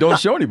bag. Don't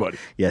show anybody.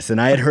 Yes, and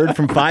I had heard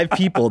from 5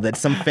 people that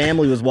some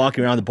family was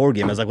walking around the board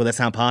game. I was like, well, that's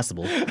not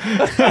possible.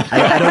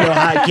 I don't know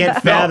how. I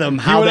can't fathom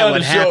how that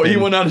would happen. He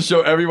went on to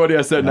show everybody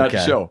I said not to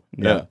show.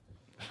 Yeah.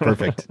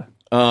 Perfect.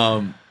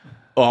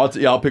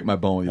 I'll pick my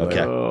bone with you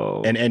later.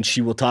 Oh. And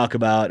she will talk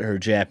about her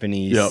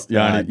Japanese.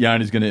 Yep.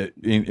 Yanni's going to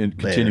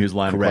continue his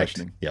line of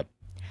questioning. Yep.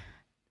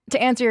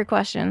 To answer your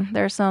question,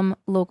 there are some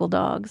local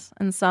dogs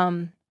and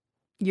some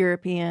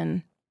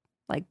European,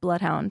 like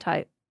bloodhound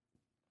type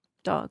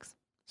dogs.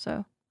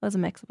 So it was a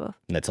mix of both.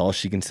 And that's all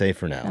she can say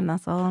for now. And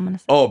that's all I'm going to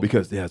say. Oh,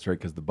 because that's right.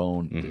 Because the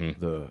bone,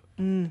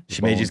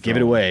 She may just give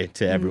it away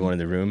to everyone in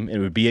the room. It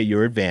would be at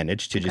your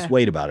advantage to just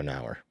wait about an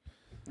hour.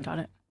 Got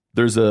it.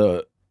 There's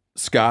a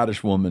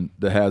Scottish woman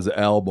that has an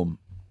album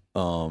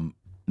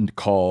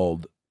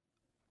called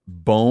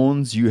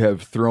Bones You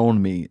Have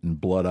Thrown Me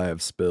and Blood I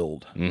Have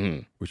Spilled,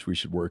 which we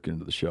should work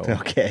into the show.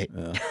 Okay.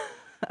 Yeah.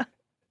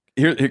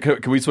 Here,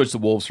 can we switch to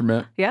wolves for a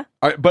minute? Yeah.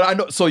 All right, but I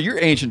know, so you're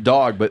ancient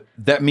dog, but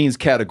that means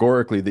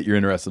categorically that you're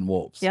interested in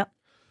wolves. Yep.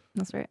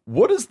 That's right.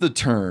 What is the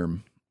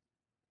term?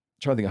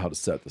 I'm trying to think of how to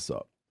set this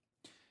up.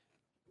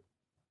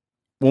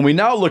 When we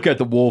now look at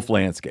the wolf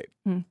landscape,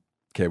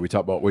 okay, we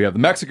have the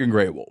Mexican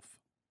gray wolf,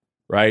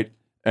 right?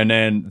 And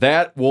then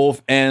that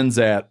wolf ends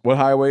at, what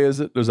highway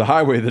is it? There's a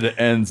highway that it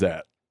ends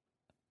at.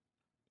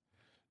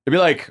 It'd be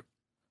like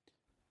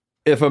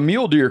if a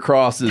mule deer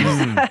crosses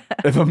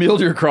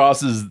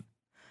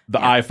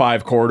the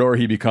I-5 corridor,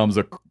 he becomes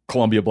a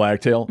Columbia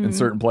blacktail in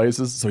certain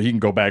places, so he can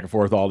go back and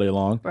forth all day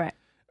long. Right.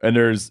 And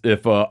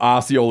if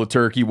Osceola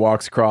turkey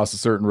walks across a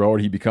certain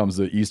road, he becomes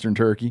the Eastern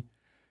turkey,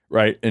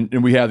 right?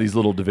 And we have these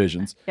little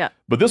divisions. Yeah.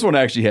 But this one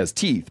actually has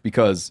teeth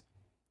because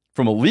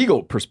from a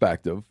legal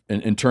perspective,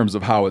 in terms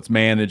of how it's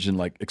managed in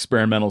like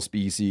experimental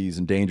species,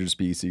 endangered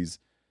species,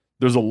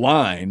 there's a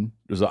line,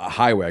 there's a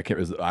highway,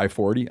 is it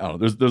I-40? I don't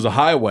know. There's a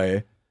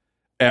highway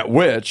at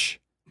which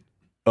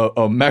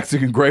a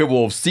Mexican gray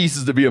wolf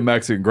ceases to be a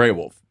Mexican gray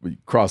wolf. We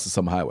crosses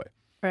some highway.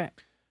 Right.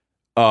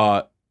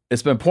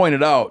 it's been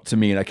pointed out to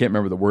me, and I can't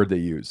remember the word they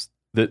used,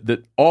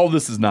 that all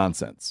this is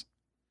nonsense.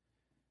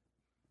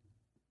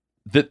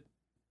 That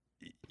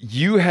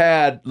you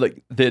had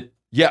that,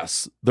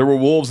 yes, there were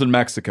wolves in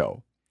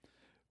Mexico,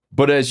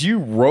 but as you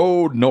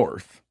rode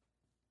north,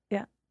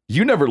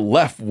 you never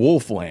left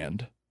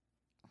wolfland.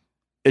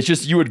 It's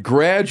just you would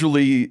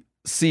gradually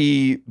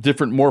see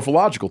different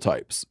morphological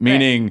types,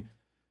 meaning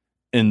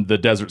in the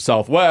desert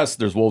Southwest,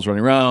 there's wolves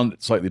running around,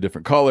 slightly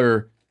different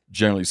color,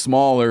 generally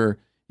smaller.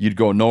 You'd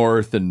go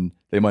north and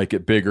they might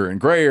get bigger and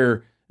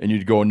grayer, and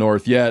you'd go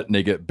north yet and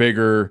they get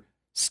bigger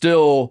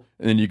still,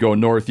 and then you go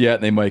north yet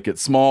and they might get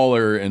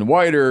smaller and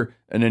whiter,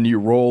 and then you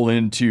roll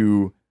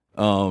into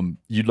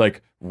you'd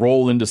like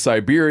roll into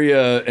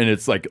Siberia and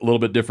it's like a little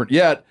bit different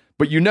yet,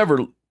 but you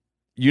never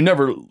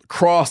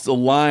crossed a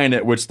line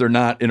at which they're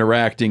not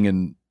interacting.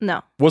 And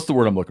no, what's the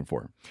word I'm looking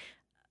for?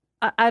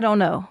 I don't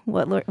know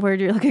what word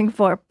you're looking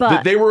for,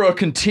 but they were a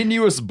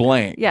continuous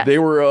blank. Yeah, they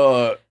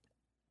were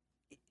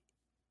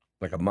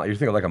like you're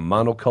thinking like a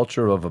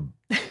monoculture of a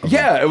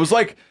it was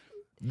like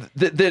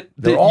that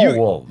all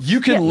wolves.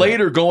 You can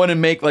later go in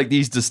and make like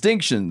these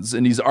distinctions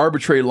and these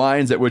arbitrary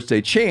lines at which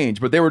they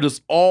change, but they were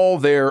just all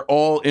there,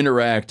 all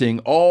interacting,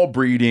 all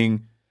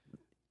breeding.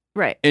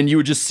 Right. And you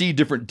would just see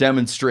different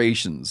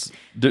demonstrations,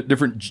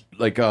 different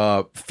like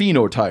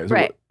phenotypes.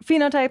 Right.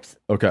 Phenotypes.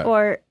 Okay.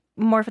 Or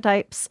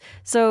morphotypes.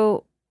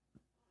 So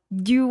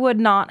you would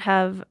not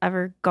have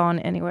ever gone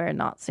anywhere and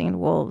not seen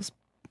wolves.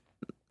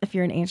 If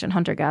you're an ancient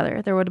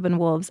hunter-gatherer, there would have been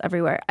wolves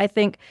everywhere. I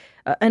think,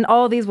 and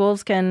all of these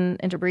wolves can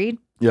interbreed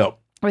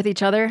with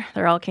each other.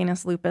 They're all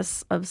Canis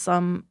lupus of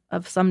some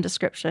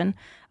description.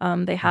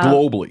 They have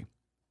globally.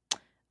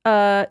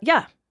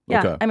 Yeah.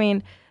 Okay. I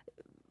mean,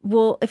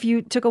 if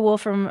you took a wolf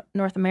from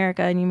North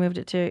America and you moved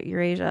it to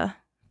Eurasia,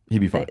 he'd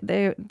be fine.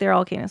 They're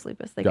all Canis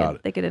lupus. They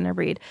could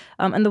interbreed.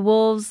 And the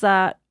wolves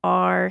that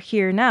are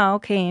here now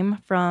came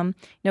from,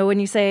 when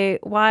you say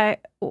why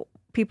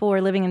people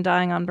were living and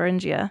dying on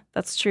Beringia,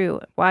 that's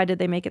true. Why did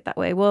they make it that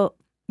way? Well,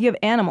 you have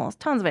animals,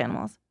 tons of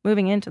animals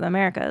moving into the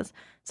Americas.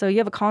 So you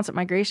have a constant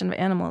migration of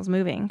animals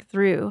moving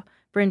through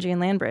Beringian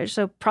land bridge.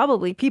 So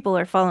probably people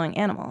are following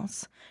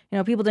animals.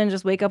 People didn't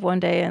just wake up one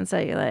day and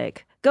say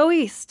like, go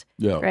east,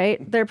 right?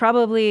 They're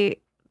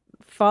probably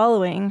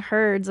following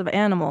herds of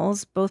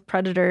animals, both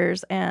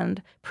predators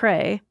and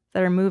prey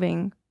that are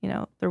moving,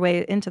 their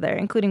way into there,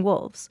 including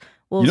wolves.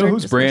 Wolves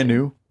who's brand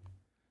new?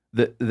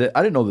 That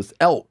I didn't know this.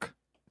 Elk.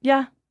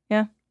 Yeah.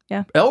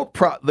 Elk,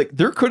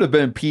 there could have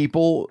been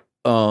people.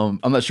 I'm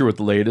not sure what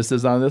the latest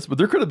is on this, but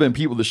there could have been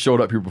people that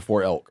showed up here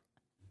before elk.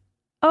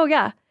 Oh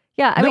yeah.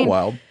 I mean,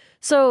 wild.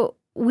 So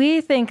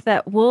we think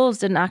that wolves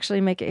didn't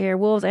actually make it here.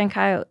 Wolves and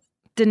coyotes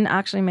didn't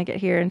actually make it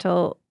here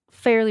until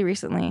fairly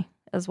recently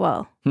as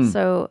well.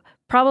 So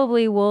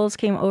probably wolves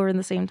came over in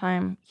the same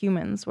time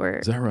humans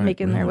were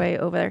making their way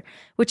over there,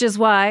 which is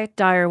why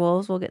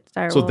direwolves, we'll get to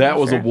direwolves. So that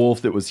was a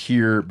wolf that was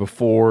here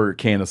before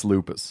Canis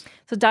lupus.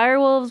 So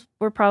direwolves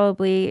were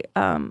probably,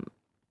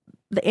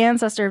 the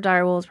ancestor of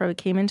direwolves probably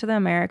came into the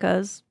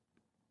Americas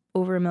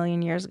over 1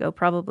 million years ago,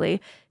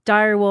 probably.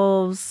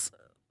 Direwolves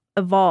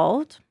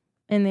evolved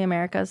in the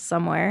Americas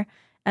somewhere,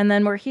 and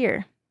then were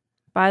here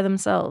by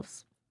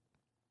themselves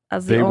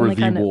as the only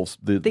kind of wolves,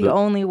 the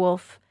only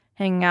wolf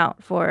hanging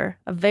out for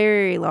a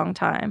very long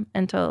time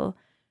until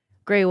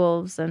gray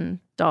wolves and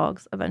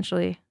dogs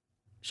eventually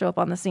show up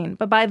on the scene.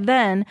 But by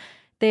then,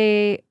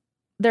 they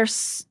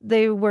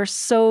were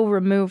so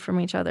removed from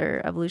each other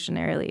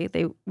evolutionarily,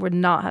 they would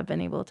not have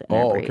been able to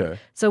interbreed. Oh, okay.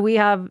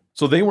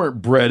 So they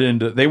weren't bred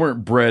into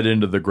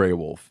the gray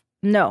wolf.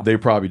 No. They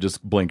probably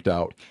just blinked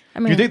out. I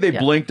mean, do you think they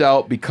blinked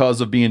out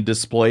because of being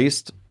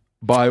displaced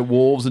by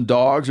wolves and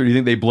dogs, or do you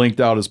think they blinked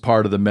out as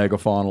part of the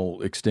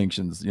megafaunal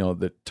extinctions,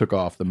 that took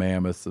off the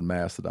mammoths and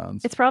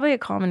mastodons? It's probably a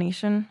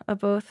combination of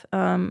both.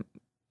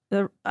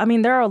 There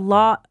are a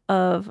lot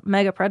of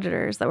mega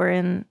predators that were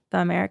in the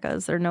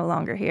Americas that are no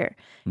longer here.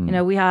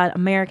 We had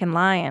American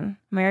lion,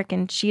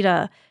 American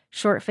cheetah,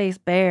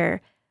 short-faced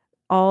bear,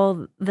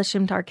 all the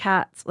Shimtar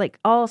cats, like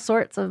all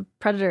sorts of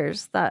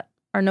predators that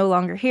are no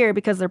longer here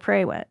because their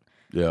prey went.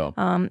 Yeah.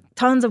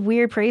 Tons of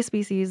weird prey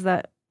species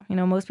that,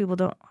 most people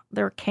don't.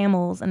 There were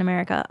camels in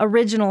America,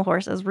 original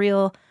horses,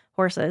 real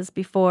horses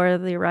before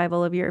the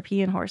arrival of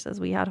European horses.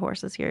 We had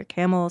horses here,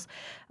 camels,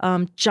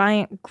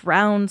 giant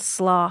ground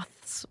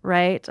sloths,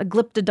 right? A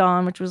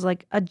glyptodon, which was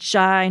like a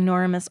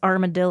ginormous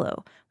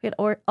armadillo. We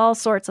had all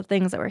sorts of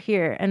things that were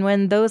here. And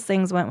when those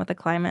things went with the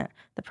climate,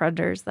 the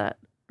predators that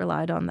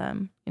relied on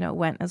them,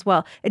 went as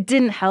well. It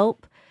didn't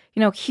help.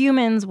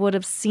 Humans would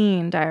have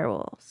seen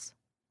direwolves.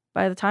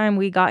 By the time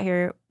we got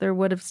here, there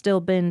would have still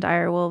been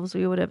direwolves.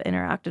 We would have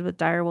interacted with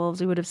direwolves.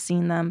 We would have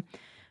seen them.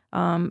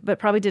 But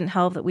probably didn't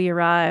help that we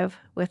arrive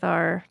with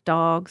our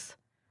dogs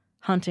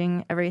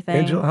hunting everything.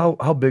 Angela,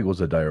 how big was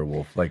a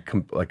direwolf?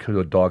 Like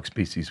a dog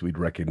species we'd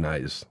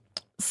recognize?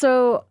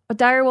 So a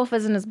direwolf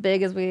isn't as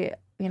big as we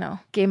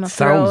Game of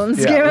Sounds- Thrones,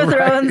 yeah, Game of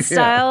right, Thrones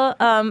yeah.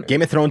 style.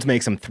 Game of Thrones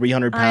makes them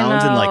 300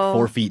 pounds and like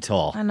 4 feet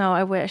tall. I know.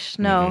 I wish.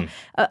 No,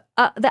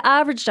 the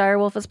average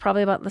direwolf is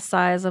probably about the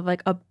size of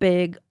like a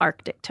big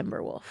Arctic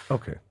timber wolf.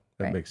 Okay,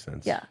 that Right. makes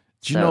sense. Yeah.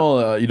 Did you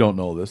know, you don't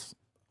know this.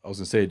 I was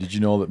going to say, did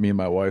you know that me and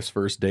my wife's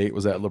first date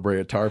was at La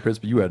Brea Tar Pits?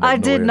 But you had no I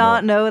did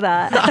not know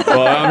that.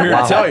 Well, I'm here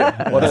to tell you.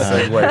 What a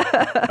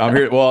segue. I'm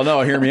here. Well,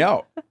 no, hear me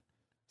out.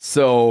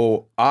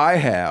 So I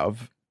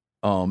have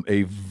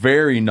a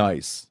very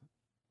nice,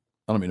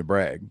 I don't mean to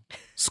brag,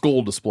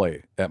 skull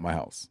display at my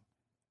house,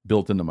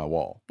 built into my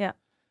wall. Yeah.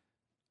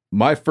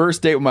 My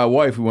first date with my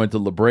wife, we went to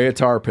La Brea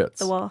Tar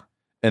Pits. The wall.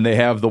 And they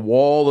have the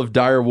wall of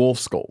dire wolf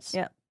skulls.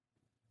 Yeah.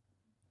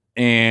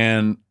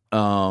 And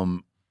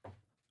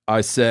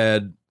I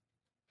said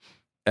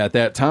at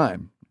that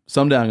time,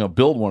 someday I'm going to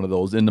build one of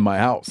those into my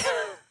house.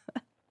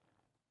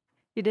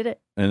 You did it.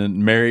 And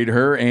then married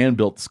her and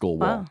built the skull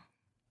wall. Wow.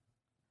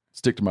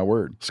 Stick to my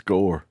word.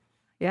 Score.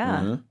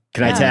 Yeah.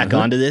 Can I tack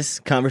onto this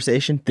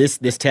conversation? This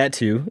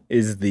tattoo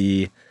is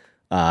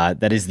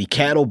that is the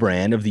cattle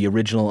brand of the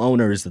original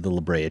owners of the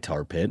La Brea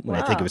Tar Pit. When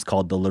I think it was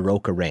called the La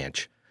Roca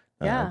Ranch.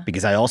 Yeah.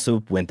 Because I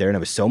also went there and I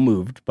was so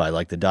moved by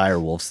like the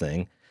Direwolves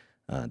thing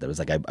that was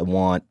like I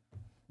want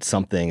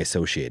something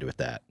associated with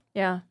that.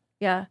 Yeah.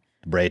 Yeah.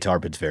 The Brea Tar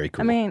Pit's very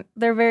cool. I mean,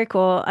 they're very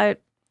cool. I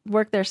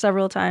worked there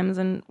several times,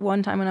 and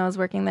one time when I was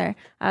working there,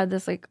 I had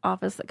this like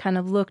office that kind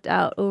of looked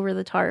out over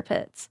the tar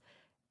pits,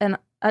 and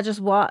I just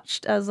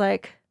watched as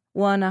like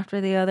one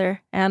after the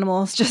other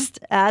animals just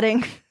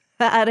adding to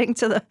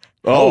the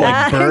like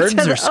adding birds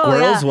to or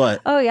squirrels?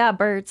 What? Oh yeah,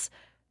 birds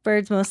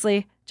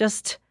mostly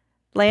just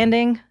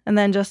landing and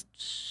then just.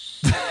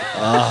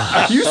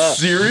 Are you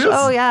serious?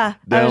 Oh yeah,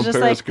 I Down was just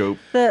Periscope.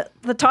 like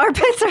the tar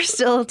pits are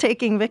still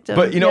taking victims.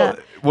 But you know, yeah.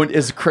 when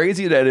as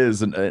crazy that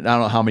is, and I don't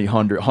know how many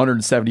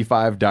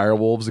 175 dire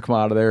wolves that come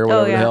out of there or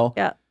whatever yeah, the hell,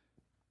 yeah.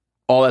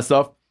 all that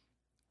stuff.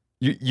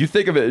 You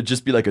think of it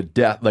just be like a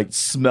death, like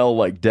smell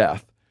like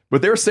death.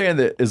 But they're saying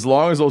that as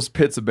long as those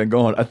pits have been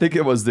going, I think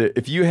it was that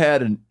if you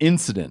had an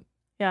incident,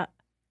 Yeah.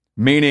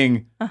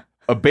 meaning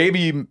a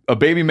baby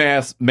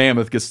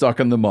mammoth gets stuck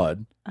in the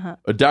mud,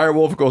 a dire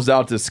wolf goes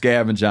out to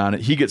scavenge on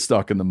it, he gets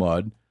stuck in the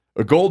mud.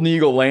 A golden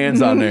eagle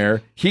lands on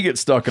there, he gets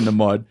stuck in the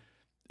mud.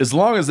 As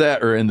long as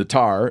that, or in the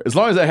tar, as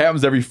long as that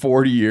happens every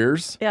 40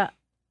 years, Yeah.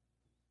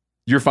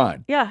 you're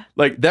fine. Yeah.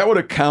 Like that would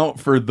account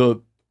for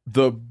the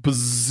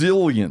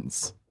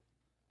bazillions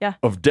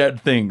of dead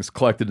things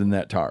collected in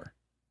that tar.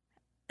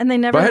 And they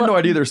never. But I had no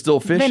idea they're still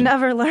fishing. They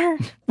never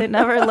learned. They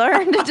never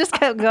learned. It just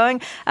kept going.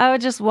 I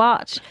would just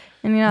watch,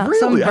 and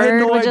some Really? I had bird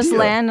no would just idea.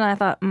 land, and I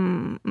thought,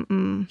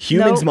 Humans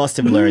nope. must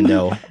have learned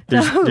though.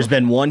 No. There's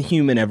been one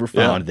human ever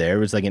found there. It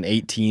was like an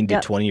 18 to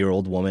Yep.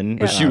 20-year-old woman.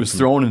 But she was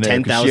thrown in there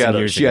because 10,000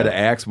 years she had ago.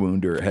 an axe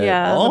wound to her head.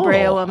 Yeah, the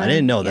Brea woman. I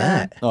didn't know Yeah.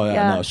 that. Oh yeah,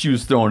 Yeah. no, she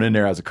was thrown in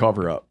there as a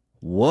cover up.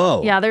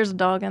 Whoa. Yeah, there's a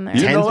dog in there.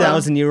 You didn't know that?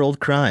 10,000-year-old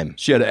crime.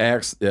 She had an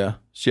axe. Yeah,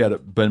 she had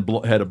it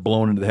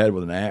blown into the head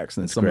with an axe,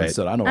 and then someone great.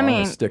 said, "I know, I I'm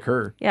mean, gonna stick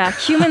her." Yeah,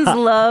 humans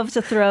love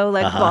to throw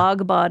like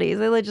bog bodies.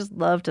 They like, just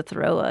love to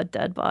throw a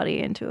dead body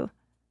into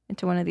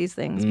one of these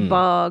things: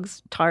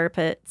 bogs, tar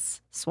pits,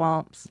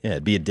 swamps. Yeah,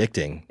 it'd be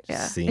addicting.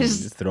 Yeah. Seeing,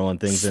 It's- throwing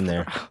things in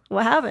there.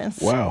 What happens?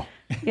 Wow.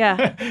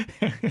 Yeah,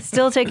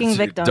 still taking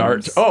victims.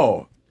 Dart.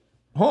 Oh,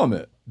 hold on a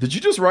minute. Did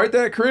you just write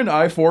that, Corinne?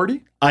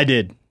 I-40? I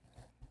did.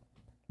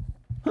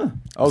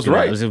 I was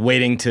right. I was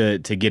waiting to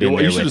get in Well,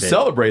 there you should with have it.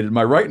 celebrated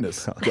my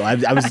rightness.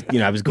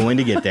 I was going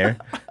to get there.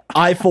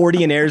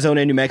 I-40 in Arizona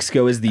and New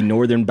Mexico is the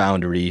northern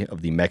boundary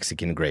of the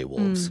Mexican gray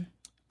wolves.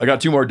 I got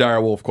two more dire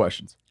wolf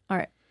questions. All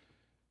right.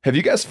 Have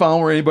you guys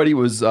found where anybody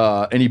was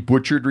any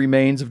butchered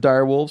remains of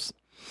dire wolves?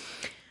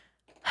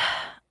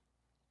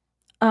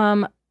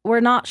 We're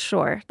not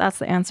sure. That's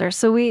the answer.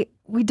 So we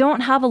don't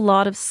have a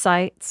lot of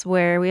sites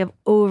where we have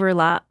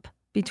overlap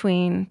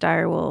between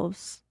dire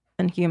wolves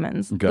and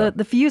humans. Okay.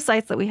 The few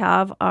sites that we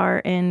have are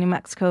in New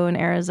Mexico and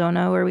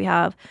Arizona, where we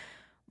have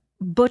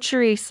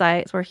butchery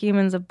sites where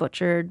humans have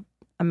butchered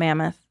a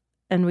mammoth,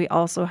 and we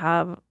also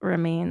have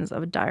remains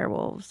of dire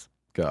wolves.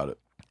 Got it.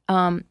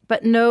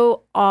 But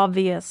no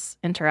obvious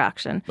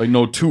interaction. Like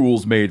no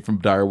tools made from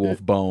dire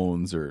wolf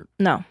bones or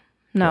No,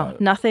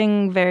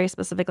 nothing very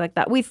specific like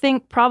that. We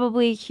think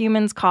probably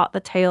humans caught the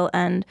tail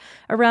end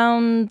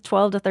around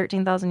 12 to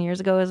 13,000 years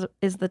ago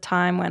is the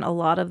time when a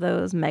lot of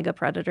those mega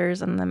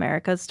predators in the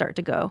Americas start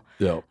to go.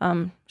 yeah.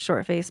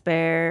 Short-faced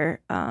bear,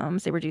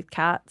 saber-toothed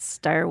cats,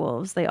 dire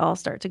wolves, they all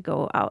start to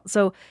go out.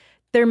 So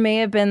there may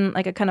have been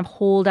like a kind of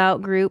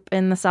holdout group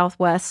in the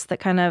Southwest that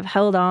kind of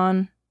held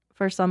on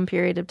for some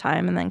period of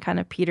time and then kind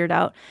of petered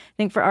out. I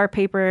think for our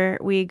paper,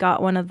 we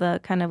got one of the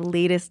kind of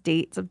latest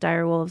dates of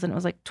dire wolves, and it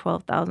was like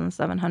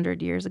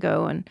 12,700 years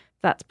ago. And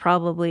that's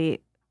probably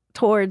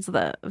towards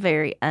the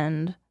very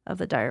end of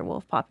the dire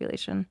wolf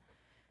population.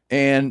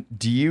 And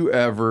do you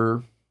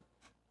ever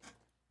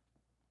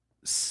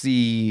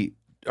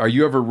are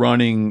you ever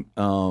running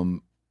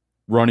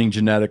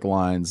genetic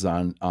lines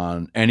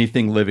on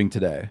anything living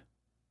today?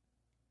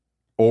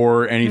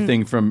 Or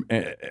anything from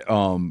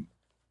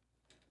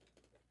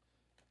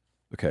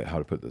okay, how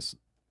to put this?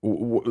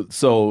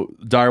 So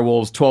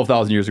direwolves,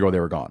 12,000 years ago, they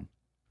were gone.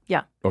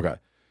 Yeah. Okay.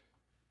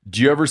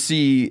 Do you ever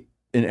see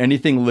in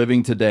anything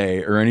living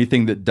today or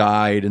anything that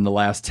died in the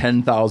last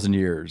 10,000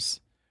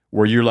 years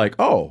where you're like,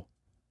 oh,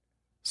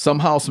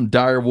 somehow some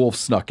dire wolf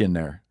snuck in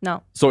there?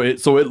 No. So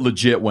it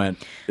legit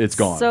went, it's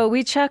gone. So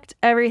we checked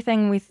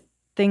everything we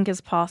think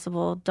is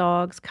possible.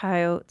 Dogs,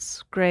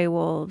 coyotes, gray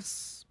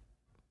wolves.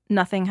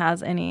 Nothing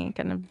has any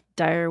kind of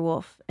dire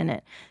wolf in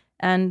it.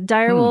 And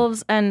dire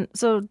wolves and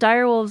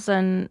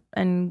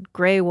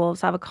gray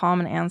wolves have a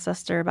common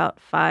ancestor about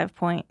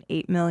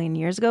 5.8 million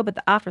years ago, but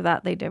after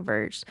that they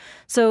diverged.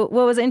 So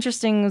what was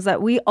interesting was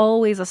that we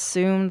always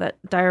assumed that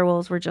dire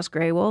wolves were just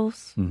gray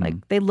wolves. Mm-hmm.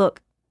 Like they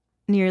look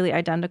nearly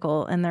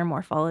identical in their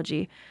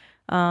morphology.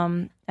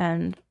 And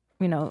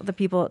the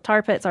people at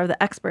Tar Pits are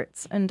the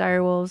experts in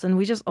dire wolves, and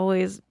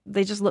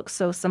they just look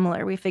so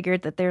similar. We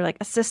figured that they're like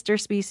a sister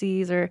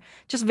species or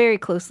just very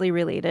closely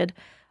related.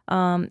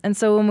 And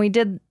so when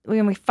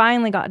we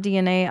finally got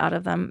DNA out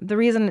of them, the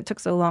reason it took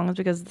so long is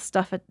because the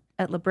stuff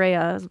at La Brea,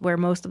 is where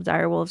most of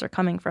dire wolves are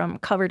coming from,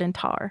 covered in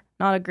tar.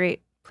 Not a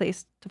great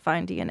place to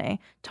find DNA.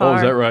 Tar,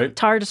 is that right?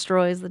 Tar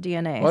destroys the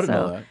DNA. Oh, I didn't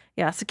know that.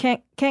 Yeah, so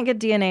can't get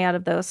DNA out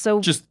of those. So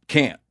Just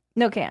can't.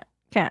 No, can't.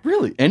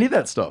 Really? Any of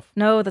that stuff?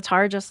 No, the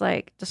tar just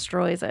like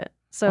destroys it.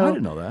 So I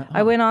didn't know that.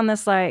 I went on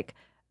this like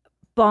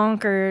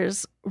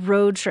bonkers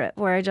road trip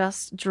where I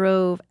just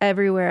drove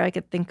everywhere I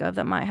could think of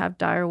that might have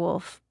dire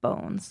wolf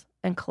bones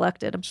and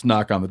collected a Just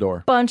knock on the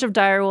door. bunch of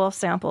dire wolf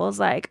samples,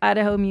 like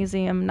Idaho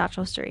Museum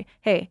Natural History.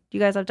 Hey, do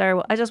you guys have dire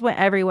wolf? I just went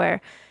everywhere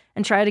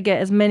and tried to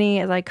get as many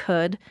as I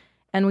could,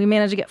 and we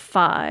managed to get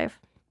 5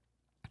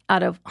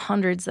 out of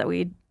hundreds that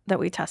we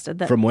tested.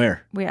 That From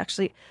where? we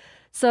actually.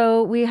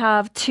 So we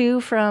have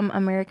 2 from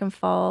American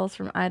Falls,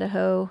 from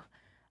Idaho,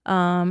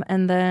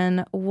 and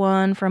then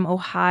 1 from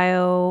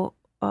Ohio,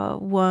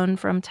 1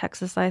 from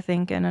Texas, I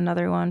think, and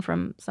another one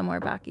from somewhere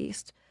back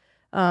east.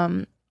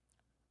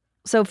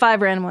 So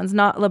 5 random ones,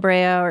 not La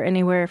Brea or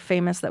anywhere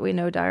famous that we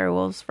know dire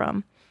wolves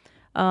from.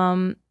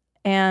 And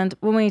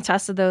when we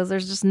tested those,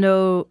 there's just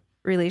no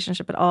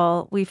relationship at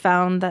all. We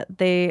found that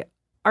they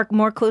are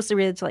more closely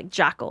related to like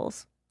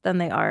jackals than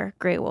they are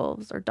gray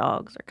wolves or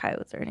dogs or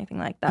coyotes or anything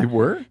like that. They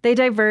were? They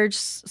diverged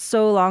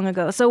so long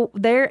ago. So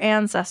their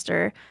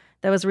ancestor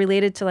that was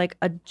related to like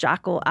a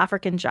jackal,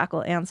 African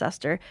jackal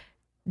ancestor,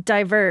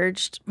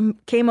 diverged,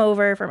 came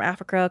over from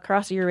Africa,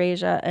 across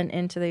Eurasia, and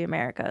into the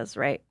Americas,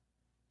 right?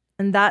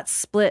 And that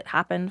split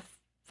happened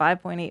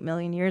 5.8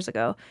 million years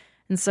ago.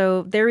 And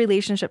so their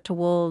relationship to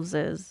wolves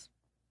is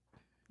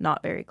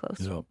not very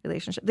close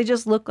relationship. They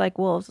just look like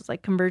wolves. It's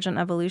like convergent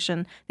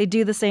evolution. They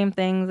do the same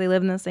things. They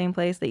live in the same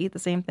place. They eat the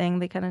same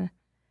thing.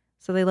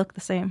 So they look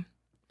the same.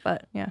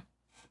 But yeah.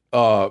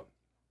 Are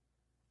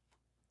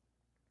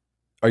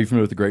you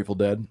familiar with the Grateful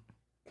Dead?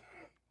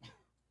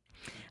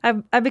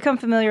 I've become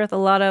familiar with a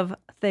lot of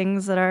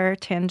things that are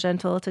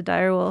tangential to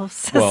dire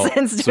wolves Well,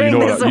 since so you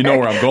doing know, this you know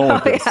work. where I'm going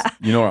with Oh, this. yeah.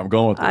 You know where I'm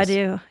going with this. I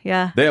do,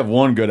 yeah. They have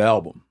one good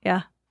album.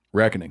 Yeah.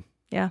 Reckoning.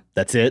 Yeah.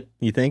 That's it,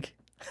 you think?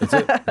 That's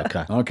it. Okay.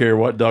 I don't care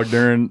what Doug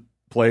Duran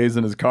plays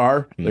in his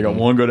car. They got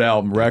one good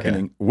album,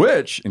 Reckoning,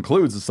 which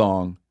includes the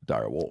song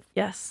Dire Wolf.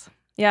 Yes.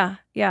 Yeah.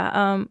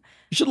 Yeah.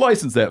 You should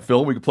license that,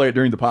 Phil. We could play it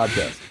during the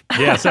podcast.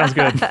 Yeah, sounds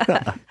good.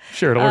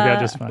 Sure, it'll work out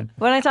just fine.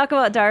 When I talk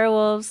about dire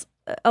wolves,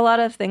 a lot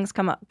of things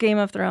come up. Game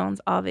of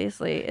Thrones,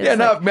 obviously. Is Yeah,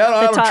 no, like man,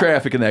 I the don't top-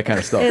 traffic in that kind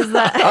of stuff. Is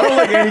that- I don't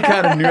like any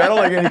kind of new. I don't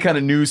like any kind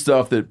of new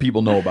stuff that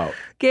people know about.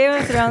 Game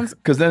of Thrones.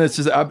 Because then it's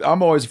just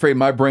I'm always afraid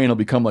my brain will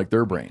become like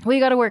their brain. Well, you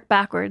got to work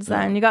backwards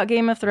then. You got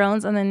Game of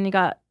Thrones, and then you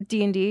got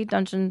D&D,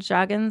 Dungeons and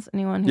Dragons.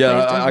 Anyone who Yeah,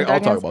 plays Dungeons and I'll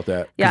talk Dragons? about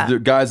that. Yeah. The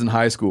guys in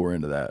high school were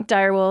into that.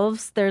 Dire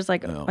wolves. There's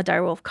like a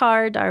dire wolf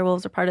card. Dire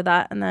wolves are part of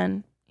that, and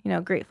then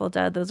Grateful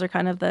Dead. Those are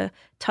kind of the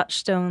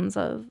touchstones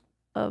of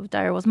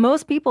dire wolves.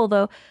 Most people,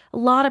 though, a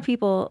lot of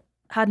people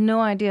had no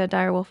idea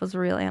dire wolf was a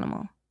real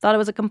animal. Thought it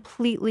was a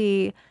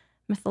completely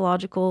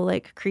mythological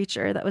like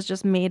creature that was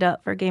just made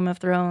up for Game of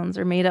Thrones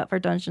or made up for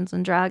Dungeons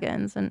and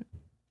Dragons, and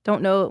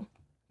don't know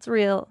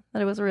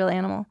that it was a real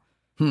animal.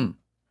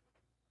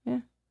 Yeah.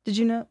 Did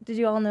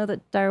you all know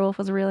that dire wolf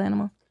was a real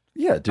animal?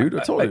 Yeah, dude.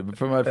 I told you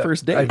from my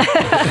first date.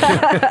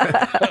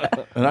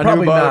 And I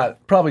probably knew about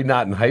it. Probably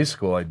not in high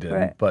school. I didn't,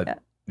 Right, but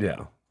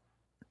yeah.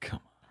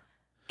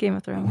 Game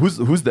of Thrones.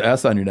 Who's the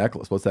S on your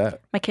necklace? What's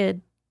that? My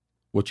kid.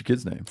 What's your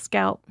kid's name?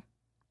 Scout.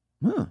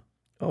 Huh.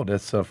 Oh,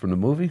 that's from the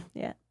movie.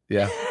 Yeah.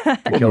 Yeah.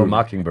 To Kill a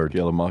Mockingbird.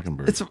 Kill a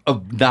Mockingbird. It's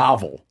a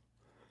novel.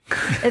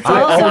 It's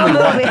also a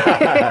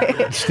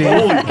movie. Steve,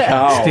 Holy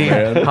cow, Steve,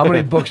 man. how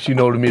many books do you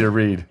know to me to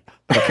read?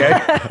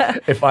 Okay,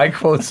 if I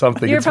quote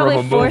something, You're it's from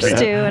probably a forced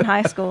movie. to in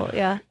high school.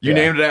 Yeah. You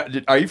named it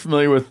after, are you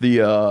familiar with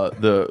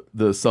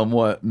the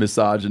somewhat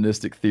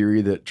misogynistic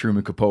theory that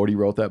Truman Capote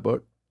wrote that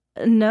book?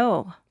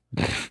 No.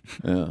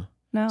 Yeah.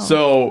 No.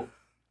 So,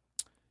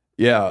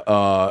 yeah.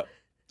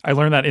 I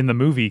learned that in the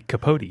movie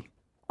Capote.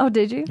 Oh,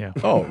 did you? Yeah.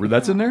 Oh,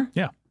 that's in there?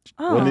 Yeah.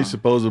 Oh. Wasn't he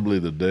supposedly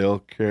the Dale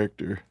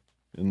character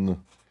in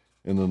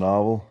the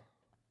novel?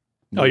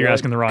 Oh, you're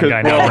asking the wrong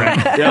guy now,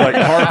 right? Yeah, like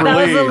Harper That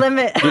was Lee. the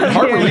limit.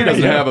 Harper Lee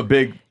doesn't have a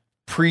big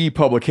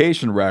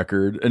pre-publication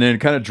record and then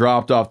kind of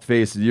dropped off the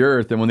face of the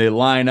earth. And when they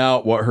line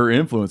out what her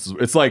influences,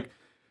 it's like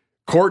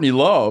Courtney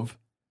Love,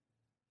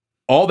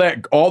 all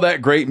that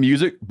great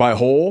music by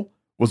Hole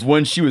was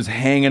when she was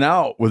hanging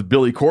out with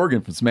Billy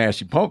Corgan from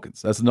Smashing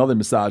Pumpkins. That's another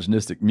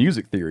misogynistic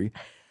music theory.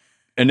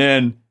 And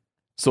then,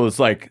 so it's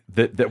like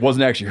that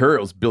wasn't actually her,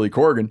 it was Billy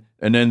Corgan.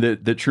 And then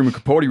that Truman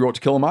Capote wrote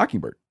To Kill a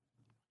Mockingbird.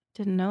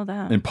 Didn't know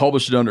that. And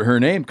published it under her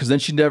name because then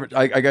she never,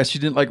 I guess she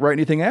didn't like write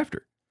anything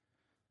after.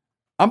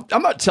 I'm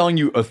not telling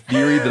you a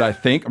theory that I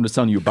think, I'm just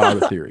telling you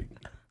about a theory.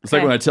 It's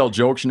like when I tell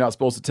jokes you're not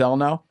supposed to tell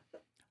now.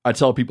 I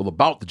tell people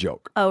about the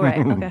joke. Oh,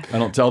 right. Okay. I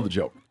don't tell the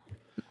joke.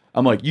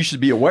 I'm like, you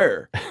should be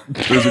aware.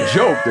 There's a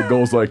joke that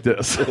goes like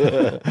this.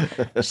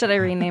 Should I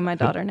rename my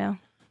daughter now?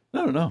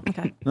 No.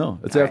 Okay. No,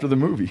 it's after the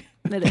movie.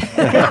 It is. It's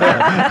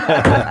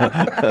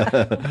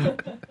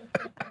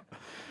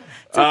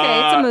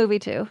okay. It's a movie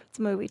too. It's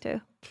a movie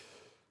too.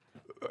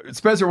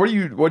 Spencer, what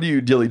are you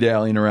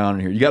dilly-dallying around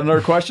in here? You got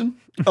another question?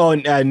 Oh,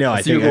 no.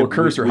 I see a think little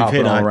cursor we've hopping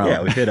hit all on, around.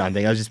 Yeah, we've hit on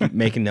things. I was just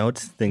making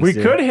notes. Things We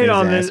to- could hit things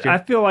on to this. ask her. I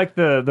feel like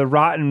the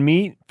rotten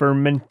meat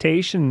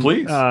fermentation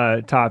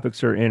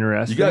topics are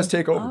interesting. You guys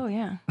take over. Oh,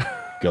 yeah.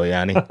 Go,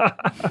 Yanni.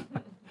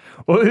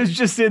 Well, it was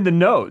just in the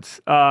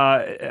notes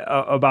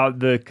about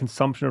the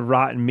consumption of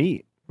rotten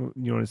meat.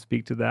 You want to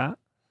speak to that?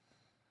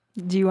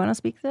 Do you want to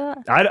speak to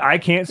that? I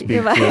can't speak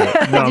If to I-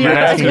 it. No, Do I'm you-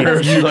 asking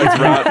if you,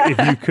 Right.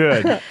 if you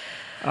could.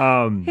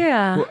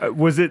 Yeah.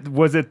 Was it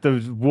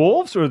the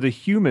wolves or the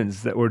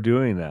humans that were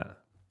doing that?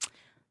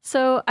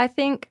 So I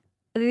think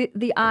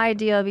the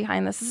idea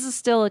behind this is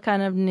still a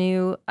kind of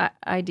new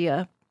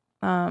idea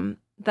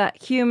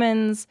that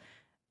humans,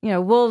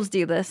 wolves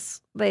do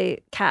this. They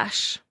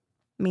cache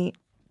meat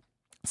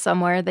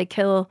somewhere. They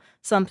kill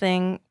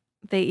something,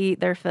 they eat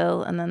their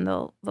fill, and then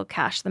they'll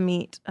cache the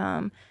meat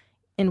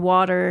in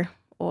water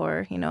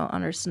or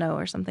under snow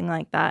or something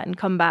like that, and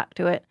come back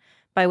to it.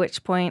 By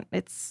which point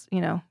it's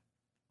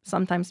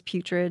sometimes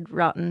putrid,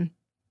 rotten,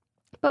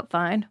 but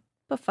fine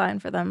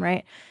for them,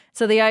 right?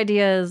 So the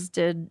idea is,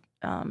 did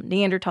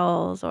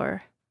Neanderthals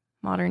or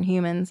modern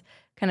humans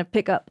kind of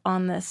pick up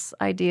on this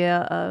idea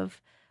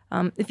of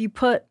if you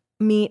put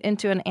meat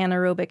into an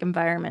anaerobic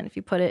environment, if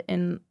you put it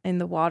in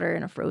the water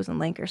in a frozen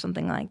lake or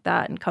something like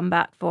that and come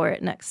back for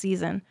it next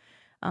season,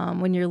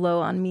 when you're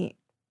low on meat,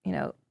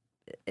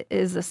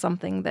 is this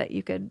something that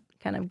you could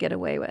kind of get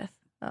away with?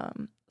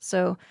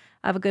 So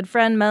I have a good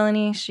friend,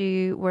 Melanie.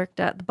 She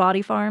worked at the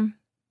Body Farm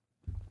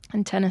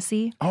in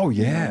Tennessee. Oh,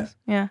 yeah.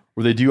 Yeah.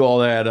 Where they do all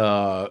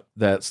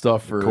that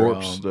stuff for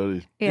corpse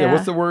studies. Yeah.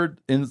 What's the word?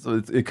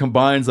 It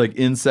combines like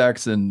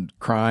insects and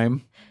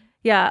crime.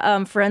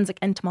 Yeah, forensic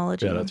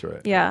entomology. Yeah, that's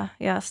right.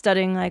 Yeah.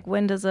 Studying like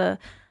when does a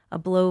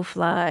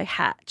blowfly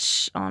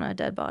hatch on a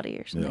dead body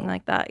or something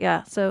like that.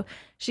 Yeah. So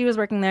she was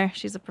working there.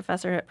 She's a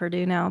professor at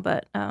Purdue now,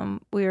 but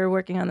we were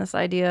working on this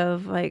idea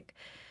of like,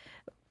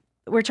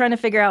 we're trying to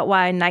figure out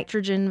why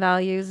nitrogen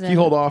values. Can you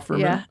hold off for a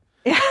minute?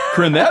 Yeah.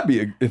 Corinne,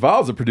 if I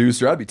was a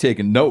producer, I'd be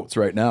taking notes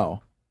right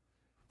now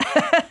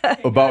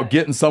about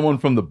getting someone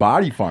from the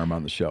Body Farm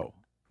on the show.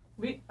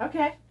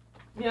 Okay.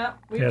 Yeah,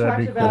 we've that'd talked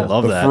be about cool.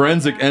 Love that.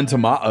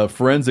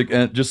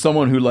 Forensic, just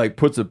someone who like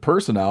puts a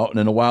person out and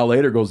then a while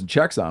later goes and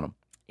checks on them.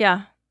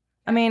 Yeah.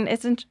 I mean,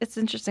 it's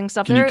interesting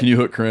stuff. Can you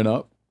hook Corinne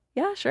up?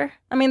 Yeah, sure.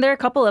 I mean, there are a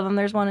couple of them.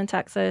 There's one in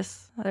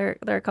Texas. There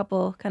are a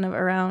couple kind of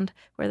around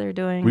where they're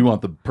doing. We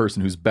want the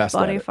person who's best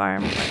Body at it.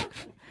 Farm.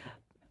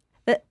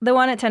 The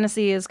one at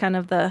Tennessee is kind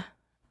of the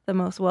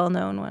most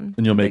well-known one.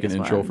 And you'll make an biggest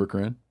intro one. for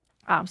Corinne?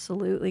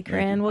 Absolutely,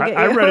 Corinne. We'll get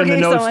I you, read we'll in the get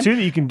you notes someone. too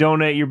that you can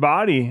donate your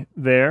body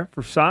there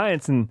for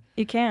science, and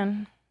You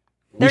can.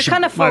 They're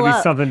kind of might full be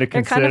up. something to They're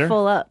kind consider. of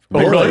full up.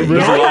 Oh, really?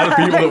 There's a lot of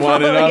people that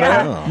want in on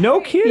Yeah. that?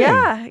 no kidding.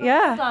 Yeah,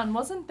 yeah. Hold on,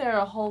 wasn't there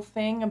a whole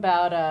thing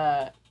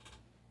about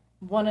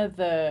one of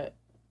the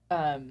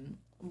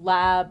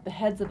the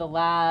heads of the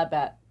lab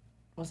at,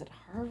 was it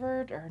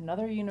Harvard or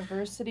another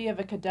university, of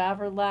a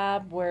cadaver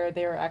lab where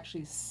they were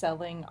actually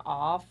selling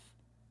off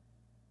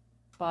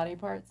body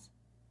parts?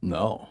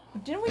 No.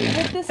 Didn't we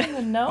put this in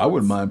the notes? I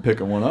wouldn't mind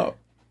picking one up.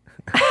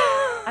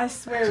 I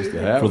swear we to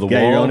did. have For the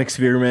Get your wall. own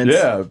experiments.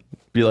 Yeah.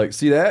 Be like,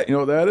 see that? You know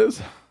what that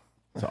is?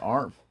 It's an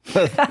arm.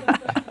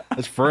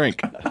 That's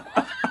Frank.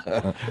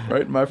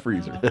 Right in my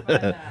freezer.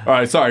 All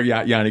right, sorry,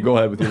 Yanni, go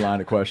ahead with your line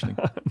of questioning.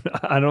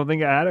 I don't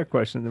think I had a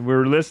question. We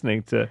were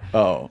listening to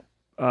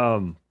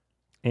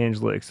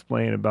Angela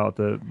explain about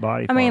the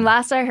body. I mean, farm.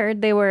 last I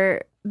heard, they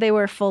were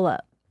full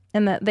up,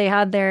 and that they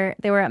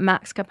were at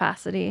max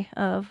capacity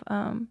of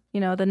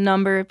the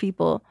number of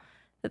people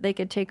that they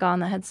could take on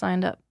that had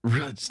signed up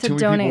It's to too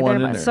many donate people their want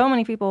in bodies. there. So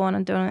many people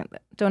want to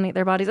donate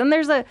their bodies, and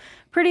there's a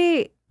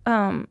pretty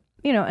an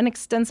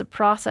extensive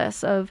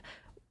process of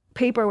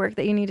paperwork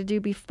that you need to do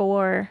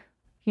before,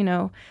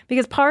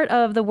 because part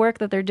of the work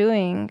that they're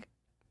doing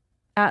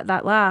at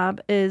that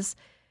lab is,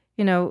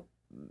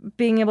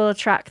 being able to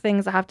track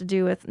things that have to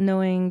do with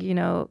knowing,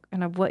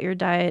 kind of what your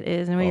diet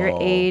is and what your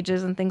age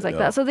is and things like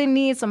that. So they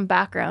need some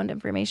background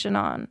information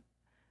on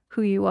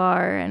who you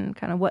are and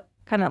kind of what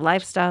kind of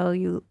lifestyle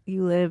you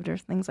lived or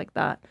things like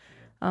that.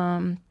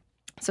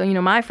 So, you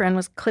know, my friend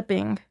was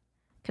clipping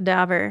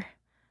cadaver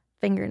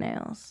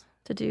fingernails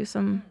to do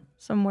some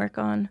work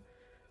on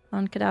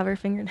cadaver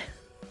fingernails.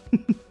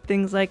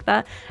 Things like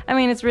that. I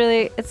mean, it's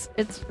really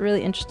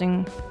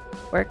interesting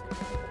work.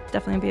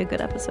 Definitely be a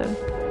good episode.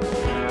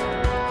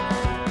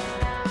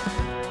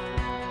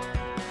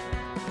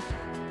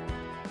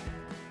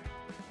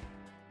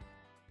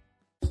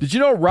 Did you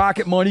know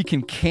Rocket Money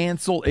can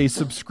cancel a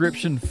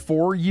subscription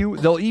for you?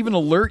 They'll even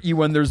alert you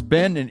when there's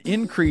been an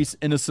increase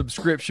in a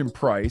subscription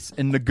price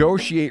and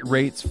negotiate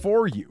rates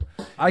for you.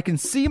 I can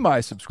see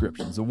my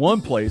subscriptions in one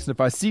place, and if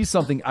I see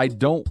something I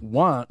don't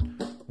want,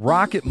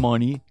 Rocket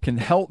Money can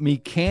help me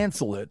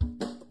cancel it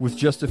with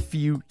just a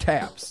few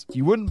taps.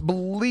 You wouldn't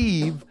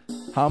believe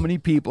how many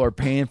people are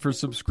paying for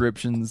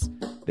subscriptions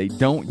they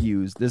don't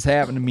use. This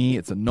happened to me.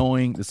 It's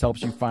annoying. This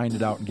helps you find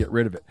it out and get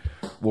rid of it.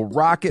 Well,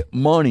 Rocket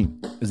Money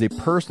is a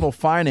personal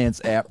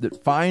finance app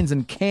that finds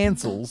and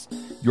cancels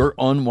your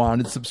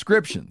unwanted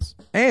subscriptions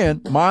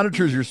and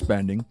monitors your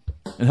spending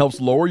and helps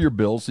lower your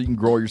bills so you can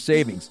grow your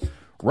savings.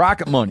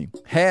 Rocket Money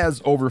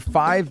has over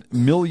 5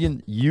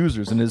 million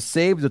users and has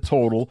saved a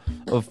total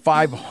of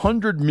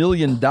 $500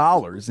 million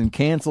in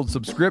canceled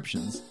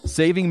subscriptions,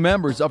 saving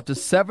members up to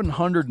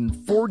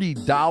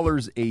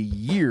 $740 a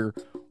year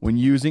when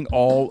using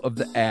all of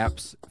the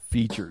app's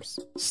features.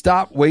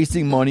 Stop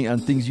wasting money on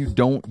things you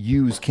don't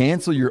use.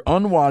 Cancel your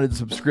unwanted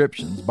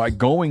subscriptions by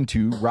going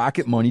to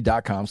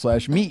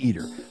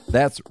rocketmoney.com/meateater.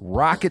 That's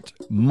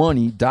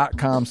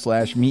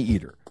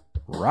rocketmoney.com/meateater.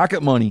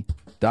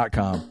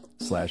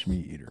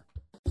 rocketmoney.com/meateater.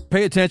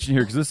 Pay attention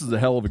here because this is a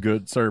hell of a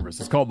good service.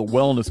 It's called the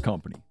Wellness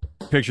Company.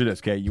 Picture this,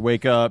 okay? You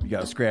wake up, you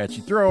got a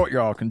scratchy throat, you're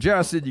all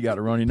congested, you got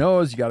a runny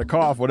nose, you got a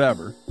cough,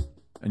 whatever.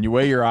 And you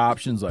weigh your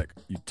options like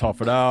you tough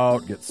it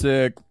out, get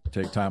sick,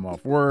 take time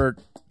off work,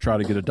 try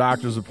to get a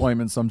doctor's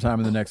appointment sometime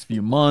in the next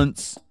few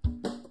months,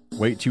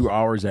 wait 2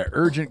 hours at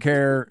urgent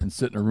care and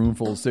sit in a room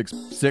full of sick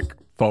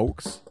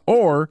folks.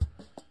 Or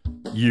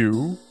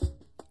you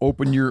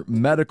open your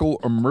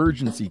medical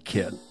emergency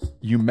kit.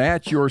 You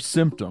match your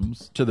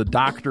symptoms to the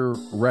doctor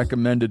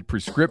recommended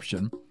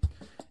prescription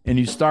and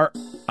you start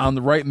on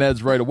the right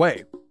meds right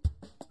away.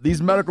 These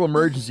medical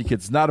emergency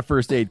kits is not a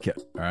first aid kit,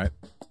 all right?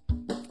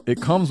 It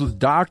comes with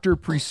doctor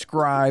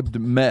prescribed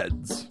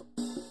meds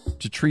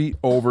to treat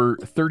over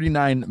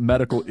 39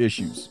 medical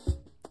issues.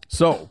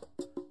 So,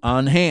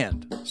 on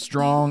hand,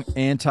 strong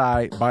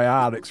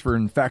antibiotics for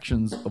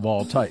infections of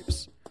all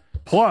types.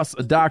 Plus,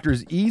 a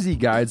doctor's easy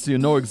guide so you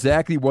know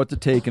exactly what to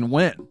take and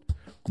when.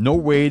 No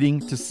waiting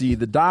to see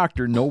the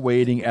doctor, no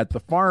waiting at the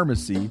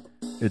pharmacy.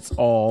 It's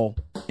all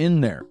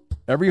in there.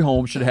 Every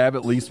home should have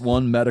at least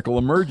one medical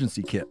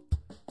emergency kit.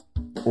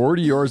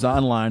 Order yours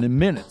online in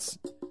minutes.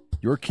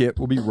 Your kit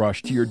will be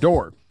rushed to your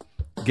door.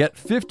 Get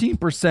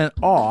 15%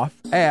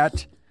 off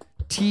at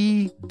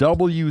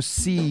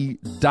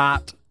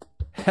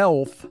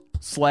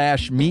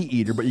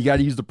twc.health/meateater, but you got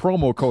to use the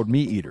promo code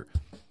meateater.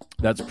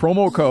 That's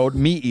promo code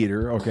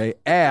meateater, okay,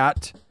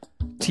 at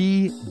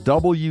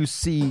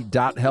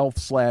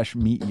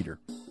twc.health/meateater.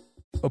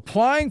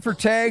 Applying for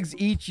tags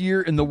each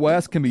year in the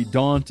West can be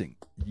daunting.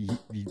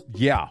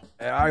 Yeah,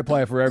 I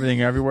apply for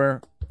everything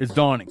everywhere. It's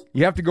daunting.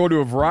 You have to go to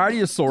a variety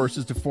of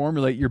sources to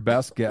formulate your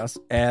best guess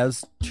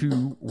as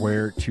to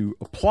where to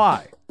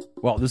apply.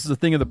 Well, this is a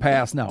thing of the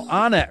past now.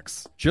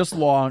 OnX just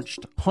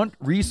launched hunt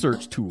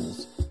research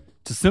tools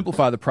to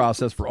simplify the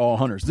process for all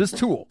hunters. This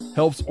tool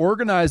helps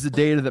organize the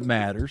data that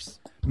matters,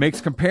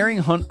 makes comparing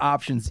hunt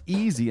options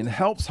easy, and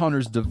helps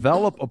hunters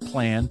develop a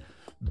plan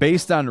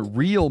based on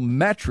real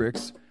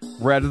metrics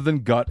rather than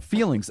gut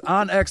feelings.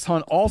 OnX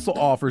Hunt also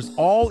offers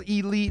all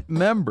elite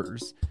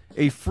members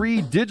a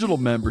free digital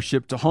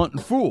membership to Hunt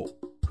and Fool,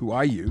 who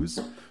I use,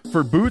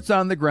 for boots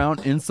on the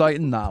ground insight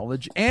and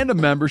knowledge, and a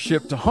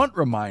membership to Hunt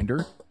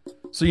Reminder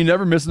so you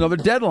never miss another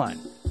deadline.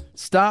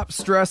 Stop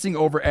stressing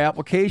over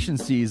application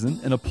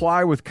season and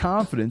apply with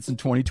confidence in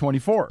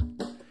 2024.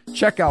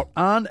 Check out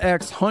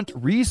OnX Hunt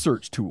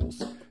Research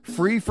Tools,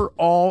 free for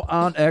all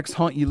OnX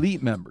Hunt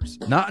Elite members.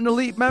 Not an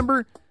elite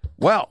member?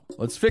 Well,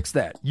 let's fix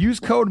that. Use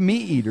code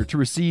MeatEater to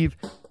receive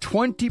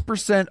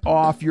 20%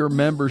 off your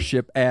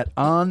membership at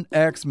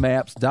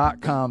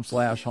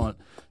onxmaps.com/hunt.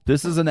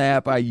 This is an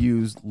app I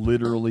use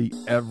literally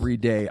every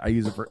day. I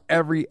use it for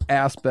every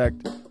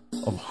aspect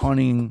of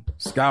hunting,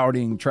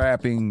 scouting,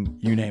 trapping,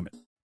 you name it.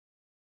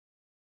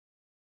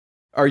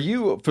 Are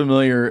you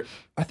familiar?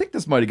 I think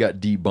this might have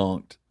got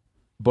debunked,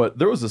 but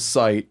there was a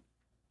site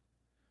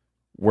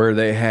where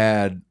they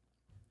had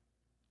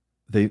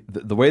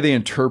the way they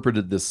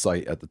interpreted this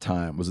site at the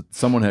time was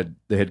that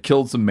they had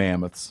killed some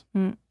mammoths,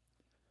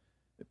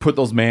 put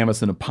those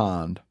mammoths in a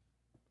pond,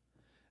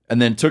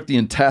 and then took the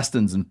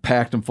intestines and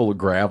packed them full of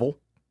gravel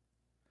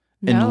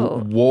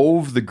and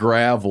wove the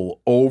gravel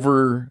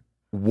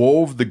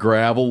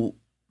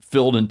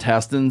filled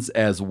intestines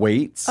as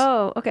weights.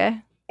 Oh,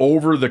 okay.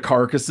 Over the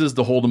carcasses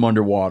to hold them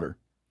underwater.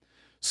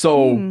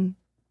 So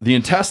the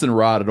intestine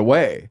rotted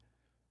away,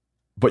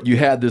 but you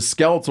had this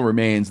skeletal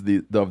remains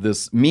of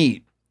this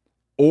meat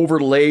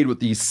overlaid with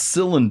these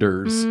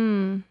cylinders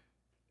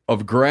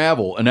of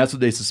gravel, and that's what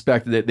they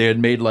suspected, that they had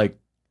made like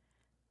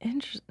No,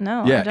 yeah,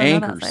 I don't know that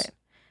anchors. site.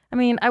 I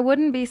mean, I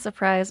wouldn't be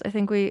surprised. I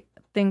think we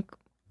think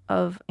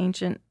of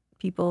ancient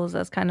peoples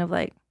as kind of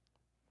like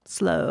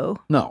slow,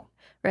 No.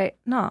 right?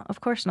 No,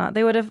 of course not.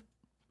 They would have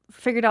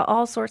figured out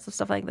all sorts of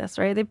stuff like this,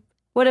 right? They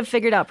would have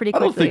figured out pretty I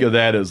quickly. don't think of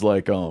that as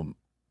like a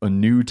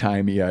new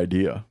timey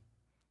idea.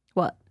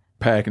 What?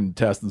 Packing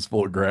intestines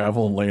full of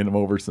gravel and laying them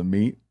over some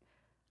meat.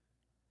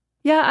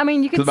 Yeah, I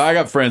mean, you could Because I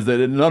got friends that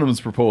none of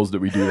them's proposed that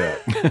we do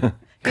that.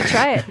 you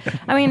try it.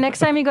 I mean, next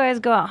time you guys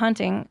go out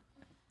hunting,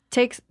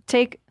 take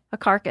a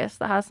carcass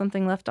that has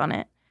something left on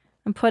it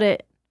and put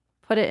it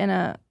in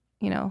a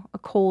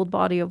cold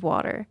body of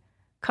water.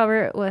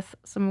 Cover it with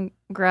some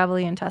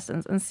gravelly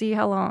intestines and see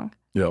how long.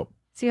 Yep.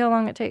 See how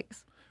long it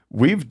takes.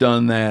 We've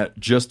done that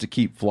just to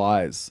keep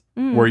flies.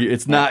 Where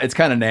it's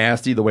kind of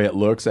nasty the way it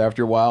looks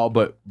after a while,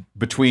 but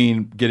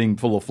between getting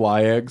full of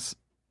fly eggs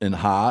and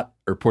hot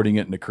or putting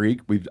it in the creek,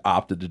 we've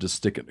opted to just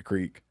stick it in the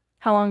creek.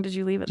 How long did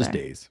you leave it Just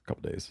there? days, a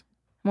couple days.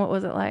 What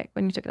was it like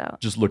when you took it out?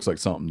 Just looks like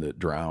something that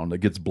drowned. It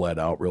gets bled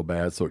out real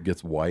bad, so it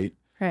gets white.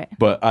 Right.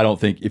 But I don't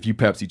think if you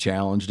Pepsi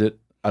challenged it,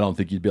 I don't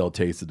think you'd be able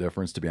to taste the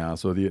difference, to be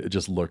honest with you. It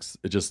just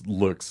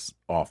looks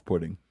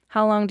off-putting.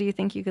 How long do you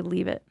think you could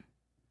leave it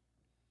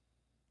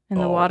in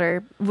the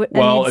water?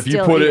 Well, if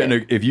you put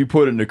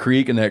it in a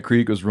creek and that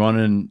creek was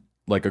running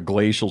like a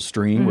glacial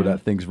stream where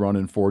that thing's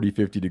running 40,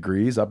 50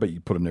 degrees, I bet you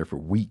put them there for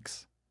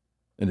weeks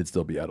and it'd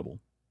still be edible.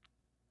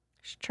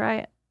 Should try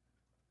it.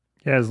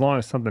 Yeah, as long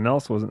as something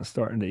else wasn't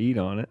starting to eat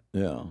on it.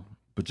 Yeah,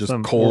 but just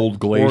Some cold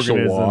glacial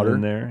organism water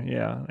in there.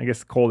 Yeah, I guess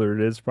the colder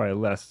it is, probably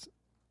less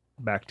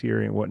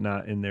bacteria and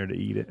whatnot in there to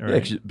eat it. Right? Yeah,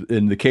 actually,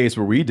 in the case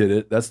where we did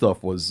it, that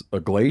stuff was a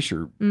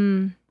glacier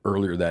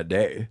earlier that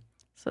day.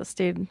 So it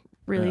stayed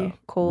really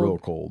cold. Real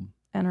cold.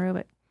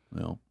 Anaerobic.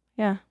 Yeah.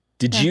 Yeah.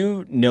 Did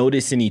you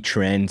notice any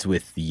trends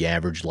with the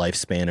average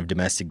lifespan of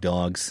domestic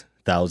dogs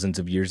thousands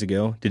of years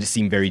ago? Did it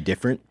seem very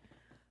different?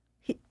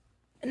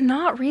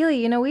 Not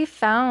really. We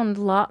found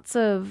lots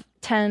of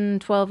 10,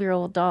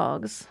 12-year-old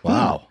dogs.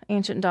 Wow.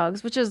 Ancient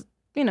dogs, which is,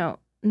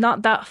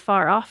 not that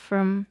far off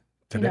from,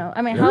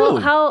 I mean,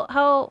 Really?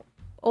 how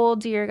old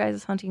do your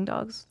guys' hunting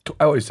dogs?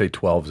 I always say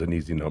 12 is an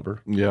easy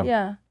number. Yeah.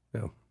 Yeah.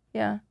 Yeah.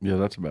 Yeah. Yeah,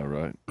 that's about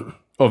right.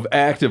 Of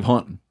active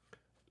hunting.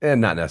 And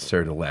not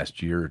necessarily the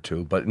last year or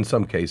two, but in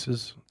some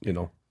cases,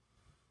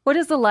 What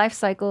is the life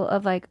cycle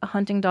of like a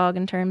hunting dog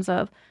in terms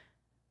of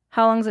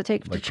how long does it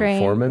take to Like train?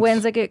 performance? When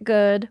does it get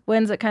good?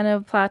 When does it kind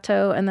of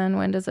plateau? And then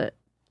when does it?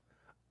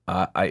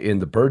 in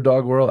the bird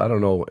dog world, I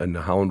don't know in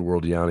the hound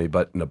world, Yanni,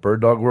 but in the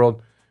bird dog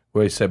world, we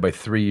always say by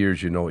 3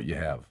 years, you know what you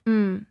have.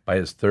 By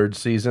his third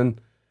season,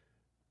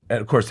 and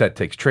of course that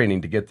takes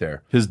training to get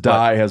there. His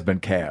die has been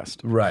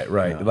cast. Right.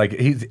 Like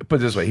put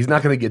it this way, he's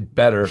not going to get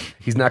better.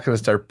 He's not going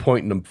to start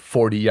pointing them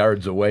 40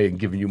 yards away and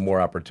giving you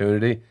more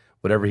opportunity.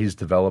 Whatever he's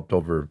developed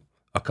over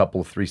a couple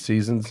of 3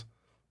 seasons,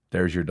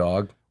 there's your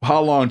dog.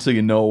 How long till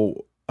you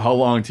know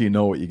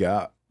what you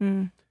got?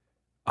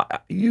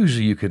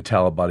 Usually you can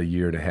tell about a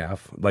year and a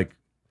half. Like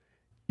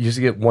you just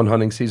get one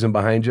hunting season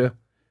behind you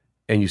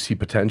and you see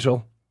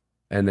potential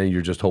and then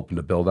you're just hoping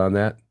to build on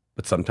that.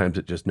 But sometimes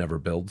it just never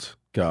builds.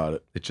 Got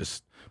it. It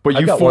just. But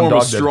I've you got one form a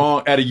dog that-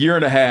 strong, at a year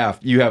and a half,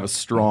 you have a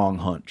strong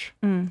hunch.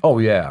 Oh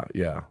yeah.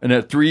 And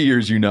at 3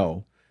 years, you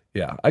know.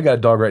 Yeah. I got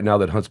a dog right now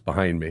that hunts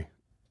behind me.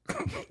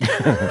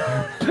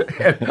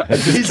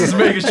 He's just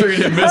making sure you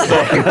didn't miss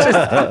something.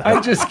 I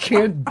just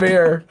can't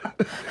bear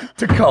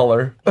to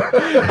color.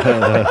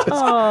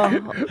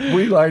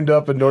 We lined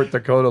up in North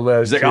Dakota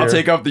last He's like, year. I'll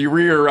take off the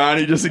rear,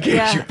 Ronnie, just in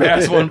case you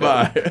pass one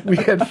by. We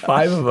had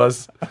 5 of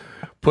us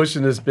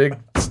pushing this big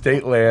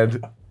state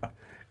land,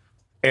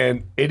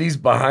 and Eddie's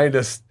behind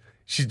us.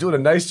 She's doing a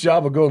nice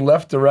job of going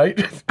left to right,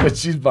 but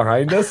she's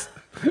behind us.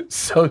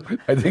 So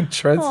I think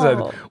Trent said,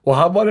 well,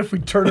 how about if we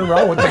turn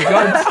around with the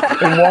guns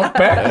and walk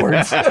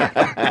backwards?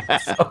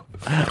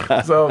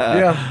 so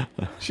yeah,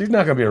 she's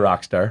not going to be a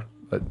rock star.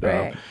 But,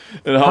 Right.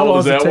 And how how long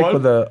old does is it that take one?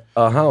 with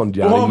a hound,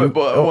 Johnny? Well,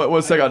 but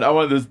one second. I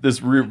want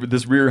this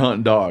rear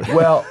hunting dog.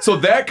 Well- so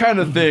that kind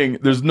of thing,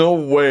 there's no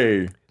way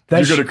you're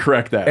That's- going to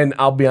correct that. And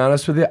I'll be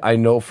honest with you, I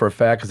know for a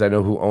fact because I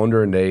know who owned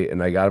her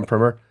and I got him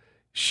from her.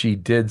 She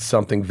did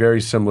something very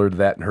similar to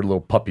that in her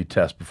little puppy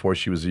test before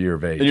she was a year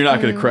of age. And you're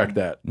not going to correct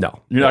that.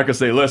 No. You're not going to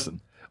say,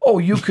 listen. Oh,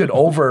 you could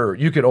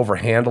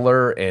overhandle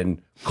her and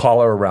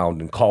call her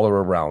around and call her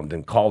around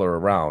and call her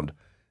around.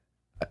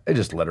 I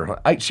just let her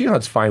hunt. She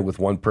hunts fine with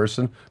one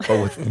person,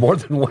 but with more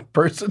than one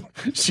person,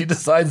 she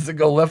decides to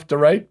go left to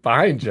right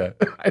behind you.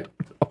 I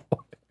don't know.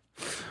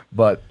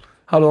 But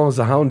how long does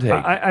a hound take?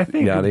 I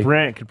think Yanni?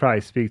 Brent could probably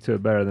speak to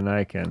it better than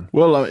I can.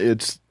 Well,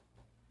 it's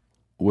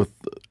with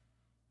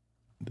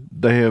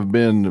they have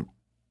been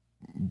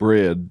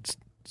bred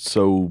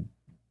so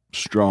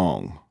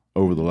strong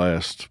over the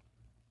last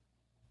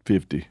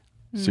 50,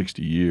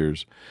 60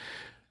 years.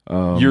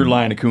 Your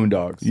line of coon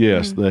dogs.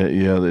 Yes,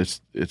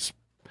 it's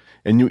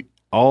and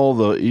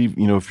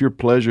if you're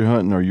pleasure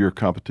hunting or you're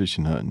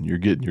competition hunting, you're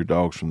getting your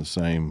dogs from the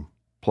same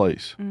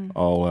place,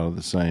 all out of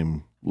the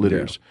same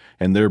litters,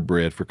 and they're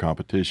bred for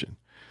competition.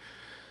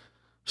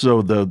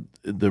 So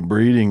the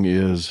breeding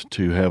is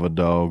to have a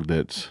dog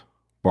that's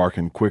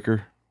barking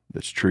quicker,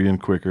 that's treeing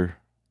quicker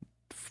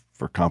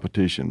for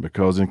competition.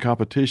 Because in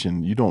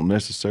competition, you don't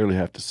necessarily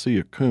have to see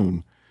a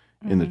coon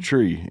in the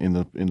tree in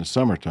the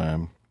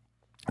summertime.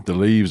 If the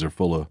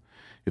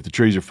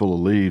trees are full of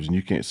leaves and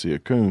you can't see a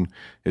coon,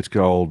 it's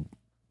called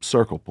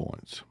circle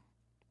points,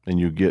 and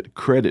you get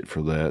credit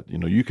for that. You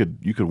know, you could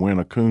win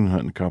a coon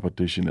hunting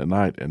competition at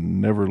night and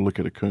never look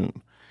at a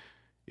coon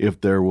if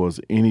there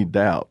was any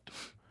doubt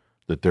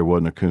that there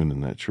wasn't a coon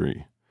in that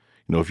tree.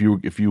 You know,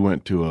 if you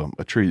went to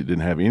a tree that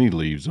didn't have any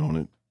leaves on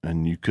it,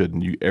 and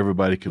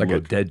everybody could like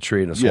look, a dead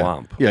tree in a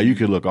swamp. Yeah, you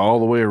could look all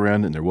the way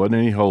around it, and there wasn't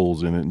any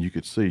holes in it, and you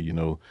could see. You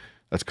know,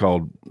 that's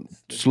called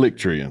slick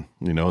treeing.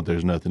 You know,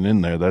 there's nothing in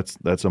there.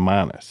 That's a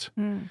minus.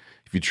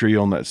 If you tree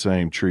on that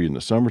same tree in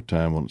the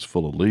summertime when it's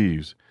full of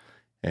leaves,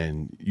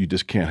 and you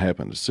just can't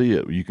happen to see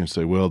it, you can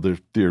say, well,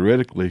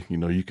 theoretically, you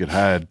know, you could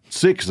hide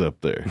 6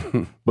 up there,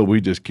 but we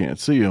just can't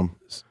see them.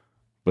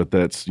 But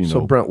that's, you know.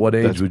 So, Brent, what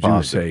age would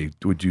positive. you say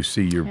would you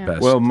see your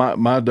best? Well,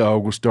 my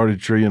dog was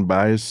started treeing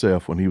by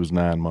himself when he was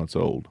 9 months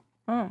old.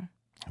 Oh.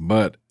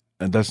 But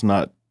that's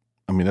not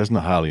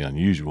highly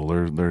unusual.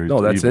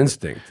 No, that's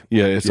instinct.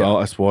 Yeah,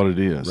 that's what it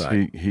is.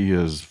 Right. He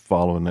is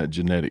following that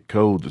genetic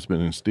code that's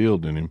been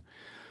instilled in him.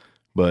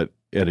 But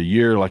at a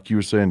year, like you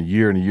were saying, a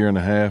year and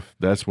a half,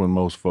 that's when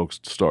most folks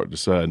start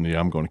deciding,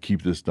 I'm going to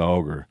keep this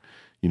dog, or,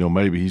 you know,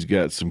 maybe he's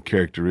got some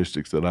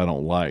characteristics that I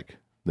don't like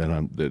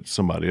that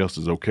somebody else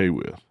is okay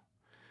with.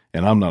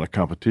 And I'm not a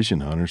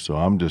competition hunter, so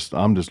I'm just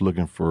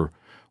looking for,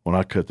 when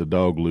I cut the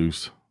dog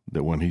loose,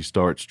 that when he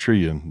starts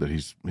treeing, that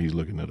he's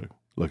looking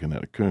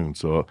at a coon.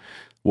 So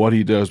what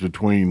he does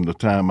between the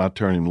time I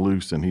turn him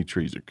loose and he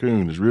trees a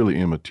coon is really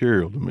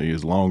immaterial to me,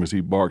 as long as he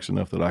barks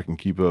enough that I can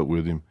keep up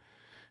with him.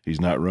 He's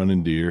not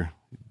running deer,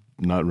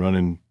 not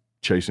running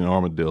chasing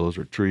armadillos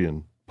or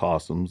treeing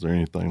possums or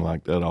anything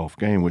like that off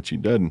game, which he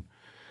doesn't.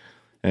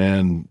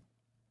 And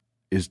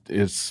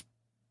it's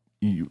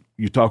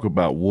you talk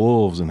about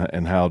wolves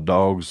and how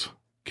dogs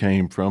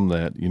came from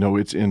that. You know,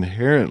 it's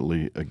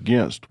inherently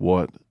against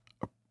what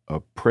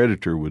a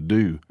predator would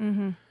do,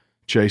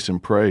 chasing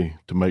prey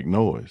to make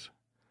noise.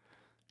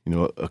 You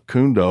know, a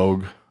coon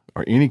dog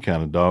or any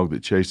kind of dog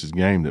that chases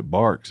game that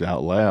barks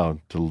out loud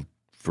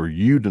for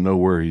you to know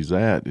where he's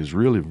at is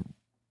really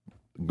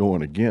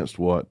going against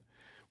what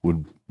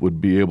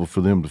would be able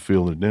for them to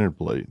fill their dinner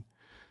plate.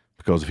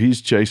 Because if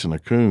he's chasing a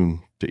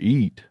coon to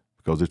eat,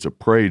 because it's a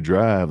prey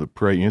drive, the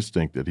prey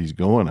instinct that he's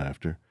going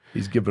after.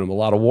 He's giving him a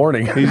lot of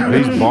warning. He's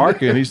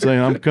barking. He's saying,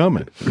 "I'm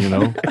coming," you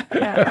know.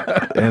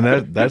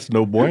 And that's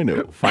no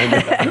bueno. Find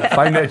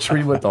that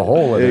tree with the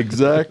hole in it.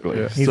 Exactly.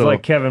 Yeah. He's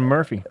like Kevin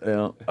Murphy.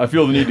 Yeah. I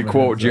feel the need to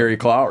quote Jerry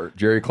Clower.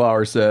 Jerry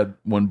Clower said,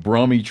 "When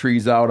Brummy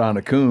trees out on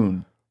a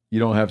coon, you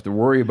don't have to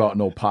worry about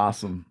no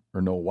possum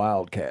or no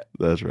wildcat."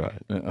 That's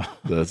right. Yeah.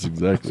 That's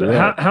exactly so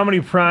right. How many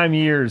prime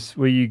years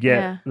will you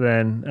get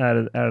then out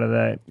of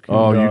that?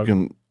 Oh, dog? you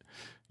can,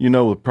 you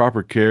know, with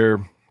proper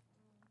care,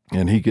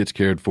 and he gets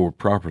cared for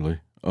properly.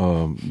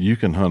 You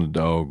can hunt a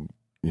dog,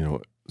 you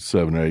know,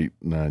 7, 8,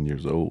 9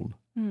 years old,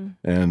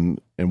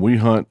 and we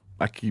hunt.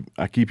 I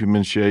keep him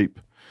in shape.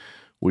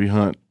 We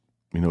hunt,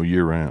 you know,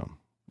 year round.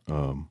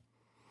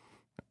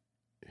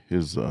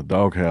 His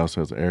dog house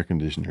has an air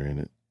conditioner in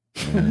it.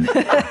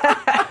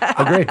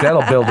 Oh, great!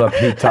 That'll build up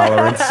heat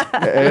tolerance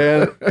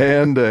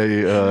and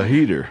a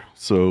heater,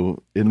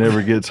 so it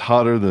never gets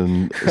hotter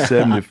than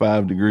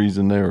 75 degrees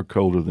in there or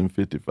colder than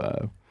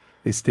 55.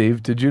 Hey,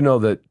 Steve, did you know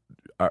that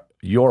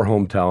your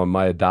hometown,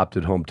 my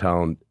adopted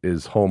hometown,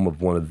 is home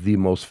of one of the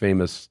most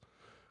famous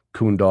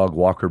coon dog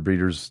walker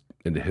breeders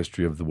in the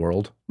history of the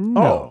world?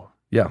 No.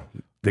 Yeah,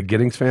 the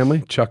Giddings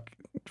family,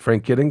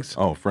 Frank Giddings.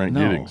 Oh, Frank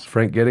Giddings.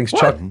 Frank Giddings.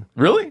 What? Chuck.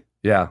 Really?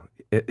 Yeah.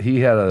 He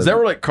had a. Is that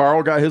where like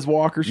Carl got his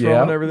walkers from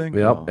and everything?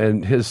 Yep. Oh.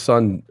 And his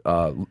son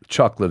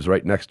Chuck lives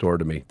right next door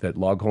to me. That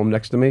log home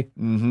next to me.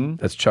 Mm-hmm.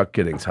 That's Chuck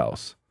Giddings'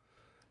 house.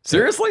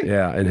 Seriously?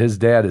 Yeah. And his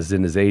dad is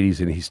in his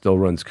 80s, and he still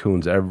runs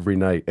coons every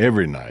night.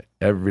 Every night.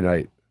 Every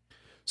night.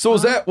 So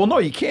is that? Well, no,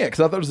 you can't, because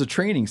I thought it was a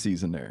training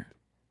season there.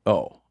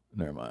 Oh,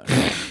 never mind.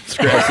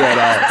 Scratch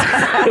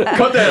that out.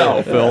 Cut that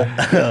out, Phil.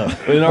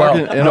 In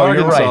Arkansas,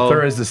 you're right.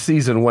 There is a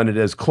season when it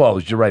is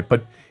closed. You're right,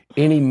 but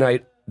any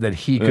night that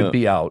he could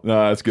be out.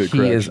 No, that's good. He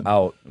correction. is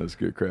out. That's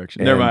good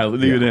correction. Never mind.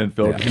 Leave it in,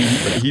 Phil. Yeah.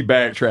 He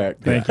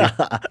backtracked. Thank you.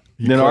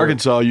 In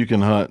Arkansas, you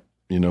can hunt.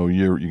 You know,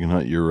 you can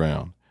hunt year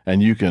round,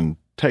 and you can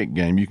take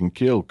game. You can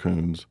kill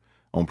coons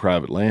on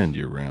private land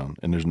year round,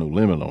 and there's no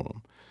limit on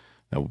them.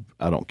 Now,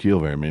 I don't kill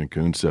very many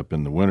coons except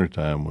in the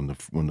wintertime when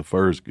the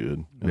fur is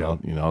good,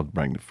 and I'll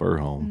bring the fur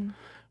home.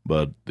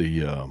 But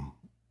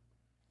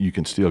you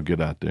can still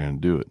get out there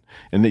and do it.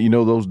 And you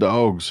know, those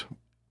dogs,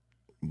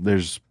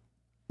 there's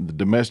the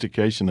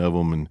domestication of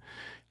them, and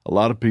a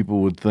lot of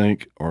people would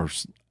think, or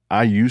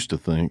I used to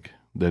think,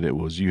 that it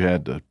was you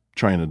had to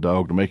train a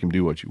dog to make him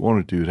do what you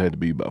wanted to. It had to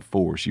be by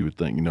force. You would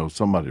think, you know,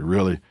 somebody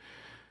really,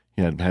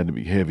 he had to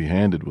be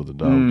heavy-handed with the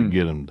dog to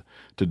get him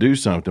to do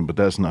something, but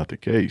that's not the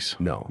case.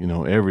 No. You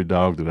know, every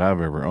dog that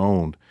I've ever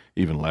owned,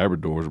 even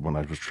Labradors, when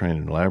I was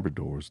training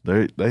Labradors,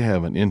 they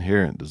have an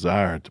inherent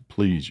desire to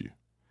please you.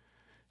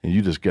 And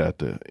you just got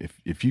to,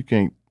 if you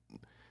can't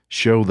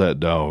show that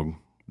dog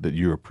that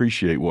you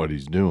appreciate what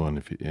he's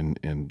doing,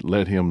 and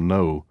let him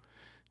know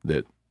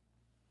that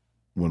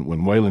when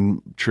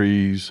Waylon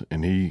trees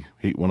and he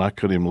when I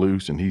cut him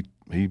loose and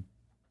he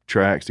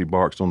tracks, he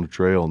barks on the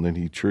trail and then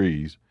he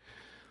trees,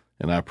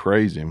 and I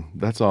praise him,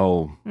 that's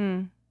all.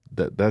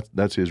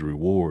 That's his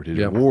reward. His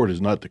reward is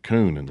not the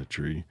coon in the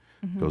tree,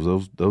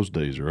 because those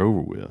days are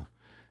over with.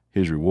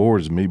 His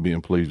reward is me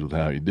being pleased with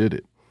how he did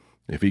it.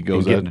 If he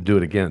goes out to do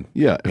it again,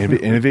 and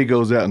if he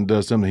goes out and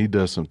does something, he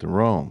does something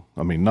wrong.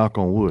 I mean, knock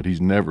on wood,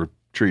 he's never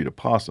treated a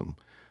possum.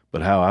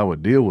 But how I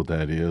would deal with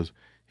that is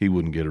he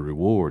wouldn't get a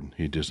reward.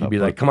 He'd be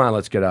like, "Come on,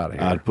 let's get out of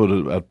here." I'd put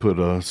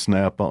a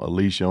a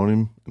leash on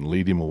him and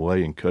lead him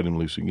away and cut him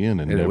loose again.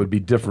 And it would be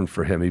different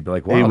for him. He'd be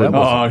like,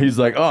 "Wow, he's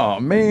like, oh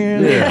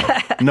man,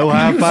 no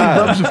high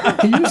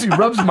five." He usually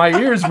rubs my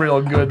ears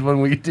real good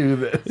when we do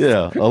this.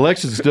 Yeah,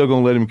 Alexis is still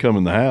going to let him come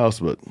in the house,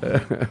 but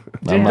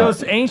did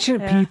those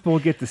ancient people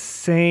get the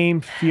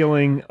same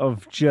feeling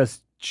of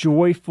just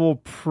joyful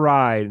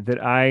pride that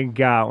I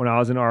got when I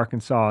was in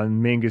Arkansas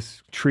and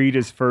Mingus treated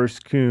his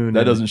first coon?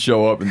 That doesn't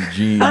show up in the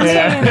genes.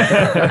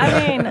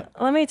 I mean,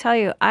 let me tell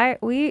you,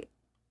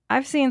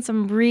 I've seen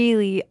some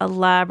really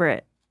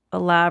elaborate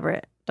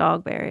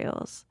dog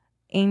burials,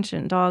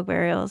 ancient dog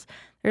burials.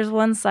 There's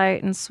one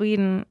site in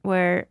Sweden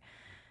where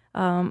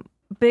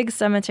big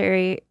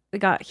cemetery, we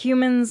got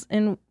humans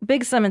in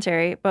big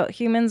cemetery, but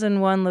humans in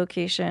one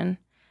location,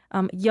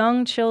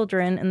 young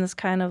children in this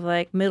kind of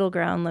like middle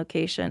ground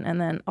location,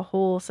 and then a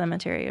whole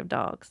cemetery of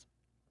dogs.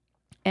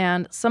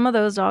 And some of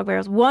those dog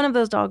burials, one of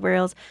those dog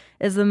burials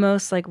is the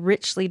most like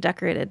richly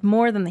decorated,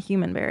 more than the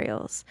human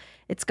burials.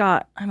 It's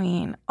got, I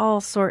mean, all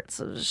sorts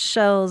of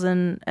shells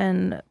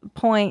and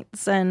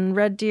points and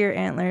red deer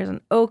antlers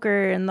and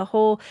ochre and the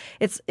whole,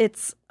 it's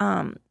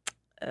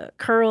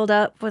curled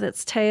up with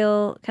its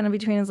tail kind of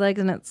between his legs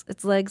and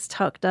its legs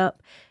tucked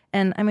up.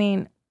 And I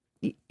mean,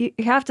 you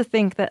have to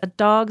think that a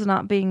dog's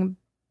not being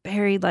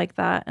buried like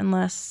that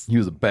unless he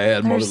was a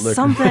bad mother licker.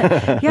 Something,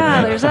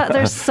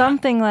 there's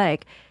something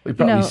like, we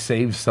probably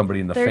saved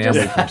somebody in the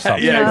family from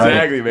something. Yeah,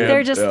 exactly, man.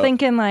 They're just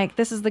thinking like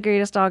this is the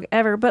greatest dog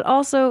ever. But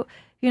also,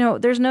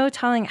 there's no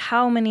telling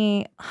how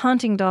many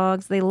hunting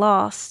dogs they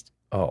lost.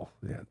 Oh,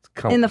 yeah,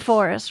 in the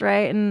forest,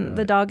 right? And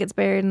the dog gets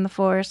buried in the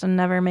forest and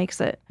never makes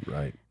it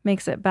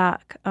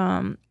back.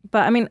 But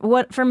I mean,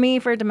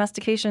 for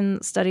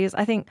domestication studies,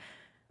 I think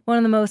one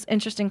of the most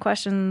interesting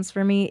questions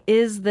for me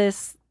is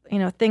this,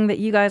 thing that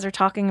you guys are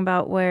talking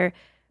about where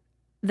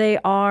they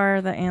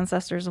are the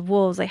ancestors of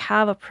wolves. They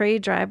have a prey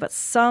drive, but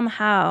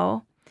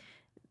somehow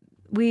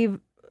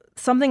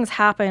something's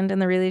happened in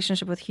the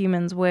relationship with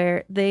humans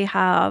where they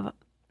have,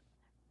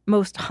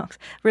 most dogs,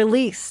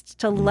 released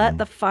to let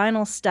the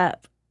final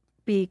step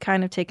be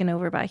kind of taken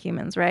over by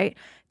humans, right?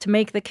 To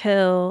make the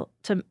kill,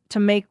 to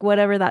make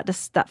whatever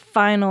that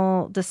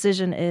final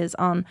decision is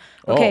on.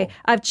 Okay,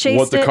 I've chased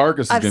what the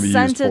carcass is I've going to be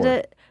scented used for.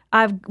 it.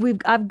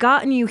 I've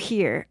gotten you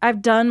here.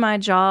 I've done my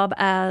job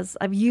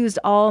I've used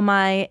all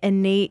my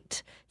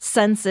innate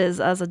senses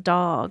as a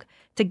dog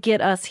to get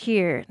us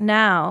here.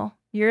 Now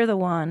you're the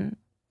one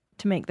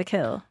to make the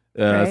kill.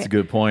 Yeah, that's a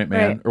good point,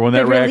 man. Right. Or when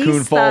that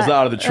raccoon falls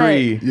out of the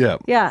tree. Right.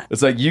 Yeah.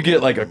 It's like you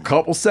get like a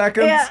couple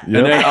seconds, Yeah. and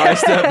then I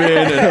step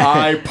in and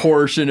I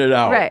portion it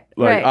out. Right.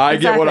 Like I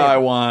get what exactly. I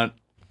want.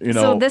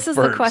 So this is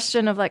first. the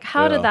question of like,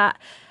 how did that?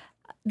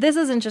 This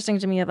is interesting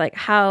to me of like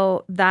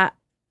how that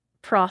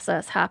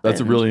process happened.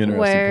 That's a really interesting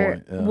where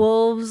point. Yeah.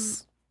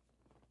 wolves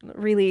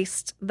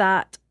released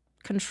that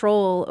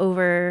control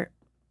over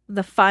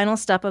the final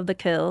step of the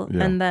kill,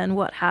 and then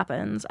what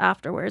happens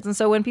afterwards. And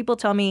so when people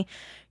tell me,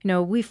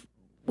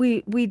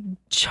 we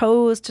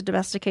chose to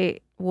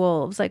domesticate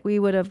wolves, like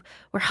we're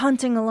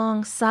hunting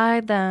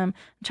alongside them.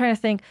 I'm trying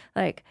to think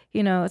like,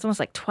 it's almost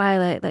like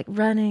Twilight, like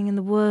running in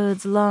the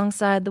woods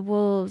alongside the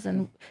wolves,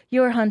 and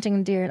you're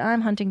hunting deer and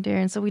I'm hunting deer.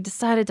 And so we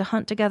decided to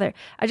hunt together.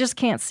 I just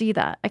can't see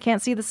that. I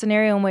can't see the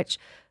scenario in which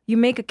you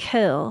make a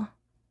kill,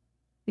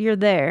 you're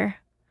there,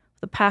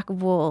 the pack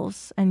of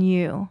wolves and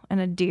you and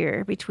a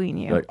deer between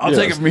you. Like, I'll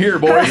take it from here,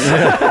 boys.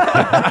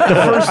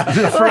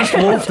 the first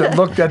wolf that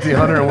looked at the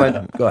hunter and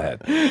went, "Go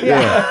ahead."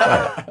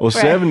 Yeah. Well,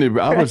 70.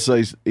 I would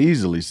say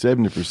easily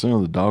 70%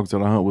 of the dogs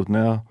that I hunt with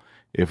now,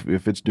 if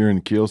it's during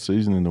the kill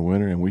season in the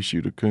winter and we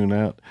shoot a coon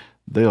out,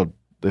 they'll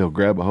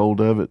grab a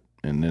hold of it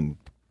and then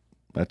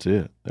that's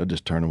it. They'll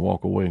just turn and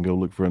walk away and go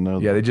look for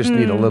another. Yeah, they just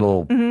need a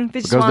little.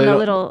 They just want a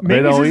little. They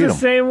don't eat the them.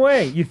 same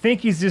way. You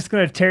think he's just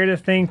going to tear the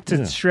thing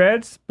to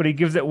shreds, but he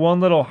gives it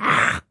one little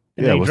and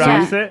then he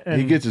drops it. And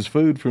he gets his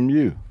food from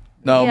you.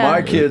 Now,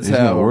 my kids He's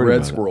have not a worried red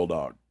about it. squirrel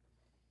dog.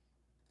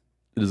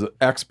 It is an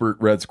expert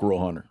red squirrel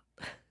hunter.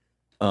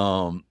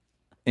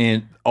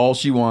 And all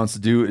she wants to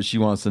do is she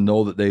wants to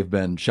know that they've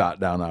been shot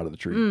down out of the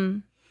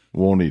tree.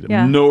 Won't eat them.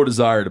 Yeah. No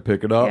desire to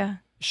pick it up. Yeah.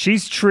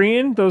 She's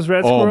treeing those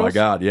red squirrels? Oh my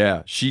God,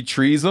 yeah. She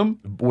trees them.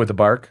 With the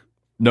bark?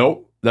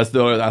 Nope. That's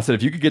the I said,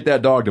 if you could get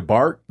that dog to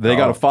bark, they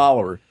got to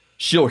follow her.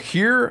 She'll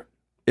hear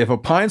if a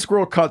pine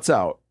squirrel cuts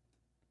out,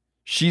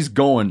 she's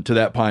going to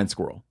that pine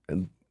squirrel.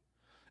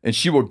 And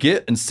she will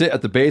get and sit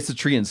at the base of the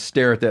tree and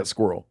stare at that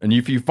squirrel. And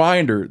if you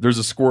find her, there's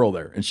a squirrel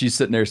there, and she's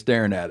sitting there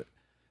staring at it.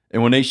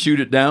 And when they shoot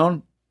it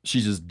down,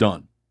 she's just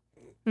done.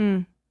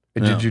 And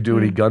did you do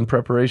any gun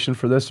preparation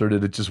for this, or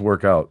did it just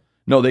work out?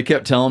 No, they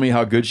kept telling me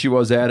how good she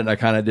was at it, and I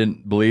kind of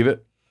didn't believe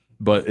it.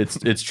 But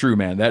it's true,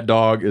 man. That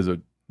dog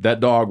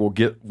will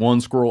get one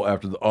squirrel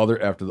after the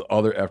other, after the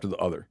other, after the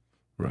other.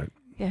 Right.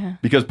 Yeah.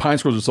 Because pine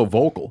squirrels are so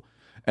vocal,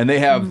 and they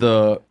have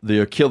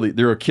their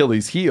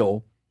Achilles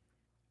heel.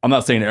 I'm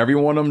not saying every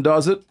one of them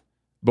does it,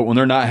 but when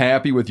they're not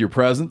happy with your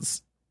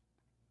presence,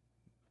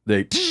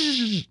 they.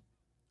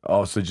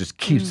 Oh, so it just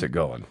keeps it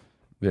going.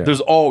 Yeah.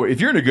 There's always,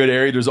 if you're in a good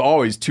area, there's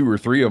always 2 or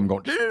 3 of them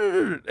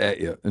going at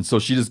you, and so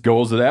she just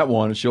goes to that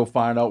one, and she'll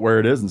find out where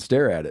it is and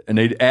stare at it, and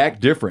they act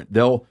different.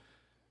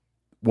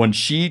 When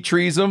she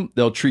trees them,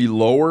 they'll tree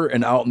lower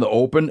and out in the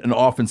open, and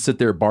often sit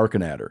there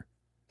barking at her,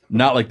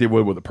 not like they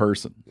would with a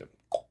person.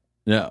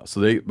 Yeah,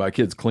 so my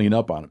kids clean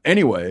up on them.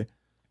 Anyway,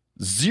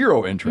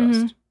 zero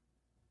interest.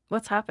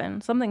 What's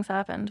happened? Something's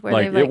happened where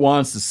Like, they've it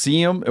wants to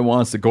see them. It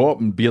wants to go up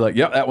and be like,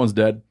 yep, that one's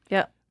dead.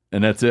 Yep.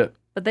 And that's it.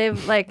 But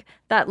they've like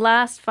that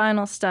last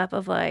final step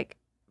of like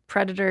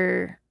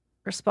predator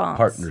response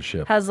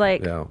Partnership has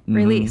like Mm-hmm.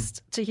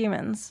 released to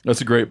humans. That's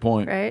a great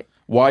point. Right?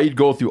 Why you'd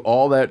go through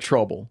all that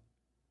trouble,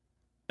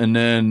 and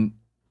then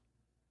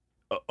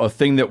a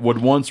thing that would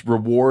once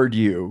reward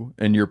you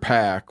and your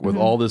pack with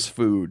all this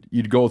food,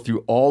 you'd go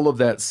through all of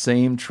that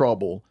same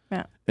trouble.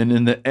 Yeah. And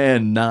in the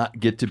end, not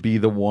get to be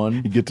the one.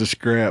 You get the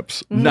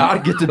scraps.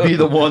 Not get to be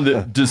the one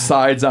that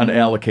decides on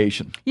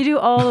allocation. You do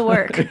all the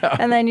work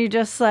and then you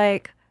just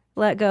like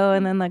let go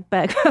and then like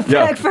beg for a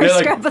Like,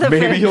 scrap of the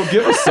maybe food. he'll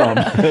give us some.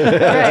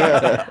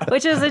 Right.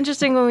 Which is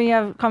interesting when we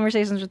have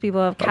conversations with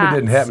people who have Probably cats.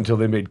 didn't happen until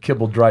they made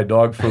kibble dry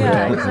dog food.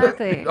 Yeah,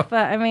 exactly. But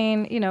I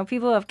mean,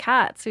 people have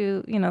cats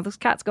who, those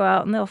cats go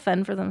out and they'll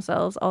fend for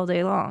themselves all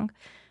day long.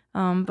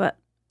 But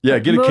Yeah,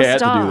 get a most cat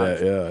dogs, to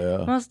do that.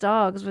 Yeah. Most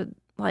dogs would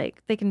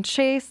they can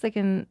chase, they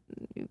can.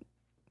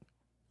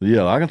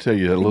 Yeah, I can tell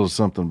you a little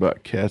something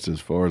about cats as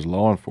far as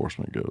law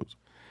enforcement goes.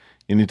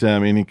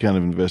 Anytime any kind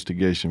of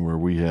investigation where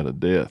we had a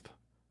death,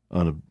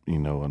 an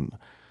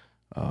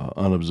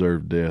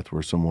unobserved death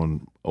where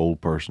someone,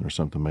 old person or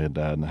something, may have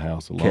died in the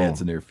house alone.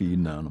 Cats in there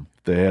feeding on them.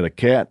 If they had a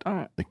cat,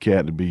 the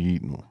cat would be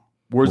eating them.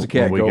 Where's the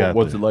cat When we go? got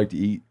What's there. it like to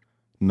eat?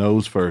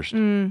 Nose first.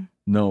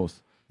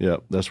 Nose.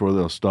 Yep, that's where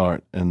they'll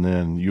start. And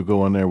then you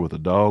go in there with a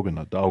dog, and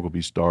the dog will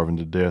be starving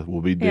to death,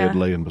 will be dead Yeah.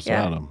 laying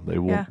beside them. They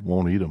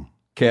won't eat them.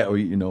 Cat will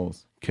eat your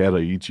nose. Cat will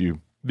eat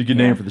you. Be a good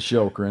name for the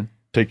show, Corinne.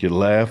 Take your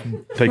last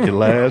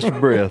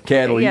breath.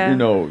 Cat will eat Yeah. your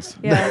nose.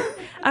 Yeah.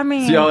 I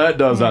mean, See how that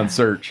does on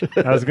search.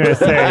 I was going to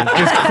say,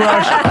 just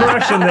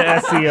crushing the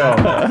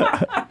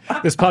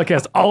SEO. This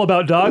podcast all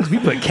about dogs. We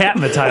put cat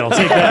in the title.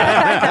 Take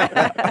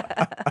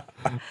that.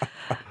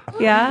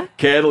 yeah.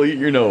 Cat will eat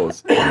your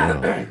nose.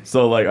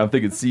 So, like, I'm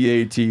thinking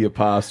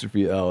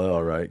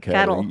CAT_LL, right?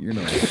 Cat will Cattle. eat your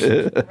nose.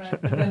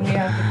 Right, but then we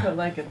have to put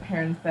like a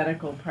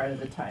parenthetical part of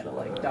the title,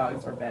 like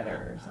dogs are better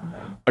or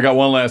something. I got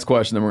one last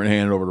question, then we're going to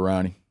hand it over to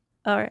Ronnie.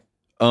 All right.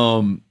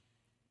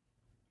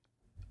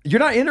 You're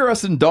not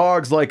interested in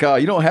dogs like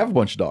you don't have a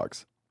bunch of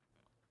dogs.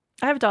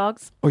 I have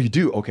dogs. Oh, you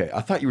do? Okay.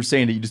 I thought you were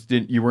saying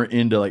that you weren't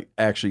into like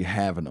actually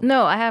having them.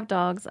 No, I have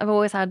dogs. I've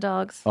always had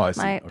dogs. Oh, I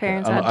see. My Okay.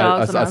 parents had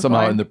dogs. when I was somehow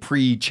born. in the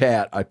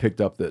pre-chat I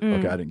picked up that.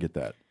 Okay, I didn't get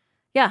that.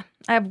 Yeah,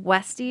 I have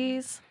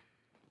Westies.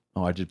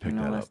 Oh, I did pick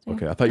that up. Westie?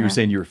 Okay, I thought you were Yeah.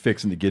 saying you were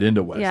fixing to get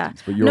into Westies, Yeah,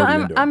 but you're no,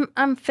 already into them.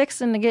 I'm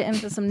fixing to get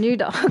into some new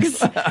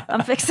dogs.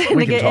 I'm fixing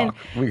We to can get talk.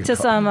 We can into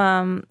talk.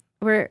 some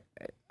where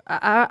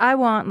I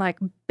want like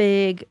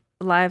big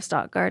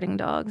livestock guarding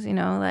dogs.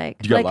 Like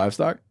You got like,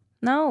 livestock?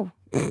 No,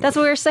 that's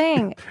what we were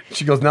saying.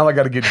 She goes, now I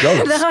got to get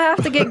goats. Now I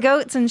have to get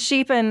goats and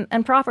sheep and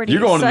property.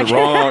 You're going in the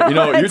wrong.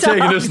 You're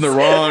taking this in the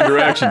wrong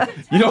direction.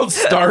 You don't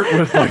start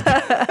with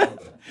like.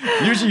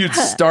 Usually you'd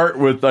start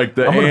with like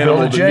the I'm gonna animal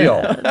build a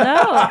jail.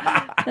 No,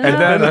 And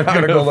then I'm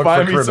going to go look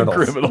find for me some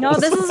criminals. No,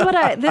 this is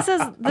what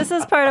this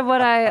is part of what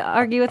I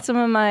argue with some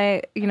of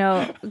my,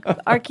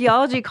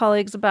 archaeology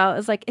colleagues about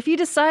is like if you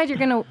decide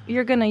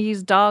you're gonna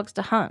use dogs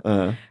to hunt,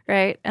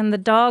 right? And the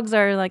dogs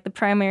are like the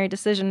primary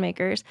decision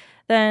makers,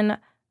 then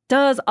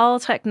does all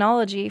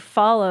technology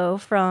follow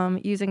from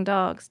using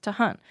dogs to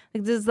hunt?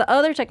 Like, does the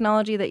other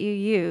technology that you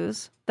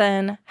use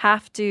then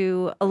have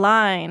to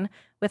align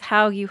with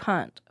how you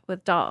hunt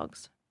with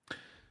dogs?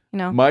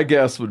 My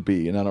guess would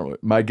be, and I don't know,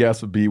 my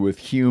guess would be with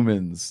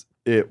humans,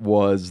 it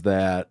was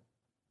that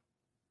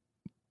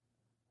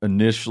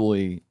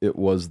initially it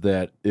was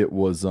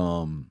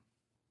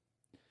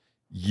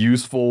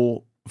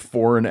useful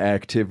foreign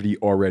activity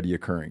already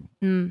occurring.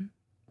 And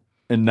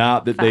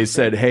not that they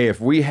said, hey, if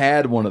we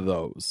had one of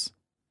those,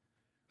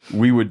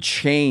 we would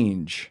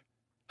change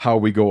how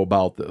we go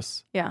about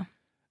this. Yeah.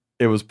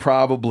 It was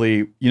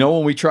probably,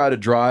 when we try to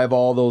drive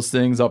all those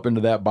things up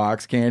into that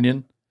box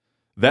canyon,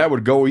 that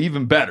would go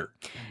even better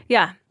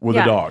Yeah. with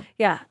yeah, a dog.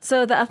 Yeah.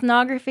 So the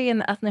ethnography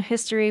and the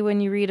ethnohistory,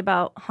 when you read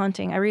about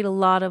hunting, I read a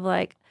lot of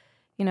like,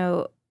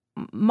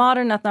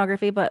 modern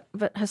ethnography, but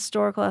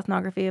historical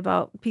ethnography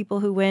about people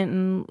who went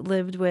and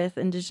lived with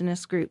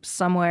indigenous groups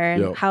somewhere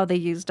and how they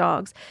use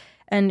dogs.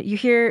 And you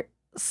hear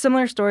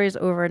similar stories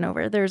over and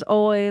over. There's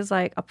always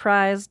like a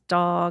prized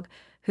dog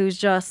who's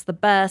just the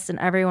best, and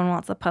everyone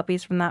wants the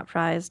puppies from that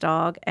prized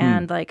dog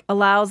and like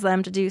allows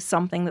them to do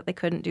something that they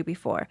couldn't do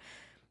before.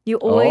 You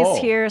always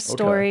hear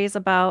stories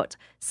about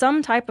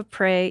some type of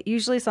prey,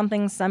 usually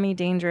something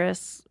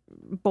semi-dangerous,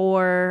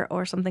 boar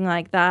or something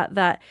like that,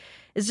 that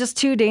is just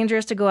too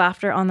dangerous to go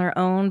after on their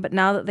own. But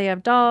now that they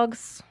have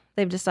dogs,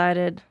 they've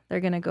decided they're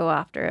going to go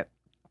after it.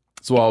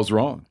 So I was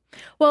wrong.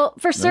 Well,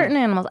 for certain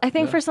animals, I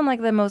think for some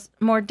like the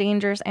more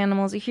dangerous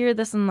animals, you hear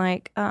this in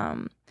like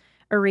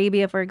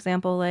Arabia, for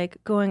example,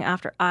 like going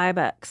after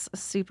ibex,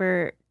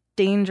 super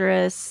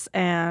dangerous,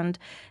 and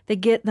they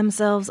get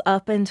themselves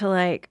up into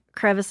like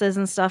crevices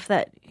and stuff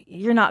that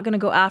you're not going to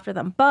go after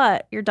them,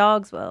 but your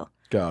dogs will.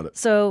 Got it.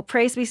 So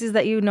prey species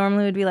that you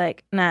normally would be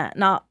like, nah,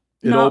 not.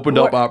 It opened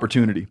up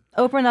opportunity.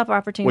 Opened up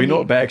opportunity. Well, you know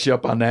what backs you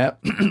up on that?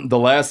 The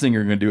last thing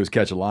you're going to do is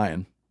catch a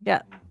lion.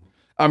 Yeah.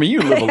 I mean, you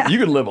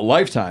can live a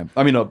lifetime.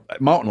 I mean, a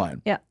mountain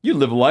lion. Yeah. You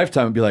live a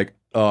lifetime and be like,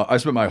 I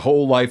spent my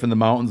whole life in the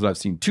mountains and I've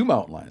seen 2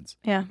 mountain lions.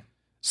 Yeah.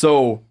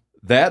 So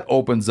that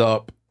opens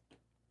up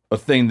a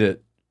thing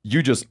that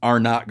you just are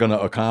not going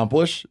to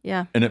accomplish.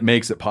 Yeah. And it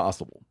makes it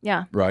possible.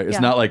 Yeah. Right. It's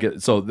not like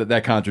it. So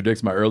that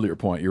contradicts my earlier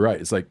point. You're right.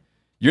 It's like,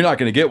 you're not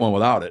going to get one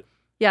without it.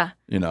 Yeah.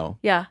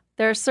 Yeah.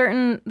 There are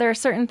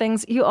certain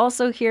things. You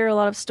also hear a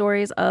lot of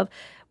stories of,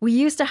 we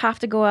used to have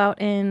to go out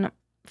in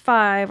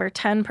 5 or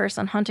 10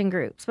 person hunting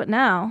groups, but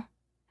now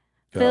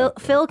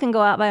Phil can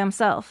go out by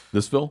himself.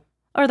 This Phil?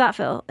 Or that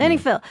Phil. Any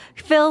Phil.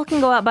 Phil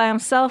can go out by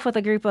himself with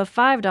a group of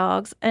 5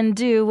 dogs and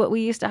do what we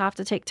used to have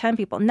to take 10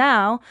 people.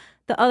 Now,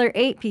 the other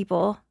 8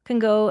 people can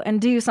go and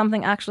do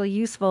something actually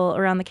useful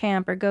around the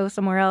camp or go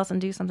somewhere else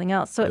and do something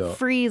else. So it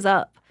frees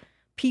up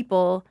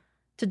people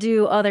to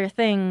do other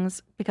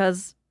things,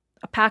 because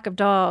a pack of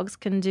dogs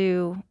can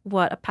do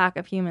what a pack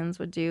of humans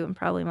would do, and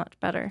probably much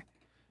better.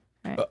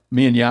 Right.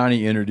 Me and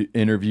Yanni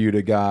interviewed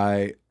a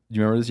guy. Do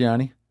you remember this,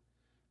 Yanni?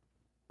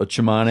 A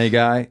Chimane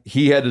guy.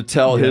 He had to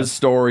tell his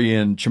story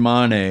in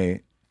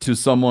Chimane to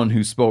someone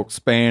who spoke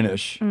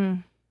Spanish.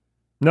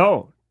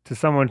 No, to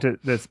someone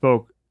that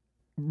spoke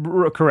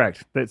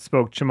correct, that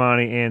spoke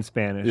Chimane and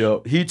Spanish. Yeah,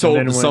 he told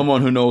it to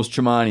someone who knows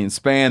Chimane and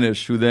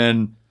Spanish, who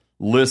then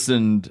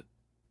listened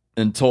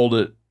and told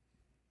it,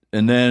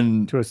 and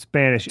then to a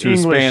Spanish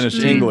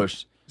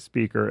English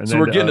speaker. And so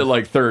we're getting it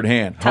like third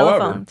hand.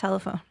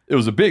 Telephone. It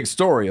was a big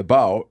story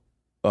about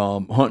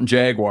hunting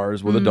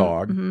jaguars with a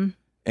dog,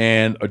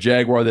 and a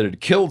jaguar that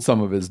had killed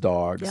some of his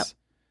dogs,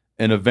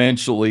 and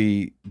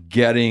eventually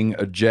getting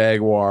a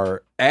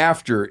jaguar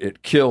after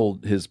it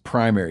killed his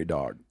primary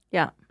dog.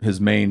 Yeah.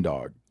 His main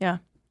dog. Yeah.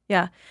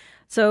 Yeah.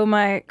 So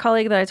my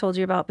colleague that I told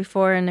you about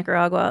before in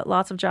Nicaragua,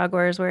 lots of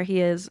jaguars where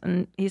he is,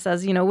 and he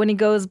says, when he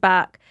goes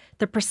back,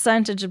 the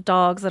percentage of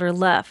dogs that are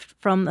left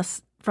from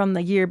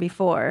the year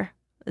before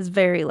is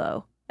very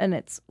low, and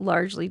it's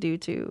largely due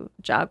to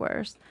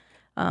jaguars.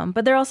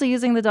 But they're also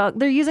using the dog.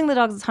 They're using the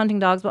dogs as hunting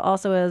dogs, but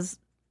also as,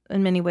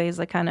 in many ways,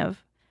 like kind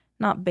of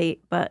not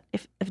bait. But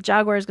if a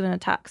jaguar is going to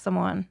attack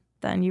someone,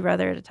 then you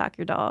rather it attack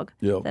your dog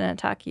than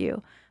attack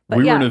you. But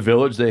we were in a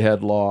village they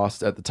had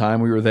lost at the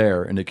time we were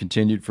there, and it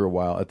continued for a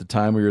while. At the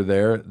time we were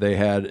there, they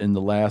had, in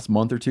the last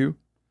month or two,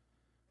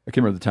 I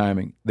can't remember the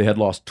timing, they had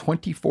lost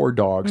 24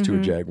 dogs to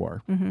a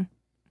jaguar,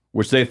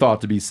 which they thought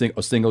to be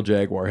a single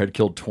jaguar had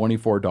killed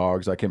 24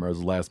 dogs. I can't remember, it was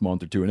the last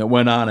month or two, and it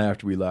went on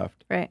after we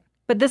left. Right.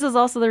 But this is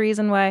also the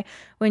reason why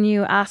when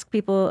you ask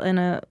people in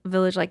a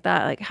village like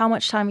that, like, how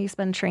much time you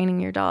spend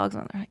training your dogs,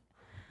 and they're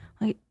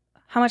like,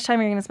 how much time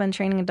are you going to spend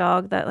training a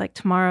dog that like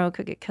tomorrow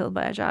could get killed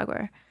by a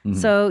jaguar?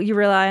 So you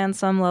rely on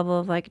some level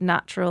of like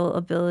natural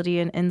ability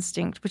and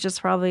instinct, which is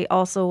probably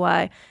also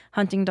why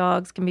hunting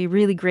dogs can be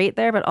really great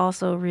there, but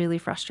also really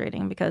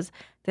frustrating because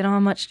they don't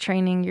have much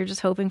training. You're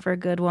just hoping for a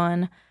good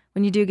one.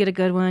 When you do get a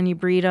good one, you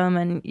breed them,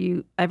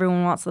 and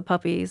everyone wants the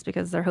puppies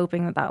because they're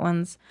hoping that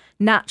one's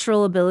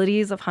natural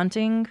abilities of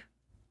hunting,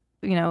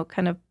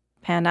 kind of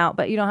pan out.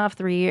 But you don't have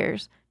 3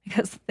 years,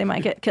 because they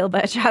might get killed by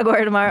a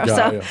jaguar tomorrow.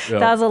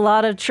 That's a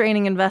lot of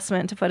training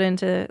investment to put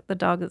into the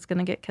dog that's going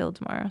to get killed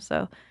tomorrow.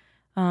 So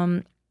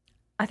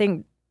I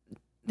think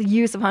the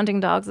use of hunting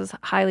dogs is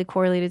highly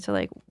correlated to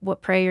like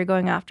what prey you're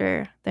going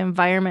after, the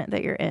environment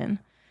that you're in.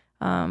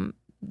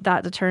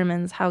 That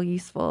determines how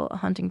useful a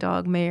hunting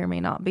dog may or may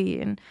not be.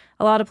 And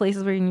a lot of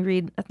places where you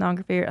read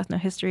ethnography or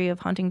ethnohistory of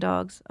hunting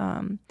dogs,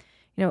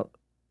 the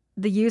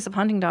use of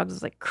hunting dogs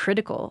is like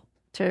critical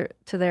to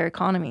their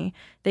economy.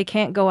 They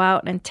can't go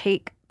out and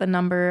take the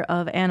number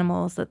of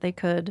animals that they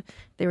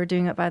were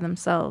doing it by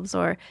themselves.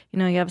 Or, you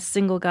have a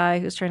single guy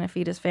who's trying to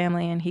feed his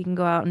family, and he can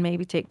go out and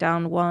maybe take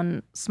down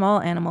one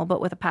small animal,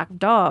 but with a pack of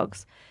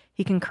dogs,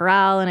 he can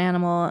corral an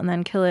animal and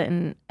then kill it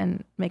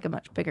and make a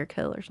much bigger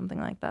kill or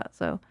something like that.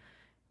 So,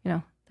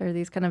 There are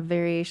these kind of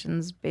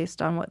variations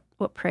based on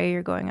what prey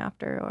you're going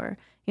after, or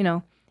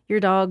your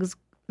dogs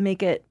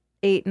make it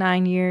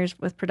 8-9 years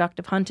with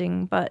productive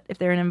hunting, but if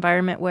they're in an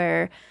environment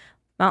where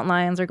mountain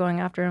lions are going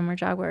after them, or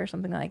jaguar or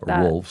something like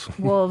that,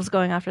 wolves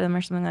going after them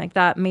or something like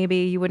that, maybe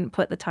you wouldn't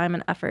put the time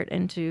and effort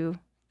into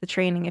the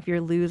training if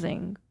you're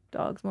losing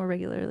dogs more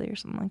regularly or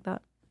something like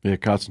that. Yeah,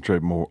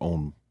 concentrate more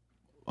on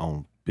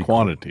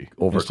quantity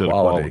over instead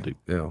quality. of quality.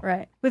 Yeah.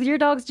 Right. With your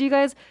dogs, do you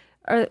guys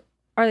are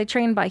they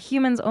trained by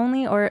humans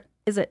only, or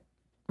is it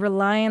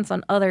reliance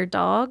on other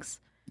dogs?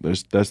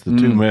 That's the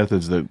two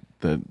methods that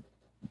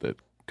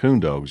coon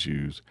dogs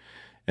use,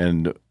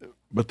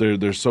 but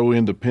they're so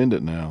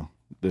independent now.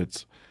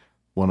 That's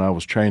when I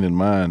was training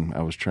mine.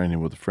 I was training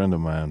with a friend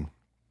of mine.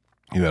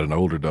 He had an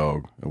older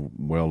dog, a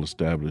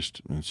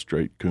well-established and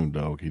straight coon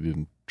dog. He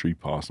didn't tree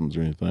possums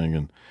or anything,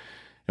 and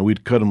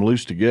we'd cut them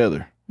loose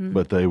together.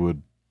 But they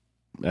would,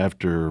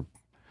 after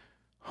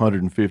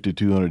 150,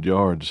 200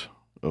 yards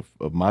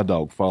of my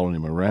dog following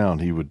him around,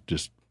 he would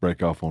just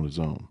break off on his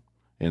own.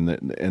 And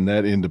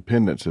that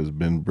independence has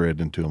been bred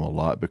into him a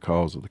lot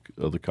because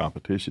of the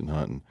competition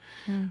hunting,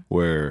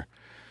 where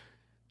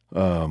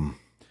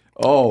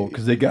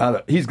because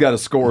he's got to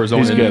score his own.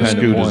 He's got to independent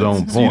scoot points. his own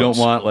points. So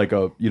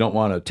you don't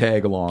want a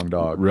tag along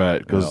dog, right?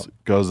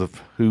 Because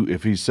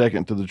if he's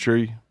second to the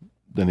tree,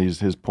 then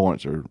his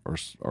points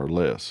are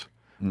less.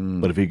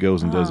 But if he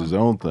goes and does his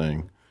own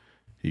thing,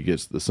 he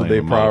gets the same. So they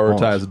amount of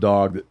prioritize points. a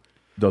dog that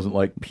doesn't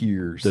like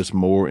peers. That's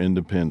more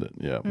independent.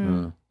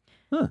 Yeah.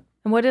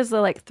 And what is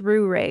the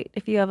through rate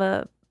if you have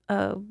a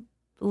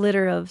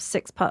litter of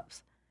 6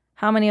 pups?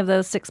 How many of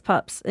those 6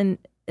 pups in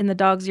the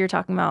dogs you're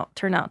talking about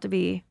turn out to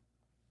be?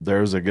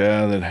 There's a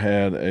guy that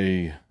had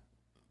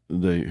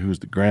who's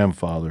the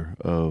grandfather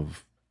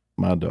of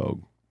my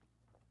dog,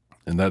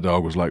 and that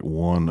dog was like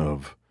one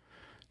of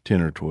 10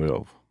 or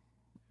 12,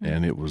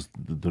 and it was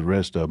the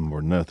rest of them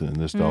were nothing. And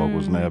this dog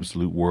was an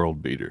absolute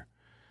world beater.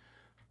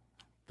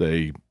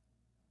 He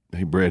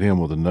bred him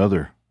with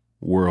another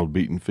world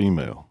beating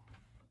female.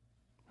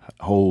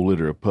 A whole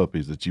litter of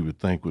puppies that you would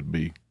think would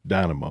be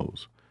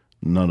dynamos.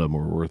 None of them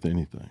were worth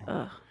anything.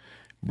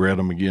 Bred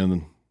them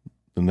again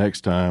the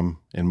next time,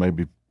 and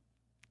maybe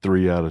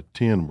 3 out of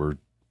 10 were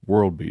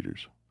world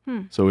beaters.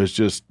 So it's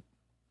just,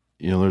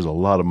 there's a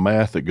lot of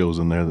math that goes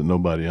in there that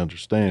nobody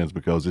understands,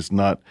 because it's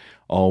not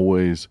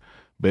always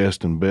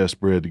best and best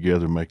bred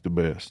together make the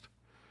best.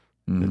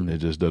 It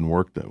just doesn't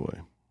work that way.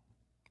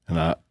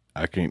 And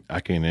I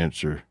can't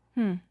answer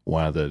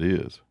why that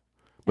is.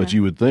 But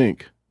you would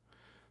think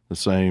the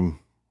same,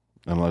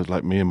 and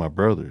like me and my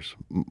brothers,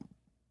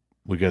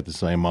 we got the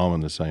same mom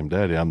and the same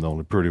daddy. I'm the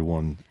only pretty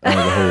one out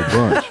of the whole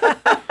bunch.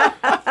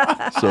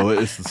 So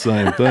it's the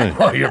same thing.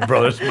 Oh, your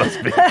brothers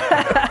must be.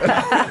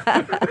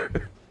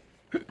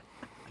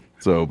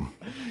 So,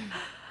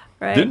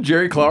 Right. Didn't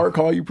Jerry Clower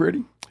call you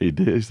pretty? he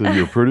did. He said,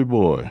 "You're a pretty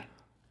boy."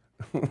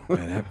 Man,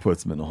 that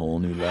puts him in a whole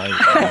new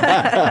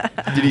light.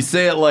 Did he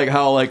say it like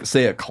how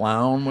say a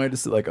clown might have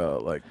said, like a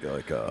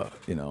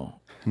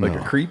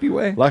a creepy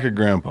way? Like a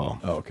grandpa.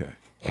 Oh, okay.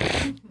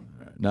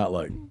 Not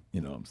like,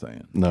 what I'm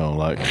saying. No.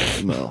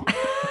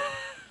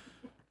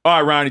 All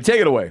right, Ronnie,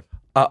 take it away.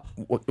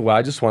 Well,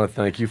 I just want to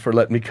thank you for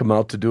letting me come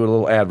out to do a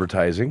little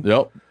advertising.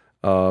 Yep.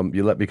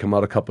 You let me come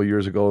out a couple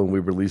years ago, and we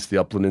released the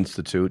Upland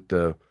Institute,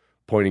 the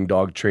Pointing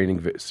Dog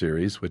Training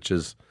series, which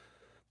has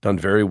done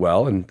very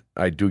well. And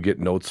I do get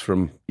notes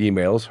from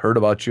emails. Heard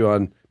about you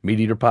on Meat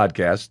Eater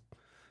Podcast.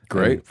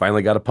 Great.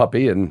 Finally got a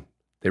puppy, and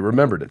they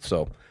remembered it.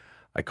 So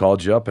I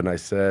called you up, and I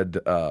said,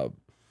 I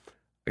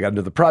got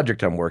into the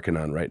project I'm working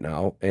on right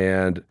now,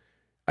 and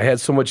I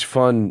had so much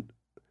fun,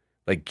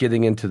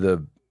 getting into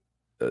the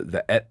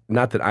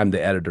not that I'm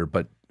the editor,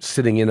 but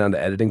sitting in on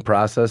the editing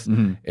process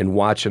and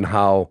watching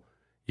how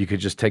you could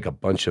just take a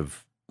bunch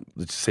of,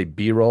 let's say,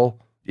 B-roll,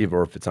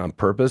 even if it's on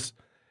purpose,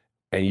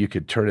 and you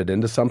could turn it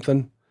into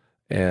something.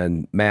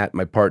 And Matt,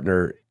 my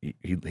partner,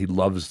 he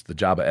loves the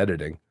job of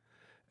editing,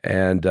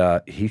 and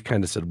he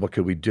kind of said, "What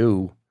could we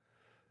do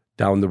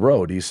down the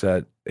road?" He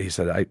said, he's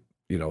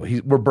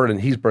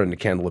burning the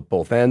candle at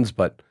both ends,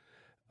 but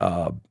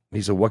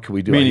he said, "What can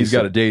we do?" I mean, he's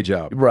got a day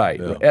job, right,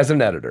 Yeah. as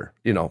an editor,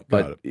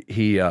 but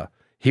he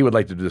would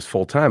like to do this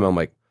full time. I'm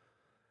like,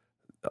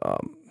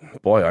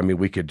 boy, I mean,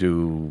 we could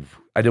do.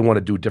 I didn't want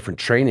to do different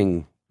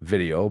training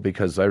video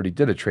because I already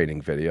did a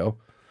training video,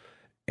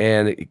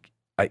 and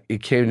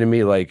it came to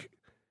me like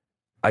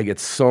I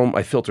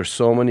filter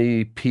so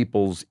many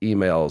people's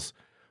emails.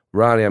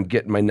 Ronnie, I'm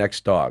getting my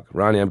next dog.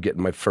 Ronnie, I'm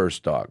getting my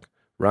first dog.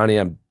 Ronnie,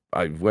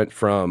 I went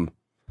from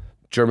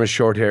German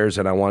short hairs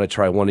and I want to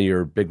try one of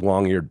your big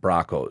long-eared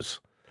Bracos.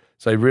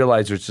 So I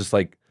realized it's just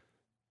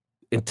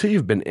until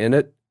you've been in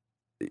it,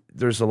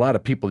 there's a lot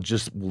of people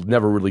just will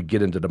never really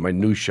get into the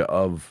minutia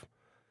of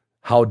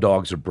how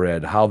dogs are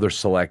bred, how they're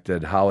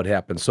selected, how it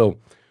happens. So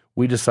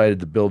we decided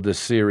to build this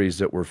series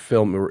that we're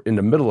in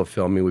the middle of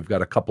filming. We've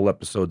got a couple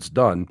episodes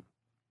done.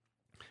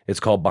 It's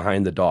called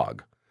Behind the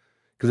Dog,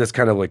 because that's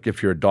kind of like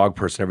if you're a dog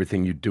person,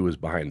 everything you do is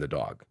behind the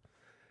dog.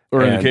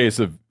 Or in the And- case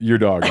of your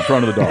dog, in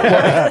front of the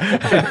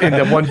dog. in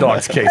the one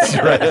dog's case,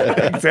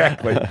 right?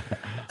 Exactly.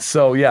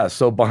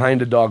 So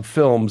Behind a Dog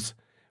Films,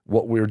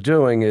 what we're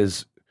doing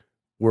is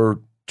we're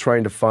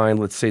trying to find,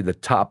 let's say, the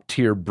top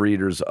tier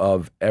breeders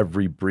of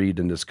every breed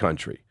in this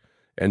country,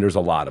 and there's a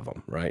lot of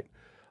them, right?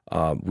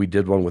 We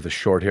did one with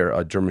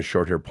a German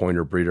short hair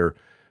pointer breeder.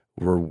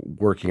 We're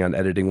working on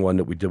editing one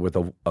that we did with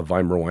a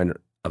Weimaraner.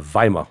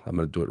 I'm going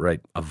to do it right.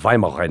 A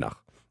Weimaraner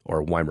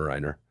or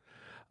Weimaraner.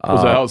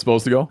 Was that how it's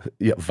supposed to go?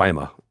 Yeah,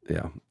 Weimar.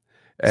 Yeah.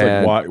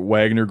 It's like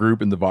Wagner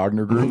Group and the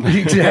Wagner Group.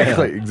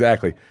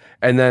 Exactly.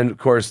 And then, of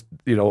course,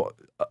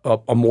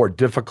 a more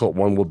difficult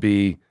one will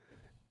be,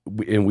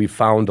 and we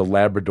found a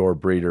Labrador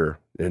breeder,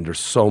 and there's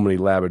so many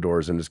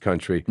Labradors in this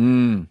country.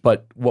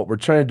 But what we're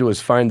trying to do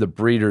is find the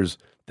breeders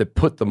that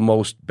put the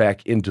most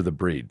back into the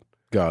breed.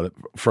 Got it.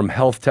 From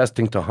health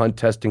testing to hunt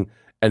testing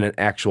and then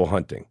actual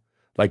hunting.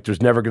 Like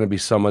there's never going to be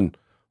someone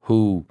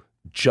who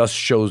just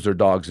shows their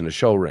dogs in a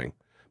show ring,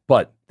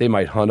 but they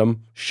might hunt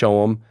them,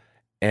 show them,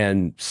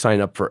 and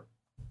sign up for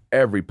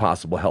every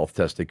possible health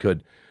test they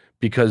could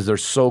because they're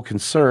so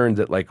concerned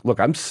that, like, look,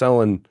 I'm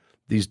selling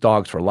these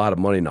dogs for a lot of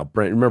money now.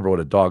 Brent, remember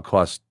what a dog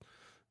cost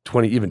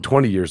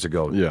 20 years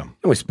ago? Yeah.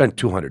 We spent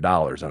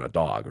 $200 on a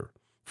dog or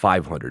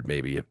 $500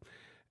 maybe.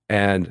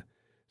 And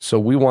so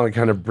we want to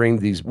kind of bring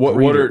these.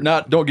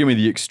 Don't give me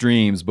the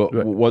extremes,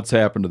 but what's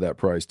happened to that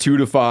price? 2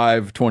 to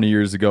 5, 20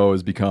 years ago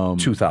has become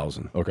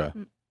 $2,000. Okay.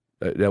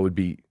 That would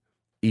be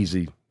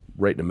easy,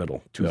 right in the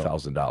middle,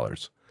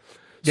 $2,000.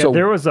 Yeah,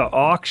 there was an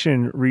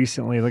auction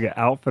recently, like an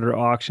outfitter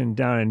auction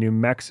down in New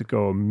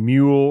Mexico, a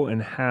mule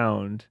and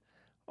hound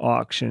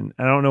auction.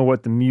 I don't know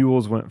what the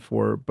mules went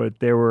for, but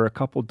there were a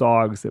couple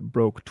dogs that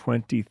broke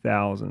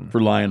 $20,000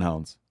 for lion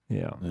hounds.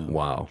 Yeah.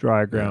 Wow.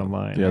 Dry ground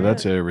lion. Yeah,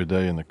 that's every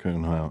day in the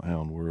coon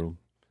hound world.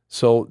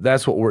 So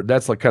that's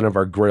like kind of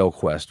our grail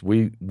quest.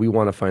 We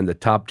want to find the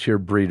top tier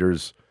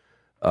breeders,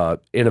 and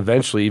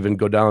eventually even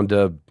go down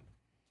to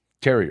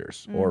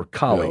terriers or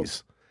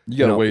collies. You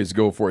got a ways to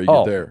go before you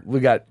get there.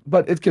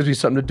 But it gives me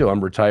something to do.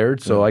 I'm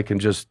retired, so I can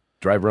just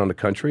drive around the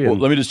country. And,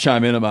 let me just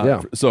chime in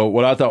about. So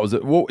what I thought was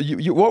that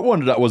what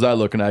one was I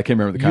looking at? I can't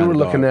remember the kind. You were of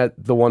looking dog.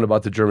 at the one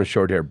about the German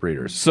short-haired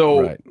breeders.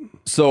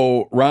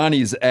 So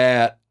Ronnie's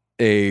at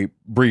a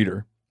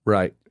breeder,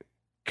 right?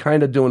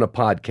 Kind of doing a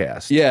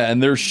podcast. Yeah,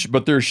 and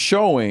they're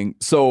showing.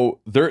 So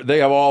they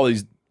have all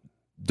these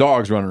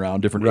dogs running around,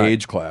 different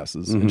age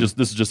classes, and this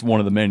is just one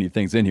of the many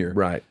things in here.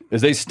 Right?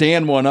 Is they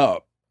stand one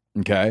up.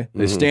 Okay,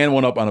 they stand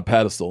one up on a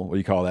pedestal. What do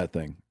you call that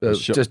thing?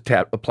 Just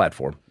a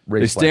platform.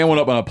 They stand one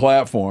up on a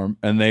platform,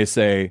 and they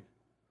say,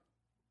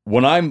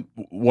 "When I'm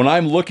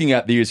looking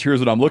at these, here's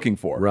what I'm looking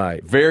for."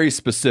 Right. Very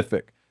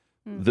specific.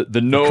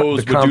 The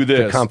nose would do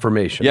this. The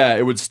confirmation. Yeah,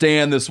 it would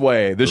stand this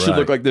way. This should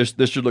look like this.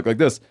 This should look like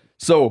this.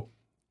 So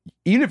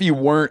even if you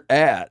weren't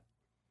going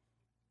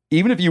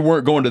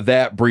to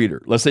that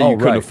breeder, let's say you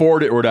couldn't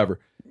afford it or whatever,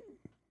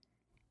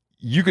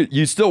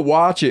 you still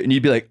watch it and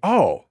you'd be like,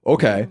 oh,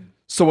 okay.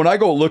 So when I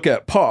go look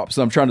at pups,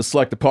 I'm trying to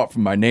select a pup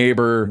from my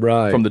neighbor,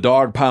 from the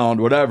dog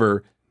pound,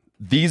 whatever.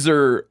 These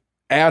are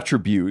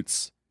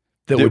attributes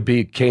that would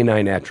be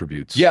canine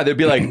attributes. Yeah, they'd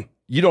be like,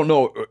 you don't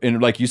know, and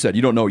like you said,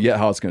 you don't know yet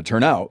how it's going to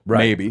turn out,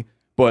 maybe.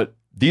 But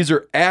these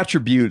are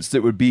attributes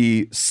that would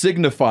be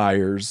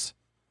signifiers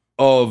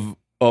of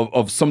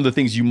some of the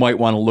things you might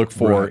want to look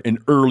for in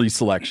early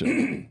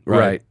selection.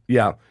 Right.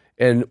 Yeah.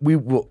 And we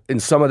will, in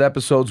some of the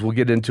episodes, we'll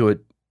get into it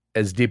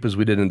as deep as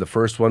we did in the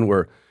first one,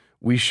 where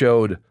we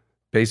showed,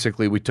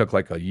 basically, we took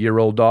like a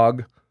year-old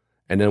dog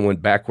and then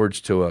went backwards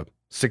to a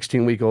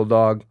 16-week-old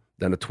dog,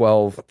 then a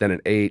 12, then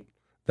an 8,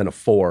 then a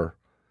 4.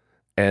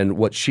 And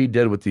what she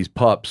did with these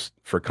pups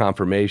for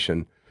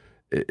confirmation,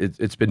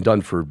 it's been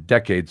done for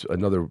decades.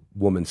 Another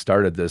woman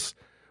started this,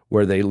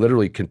 where they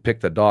literally can pick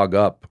the dog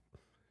up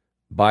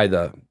by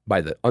the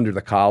under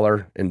the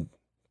collar and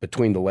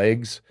between the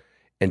legs,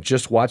 and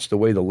just watch the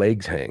way the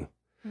legs hang.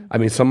 I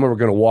mean, some of them are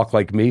going to walk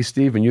like me,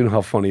 Steve, and you know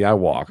how funny I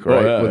walk,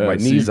 right? With my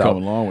knees out.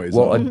 Coming a long ways.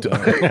 Well,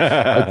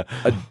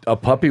 a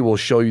puppy will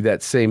show you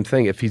that same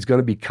thing. If he's going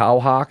to be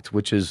cow-hocked,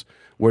 which is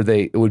where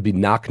it would be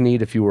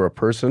knock-kneed if you were a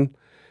person,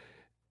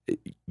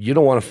 you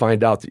don't want to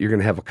find out that you're going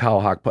to have a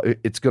cow-hock.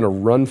 It's going to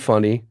run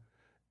funny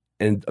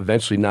and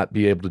eventually not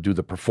be able to do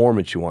the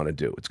performance you want to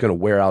do. It's going to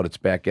wear out its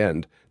back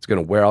end. It's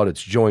going to wear out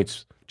its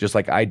joints, just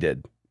like I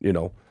did,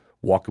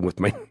 walking with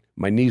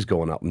my knees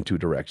going out in two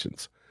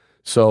directions.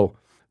 So,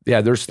 yeah,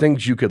 there's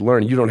things you could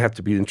learn. You don't have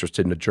to be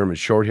interested in a German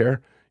short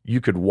hair. You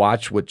could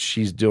watch what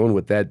she's doing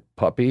with that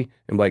puppy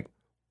and be like,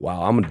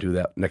 wow, I'm going to do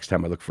that next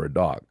time I look for a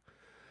dog.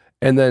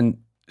 And then,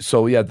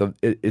 so yeah,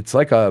 it's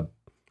like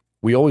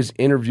we always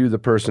interview the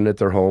person at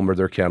their home or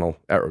their kennel,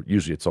 or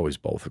usually it's always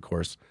both, of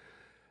course.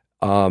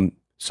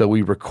 So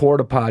we record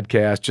a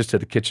podcast just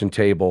at a kitchen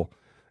table,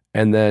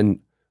 and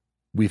then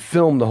we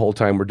film the whole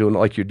time. We're doing it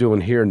like you're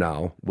doing here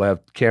now. We have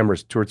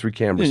cameras, 2 or 3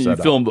 cameras set up.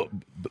 You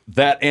film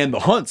that and the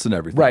hunts and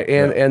everything. Right,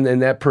 and in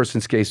that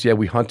person's case, yeah,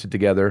 we hunted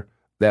together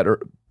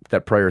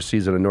that prior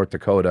season in North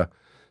Dakota.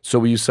 So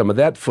we use some of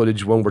that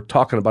footage when we're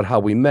talking about how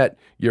we met.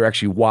 You're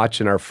actually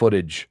watching our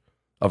footage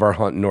of our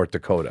hunt in North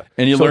Dakota.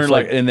 And you So learn it's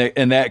like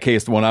in that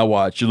case, the one I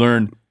watched, you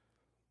learn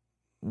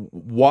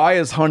why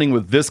is hunting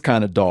with this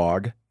kind of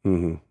dog?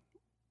 Mm-hmm.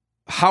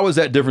 How is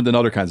that different than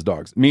other kinds of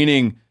dogs?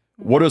 Meaning,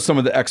 what are some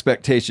of the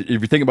expectations?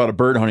 If you think about a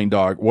bird hunting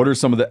dog, what are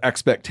some of the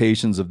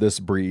expectations of this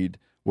breed?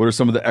 What are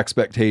some of the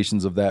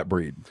expectations of that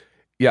breed?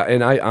 Yeah,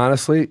 and I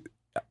honestly,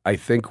 I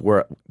think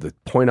where the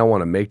point I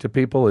want to make to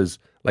people is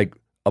like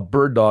a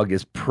bird dog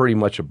is pretty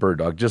much a bird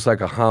dog, just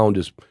like a hound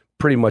is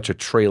pretty much a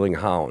trailing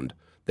hound.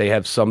 They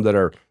have some that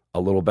are a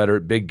little better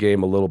at big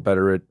game, a little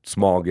better at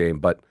small game,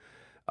 but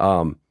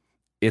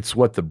it's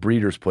what the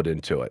breeders put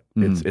into it.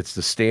 It's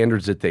the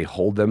standards that they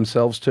hold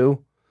themselves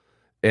to.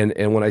 And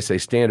when I say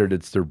standard,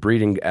 it's their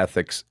breeding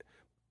ethics.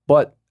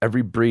 But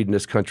every breed in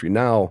this country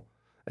now,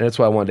 and that's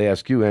why I wanted to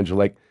ask you, Angela,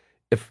 like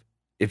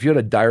if you had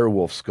a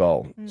direwolf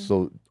skull,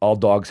 so all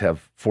dogs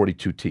have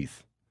 42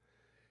 teeth.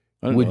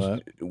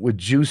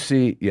 Would you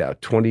see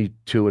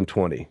 22 and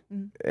 20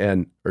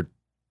 or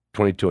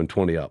 22 and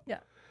 20 up?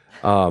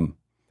 Yeah.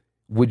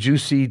 Would you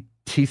see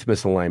teeth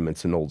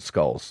misalignments in old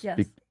skulls?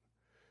 Yes.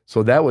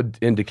 So that would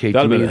indicate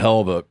That'd to be me a hell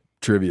of a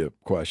trivia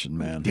question,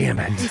 man. Damn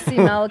it. You see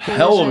malocclusions.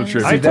 Hell of a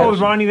trivia. I told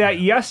Ronnie that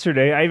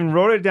yesterday. I even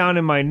wrote it down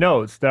in my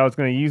notes that I was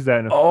going to use that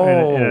in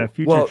a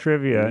future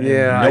trivia.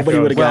 Yeah, Nobody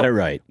would have got it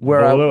right.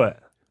 Blew it.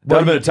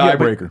 That'd have been a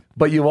tiebreaker.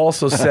 But you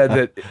also said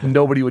that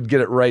nobody would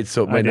get it right,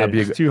 so it might not be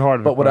It's too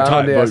hard. But what I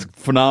wanted to ask,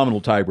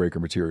 phenomenal tiebreaker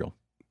material.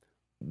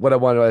 what I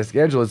wanted to ask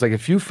Angela is like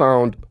if you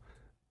found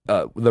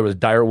there was a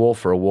dire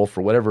wolf or a wolf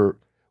or whatever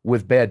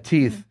with bad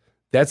teeth,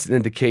 that's an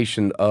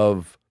indication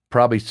of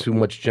probably too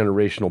much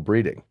generational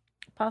breeding.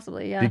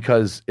 Possibly, yeah.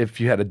 Because if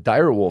you had a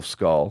dire wolf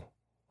skull,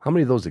 how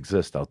many of those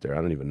exist out there?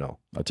 I don't even know.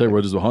 I'll tell you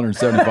what, there's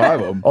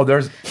 175 of them. Oh,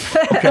 there's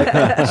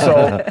okay.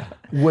 So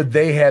would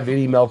they have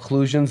any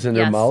malocclusions in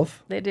their Yes,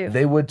 mouth? they do.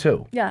 They would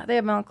too. Yeah, they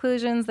have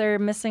malocclusions. They're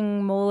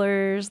missing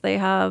molars. They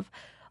have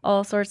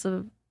all sorts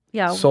of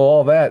So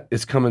all that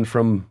is coming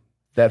from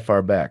that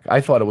far back. I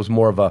thought it was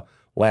more of a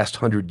last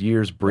 100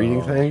 years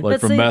breeding thing. Like But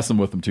from see- messing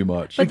with them too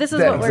much. But this is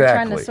what we're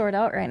trying to Exactly. sort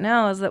out right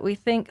now is that we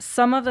think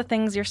some of the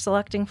things you're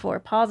selecting for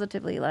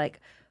positively, like,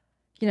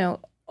 a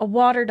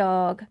water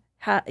dog,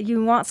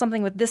 you want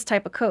something with this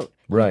type of coat.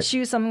 Right. You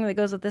choose something that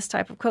goes with this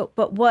type of coat.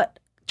 But what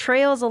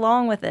trails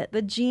along with it,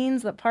 the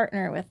genes that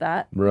partner with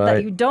that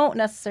Right. you don't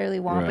necessarily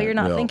want, but Right, you're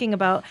not yeah. thinking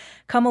about,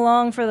 come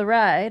along for the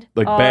ride.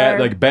 Like are-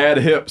 bad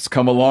hips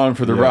come along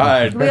for the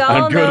ride We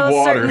all on know good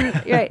water.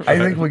 certain- right. I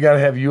think we got to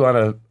have you on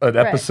an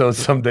episode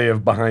someday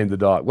of Behind the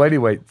Dog. Well,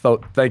 anyway,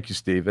 thank you,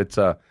 Steve. It's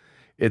all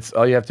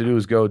you have to do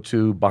is go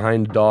to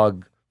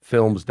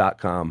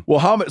BehindTheDogFilms.com. Well,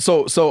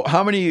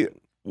 how many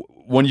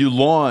when you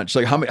launch?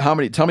 Like how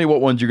many? Tell me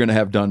what ones you're going to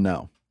have done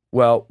now.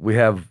 Well, we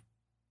have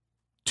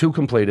 2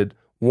 completed.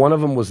 One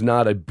of them was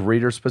not a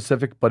breeder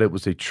specific, but it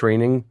was a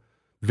training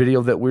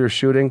video that we were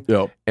shooting.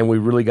 Yep. And we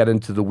really got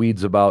into the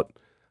weeds about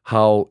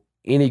how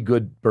any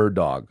good bird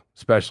dog,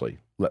 especially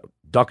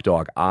duck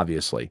dog,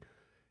 obviously,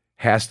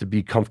 has to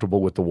be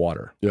comfortable with the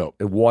water. Yep.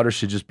 And water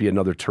should just be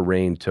another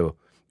terrain to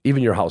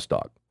even your house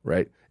dog,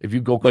 right? If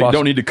you go Like cross, you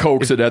don't need to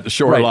coax it at the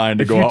shoreline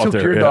to if go you out took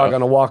there. your yeah. dog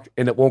on a walk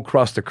and it won't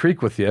cross the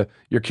creek with you,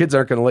 your kids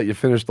aren't going to let you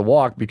finish the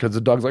walk because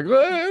the dog's like, I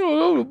don't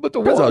know, but the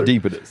Depends water. how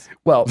deep it is.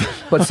 Well,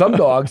 but some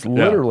dogs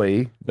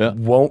literally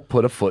won't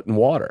put a foot in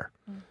water.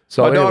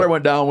 So My anyway, daughter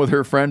went down with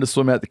her friend to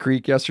swim at the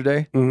creek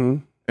yesterday,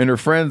 and her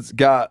friends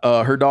got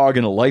her dog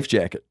in a life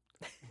jacket.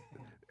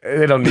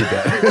 They don't need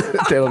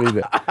that. They don't need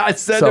that. I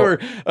said to her,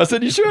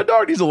 "You sure a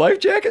dog needs a life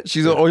jacket?"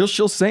 She's like, "Oh,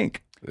 she'll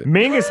sink."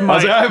 Mingus I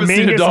was like, I haven't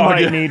seen a dog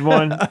yet. need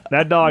one.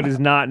 That dog does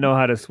not know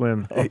how to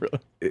swim.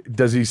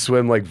 Does he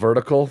swim like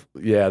vertical?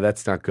 Yeah,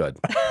 that's not good.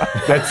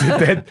 That's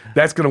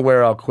going to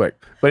wear out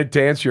quick. But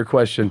to answer your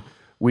question,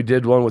 we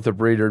did one with a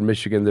breeder in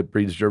Michigan that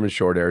breeds German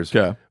short hairs.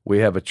 Okay. We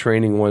have a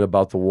training one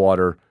about the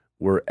water.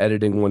 We're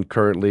editing one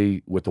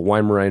currently with the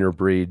Weimaraner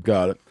breed.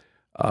 Got it.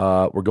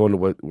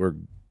 We're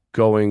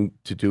going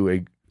to do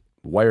a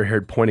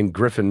wire-haired pointing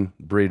griffin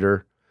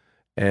breeder,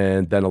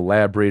 and then a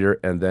lab breeder,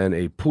 and then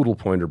a poodle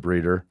pointer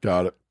breeder.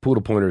 Got it.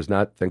 Poodle pointer is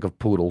not, think of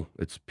poodle.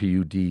 It's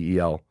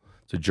Pudel.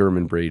 It's a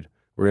German breed.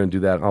 We're going to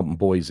do that out in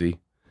Boise.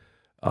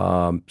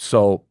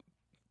 So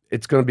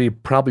it's going to be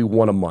probably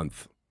one a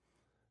month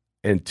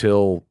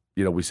until,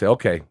 we say,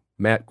 okay,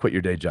 Matt, quit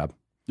your day job.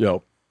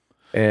 Yep.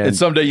 And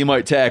someday you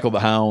might tackle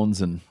the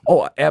hounds and.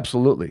 Oh,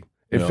 absolutely.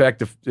 In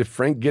fact, if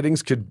Frank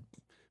Giddings could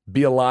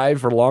be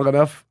alive for long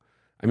enough,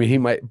 I mean, he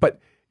might. But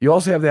you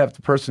also have to have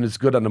the person that's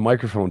good on the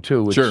microphone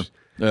too. Which Sure.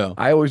 Yeah.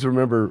 I always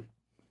remember,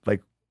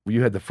 like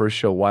you had the first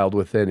show, Wild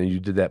Within, and you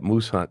did that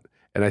moose hunt,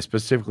 and I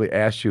specifically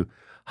asked you,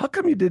 how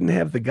come you didn't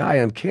have the guy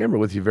on camera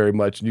with you very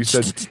much? And you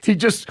said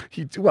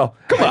well,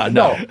 come on,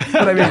 no. no.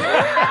 But I mean,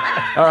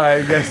 all right,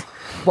 I guess.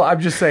 Well,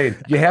 I'm just saying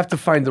you have to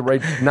find the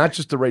right, not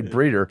just the right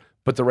breeder,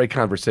 but the right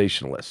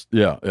conversationalist.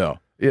 Yeah. Yeah.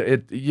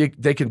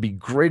 They can be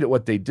great at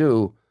what they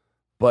do,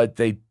 but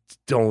they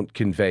don't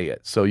convey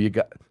it. So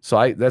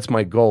that's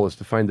my goal, is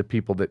to find the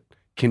people that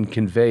can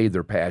convey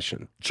their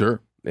passion. Sure.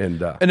 And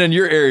then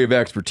your area of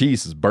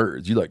expertise is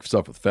birds. You like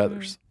stuff with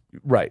feathers.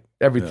 Right.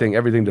 Everything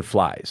that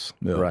flies.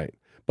 Yeah. Right.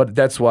 But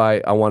that's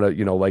why I want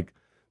to, like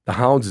the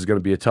hounds is going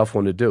to be a tough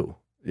one to do.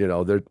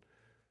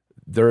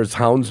 There's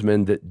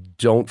houndsmen that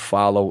don't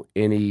follow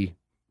any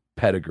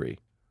pedigree.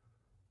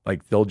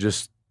 Like they'll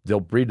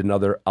breed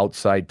another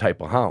outside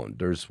type of hound.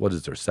 There's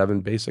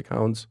 7 basic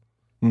hounds?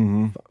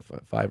 Mm-hmm.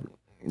 5.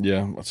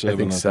 Yeah, I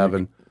think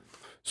 7.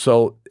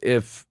 So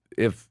if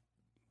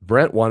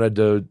Brent wanted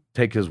to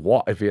take his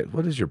walk,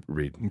 what is your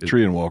breed?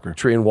 Tree and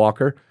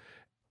Walker,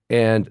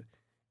 and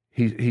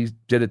he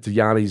did it to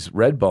Yanni's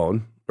red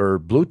bone or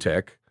blue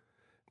tick.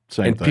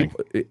 Same thing.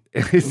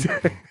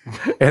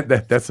 And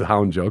that's a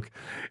hound joke.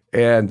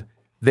 And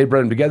they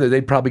bred them together.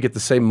 They'd probably get the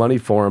same money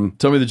for them.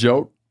 Tell me the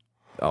joke.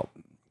 Oh,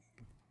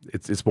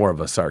 it's more of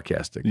a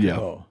sarcastic.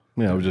 Yeah.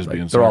 Yeah, I was just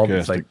being they're all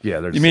sarcastic.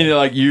 they're You mean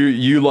like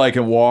you like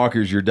in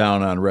walkers, you're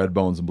down on red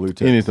bones and blue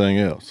ticks? Anything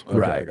else? Okay,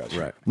 right,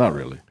 right. Not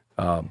really.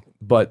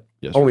 But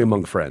Yes, only sir.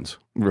 among friends.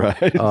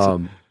 Right.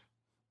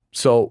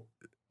 So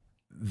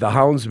the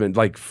houndsman,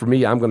 like for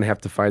me, I'm going to have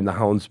to find the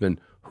houndsman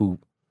who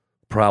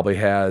probably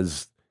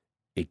has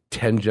a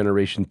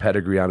 10-generation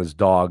pedigree on his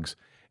dogs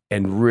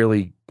and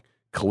really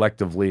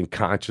collectively and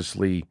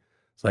consciously,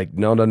 it's like,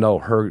 no,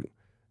 her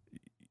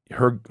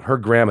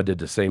grandma did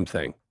the same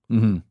thing.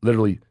 Mm-hmm.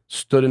 Literally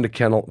stood in the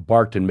kennel,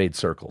 barked, and made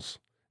circles.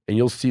 And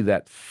you'll see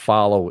that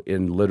follow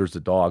in litters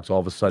of dogs all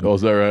of a sudden. Oh,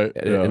 is that right?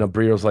 And a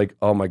breeder's like,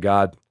 oh my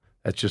God,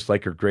 that's just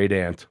like her great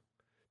aunt.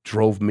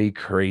 Drove me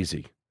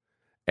crazy.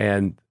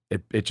 And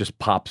it just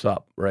pops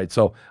up, right?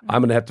 So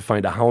I'm going to have to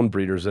find a hound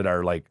breeders that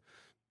are like,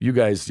 you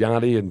guys,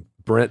 Yanni and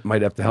Brent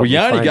might have to help. Well,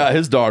 Yanni got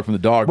his dog from the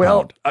dog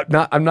pound.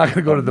 I'm not going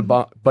to go to the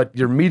but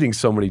you're meeting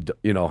so many,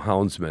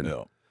 houndsmen.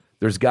 Yeah.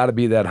 There's got to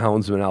be that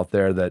houndsman out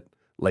there that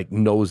like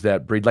knows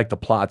that breed, like the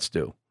Plots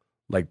do.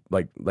 Like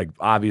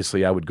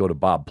obviously, I would go to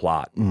Bob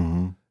Plot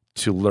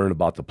to learn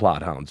about the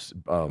Plot hounds.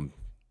 I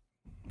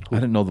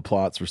didn't know the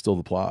Plots were still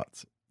the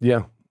Plots.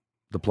 Yeah,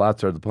 the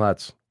Plots are the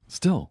Plots.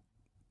 Still.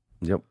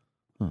 Yep.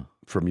 Huh.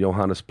 From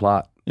Johannes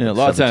Plot. Yeah, a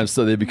lot of times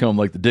so they become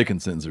like the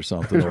Dickinsons or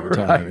something over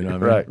time. Right, You know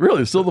what I mean? right.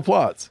 Really, still the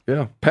Plots.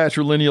 Yeah.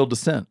 Patrilineal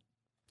descent.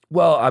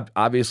 Well,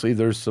 obviously,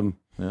 there's some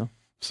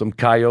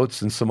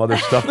coyotes and some other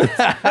stuff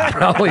that's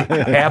probably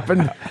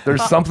happened.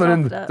 There's something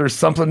in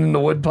the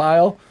wood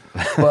pile,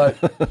 but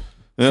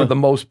for the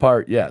most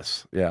part,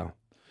 yes, yeah.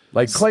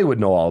 Like Clay would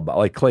know all about.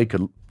 Like Clay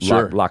could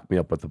lock me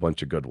up with a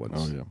bunch of good ones.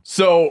 Oh yeah.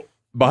 So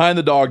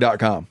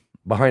BehindTheDog.com.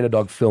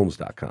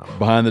 BehindTheDogFilms.com.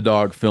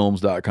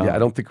 BehindTheDogFilms.com. Yeah, I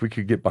don't think we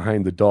could get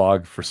behind the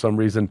dog for some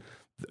reason.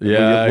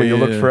 Yeah, when you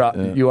look for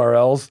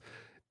URLs,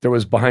 there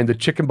was behind the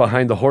chicken,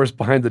 behind the horse,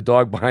 behind the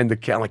dog, behind the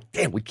cat. I'm like,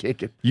 damn, we can't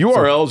get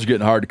URLs are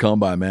getting hard to come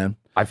by, man.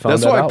 I found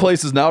That's that why out.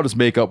 places now just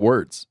make up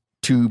words.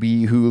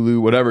 Tubi,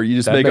 Hulu, whatever. You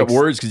just make up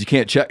words because you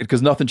can't check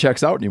because nothing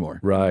checks out anymore.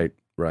 Right.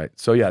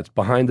 So yeah, it's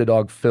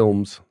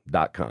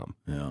BehindTheDogFilms.com.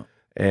 Yeah.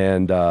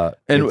 And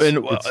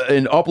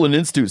Upland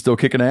Institute still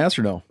kicking ass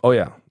or no? Oh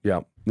yeah.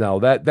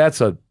 No,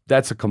 that's a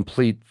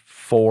complete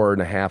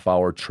 4.5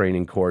 hour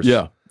training course.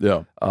 Yeah.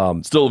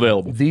 Still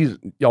available.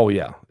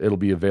 It'll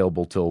be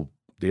available till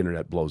the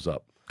internet blows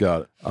up.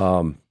 Got it.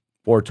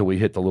 Or till we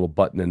hit the little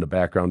button in the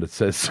background that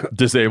says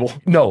disable.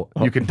 No,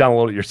 you can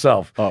download it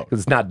yourself Oh.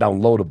 because it's not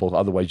downloadable.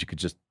 Otherwise, you could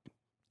just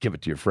give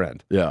it to your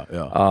friend.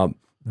 Yeah.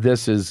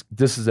 This is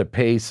a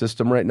pay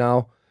system right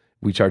now.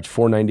 We charge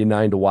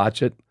 $4.99 to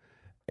watch it,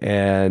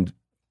 and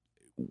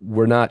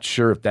we're not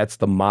sure if that's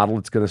the model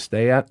it's going to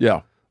stay at.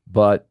 Yeah.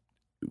 But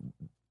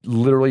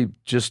literally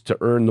just to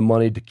earn the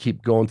money to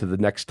keep going to the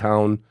next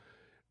town,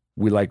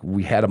 we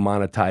had to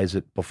monetize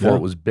it before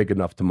it was big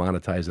enough to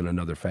monetize in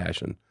another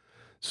fashion.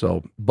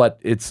 So, but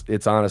it's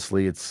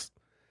honestly, I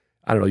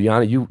don't know,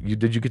 Yanni, you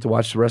did you get to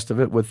watch the rest of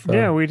it with?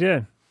 Yeah, we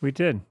did.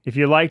 If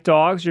you like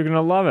dogs, you're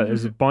gonna love it.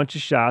 There's a bunch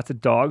of shots of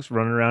dogs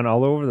running around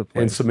all over the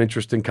place, and some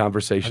interesting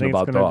conversation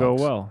about it's gonna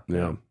dogs. Go well.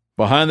 Yeah.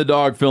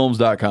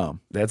 BehindTheDogFilms.com.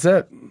 That's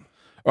it.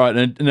 All right,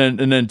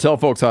 and then tell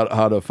folks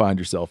how to find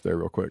yourself there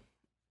real quick.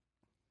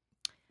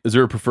 Is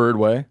there a preferred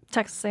way?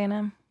 Texas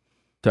A&M.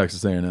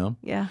 Texas A&M.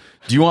 Yeah.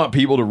 Do you want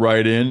people to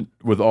write in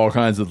with all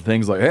kinds of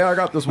things like, "Hey, I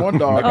got this one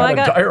dog." I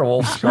got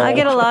Direwolves. I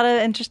get a lot of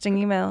interesting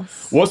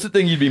emails. What's the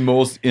thing you'd be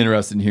most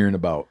interested in hearing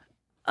about?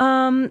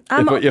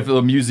 If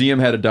a museum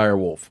had a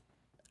direwolf.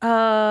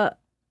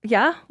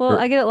 Yeah. Well,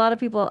 I get a lot of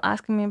people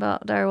asking me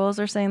about direwolves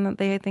or saying that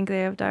they think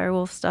they have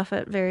direwolf stuff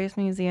at various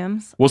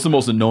museums. What's the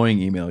most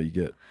annoying email you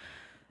get?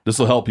 This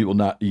will help people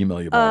not email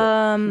you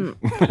about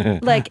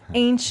it. Like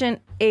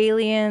ancient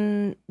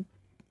alien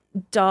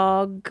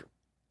dog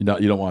You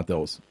don't want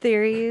those.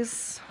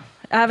 theories.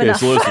 I have Okay, enough.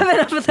 so listen. I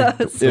have enough of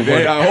those.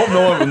 I hope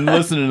no one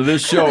listening to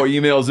this show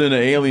emails in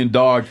an alien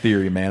dog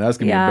theory, man. That's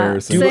gonna be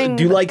embarrassing.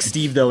 Do like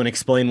Steve though and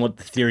explain what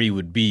the theory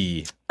would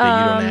be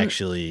that you don't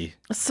actually.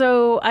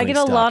 So I get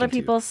a lot of into.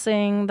 people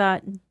saying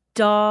that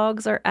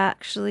dogs are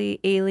actually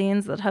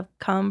aliens that have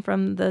come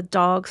from the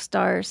dog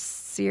star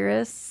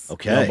Sirius.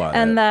 Okay.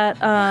 And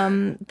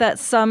that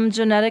some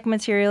genetic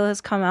material has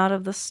come out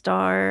of the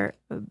star,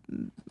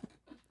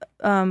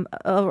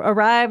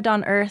 arrived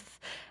on Earth,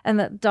 and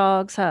that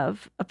dogs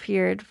have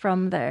appeared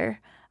from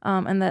there.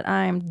 and that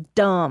I'm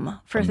dumb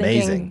for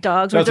Amazing. thinking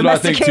dogs were That's what I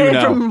think too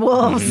domesticated now. from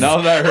wolves. Now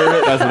that I heard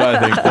it, that's what I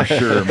think for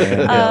sure,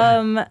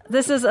 man.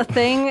 This is a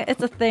thing.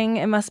 It's a thing.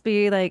 It must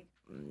be like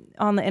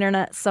on the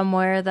internet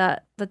somewhere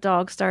that the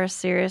dog star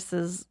Sirius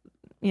is,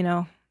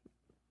 Well,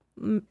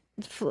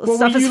 stuff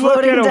when is you look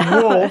floating at a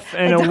down. wolf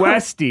and I a don't-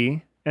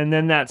 Westie, and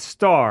then that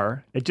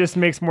star, it just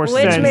makes more Which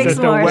sense makes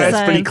that the more Westie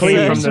sense. came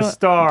from It's the true.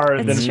 star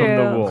than It's from the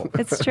true. wolf.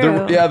 It's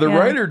true. The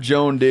writer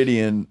Joan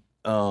Didion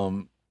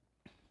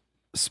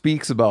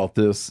speaks about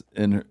this,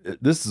 and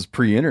this is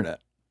pre-internet.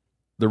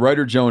 The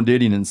writer Joan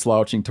Didion in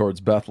Slouching Towards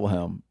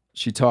Bethlehem,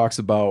 she talks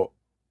about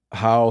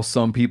how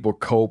some people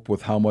cope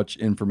with how much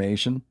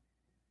information.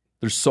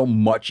 There's so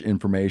much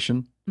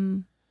information,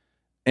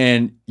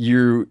 and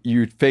you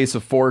face a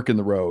fork in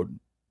the road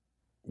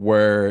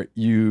where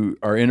you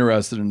are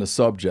interested in a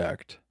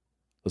subject,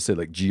 let's say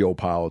like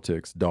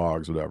geopolitics,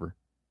 dogs, whatever,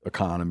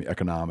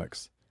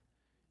 economics.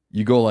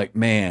 You go like,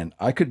 man,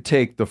 I could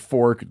take the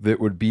fork that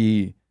would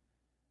be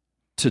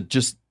to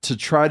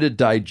try to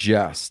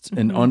digest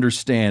and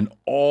understand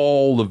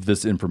all of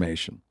this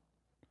information.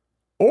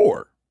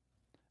 Or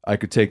I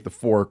could take the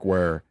fork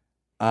where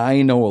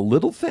I know a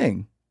little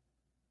thing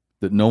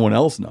that no one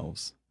else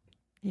knows.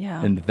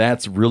 Yeah. And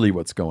that's really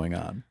what's going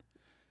on.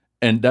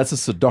 And that's a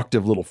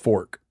seductive little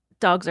fork.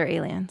 Dogs are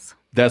aliens.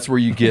 That's where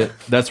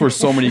that's where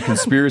so many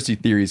conspiracy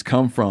theories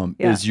come from,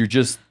 is you're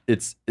just,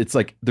 it's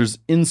like there's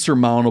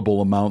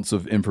insurmountable amounts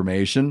of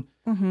information.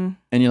 And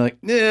you're like,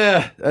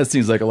 yeah, that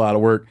seems like a lot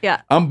of work. Yeah.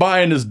 I'm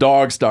buying this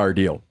dog star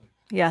deal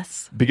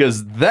Yes.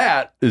 because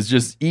that is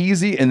just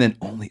easy. And then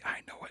only I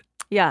know it.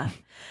 Yeah.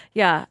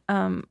 Yeah.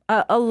 I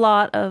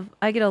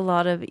get a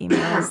lot of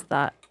emails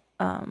that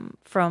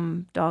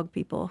from dog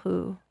people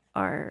who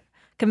are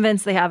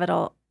convinced they have it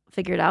all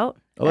figured out.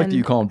 I like And that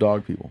you call them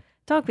dog people.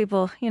 dog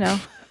people, I know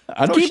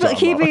what you're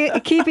talking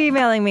about. keep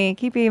emailing me.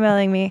 Keep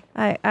emailing me.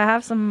 I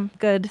have some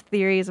good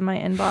theories in my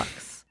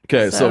inbox.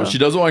 Okay, so she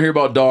doesn't want to hear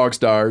about dog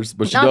stars,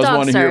 but she Not does dog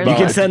want to hear stars. about.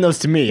 You can send those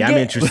to me. I'm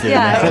interested.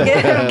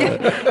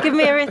 Yeah, give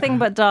me everything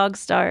but dog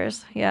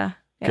stars. Yeah,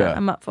 Okay.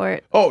 I'm up for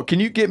it. Oh, can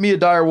you get me a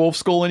dire wolf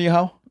skull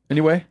anyhow?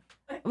 Anyway,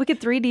 We could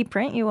 3D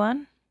print you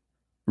one.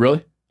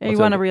 really? Yeah, I'll you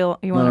take want a it. real?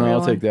 You want No, a real I'll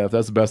one? take that. If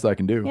that's the best I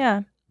can do.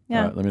 Yeah,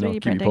 yeah. All right, let me know. 3D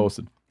Keep me printing.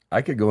 posted.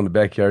 I could go in the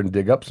backyard and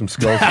dig up some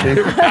skulls too. You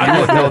wouldn't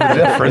know the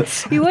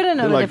difference. You wouldn't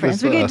know the like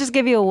difference. this, We could just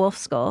give you a wolf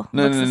skull.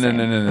 No, Looks no, the no, same.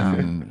 no, no,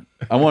 no, no.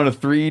 I want a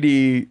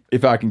 3D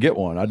if I can get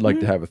one. I'd like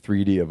to have a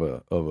 3D of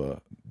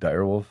a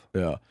Direwolf.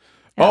 yeah.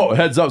 Oh,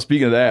 heads up!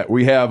 Speaking of that,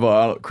 we have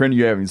Corinne.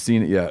 You haven't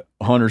seen it yet.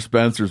 Hunter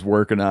Spencer's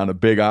working on a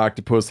big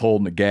octopus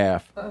holding a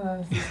gaff.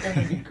 This is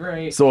gonna be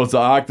great. So it's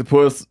an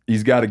octopus.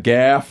 He's got a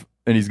gaff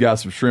and he's got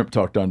some shrimp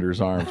tucked under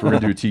his arms. We're gonna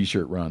do a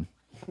T-shirt run.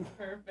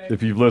 Perfect.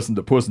 If you've listened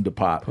to Puss in the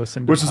Pot, Puss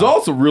in the which is Pot.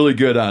 also really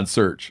good on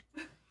search.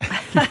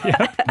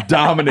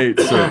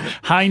 Dominates search.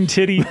 Hind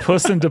titty,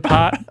 puss in the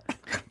pot,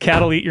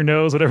 cattle eat your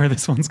nose, whatever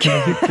this one's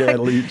going to be.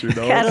 Cattle eat your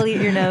nose. Cattle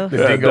eat your nose.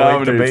 Yeah, Dingo ate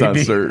the dominates on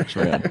baby. search,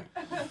 man.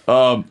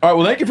 All right,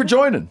 well, thank you for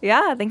joining.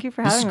 Yeah, thank you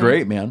for having This is me.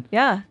 great, man.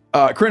 Yeah.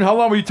 Corinne, how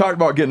long were you talking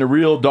about getting a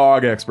real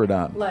dog expert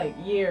on? Like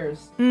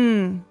years.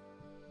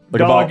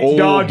 Like about old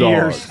dog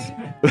dogs. years.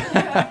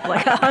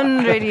 Like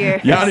 100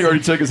 years. Yanni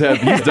already took his head.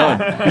 He's done.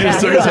 He just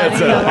took his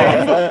headset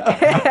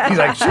off. He's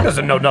like, she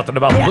doesn't know nothing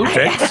about blue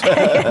ticks.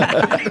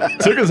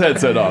 Took his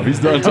headset off. He's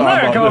done I'm talking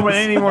not gonna come about up with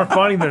this. anything more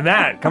funny than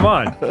that. Come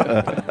on.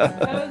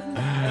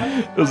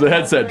 It was a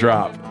headset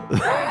drop.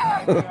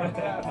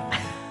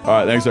 All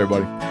right, thanks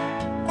everybody.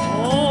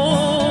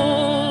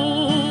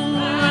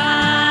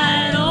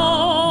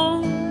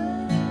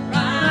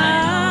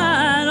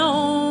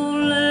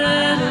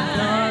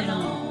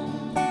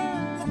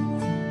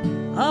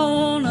 I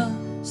wanna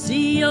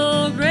see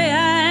your gray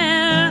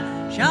hair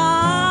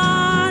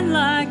shine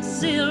like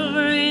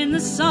silver in the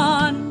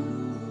sun.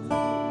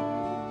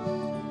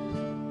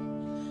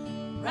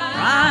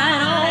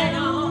 Ride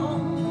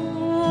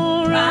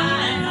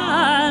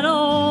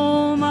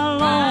on,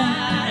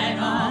 my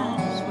long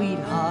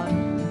sweetheart.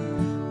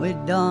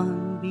 We're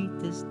done, beat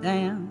this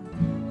damn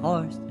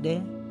horse to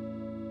death.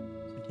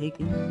 So take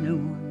a new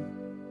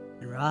one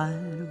and ride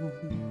on.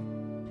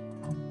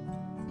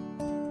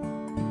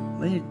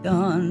 We're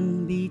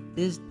done, beat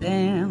this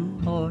damn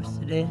horse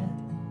to death.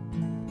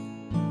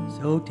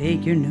 So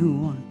take your new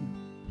one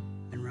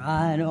and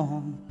ride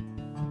on.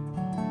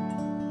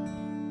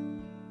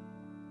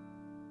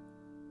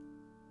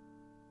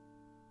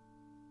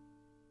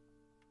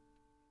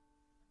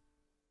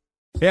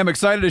 Hey, I'm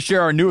excited to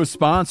share our newest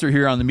sponsor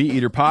here on the Meat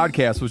Eater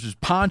podcast, which is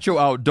Poncho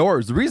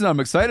Outdoors. The reason I'm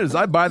excited is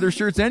I buy their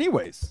shirts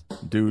anyways.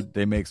 Dude,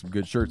 they make some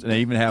good shirts. And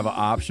they even have an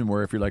option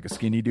where if you're like a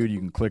skinny dude, you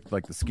can click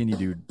like the skinny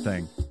dude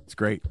thing. It's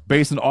great.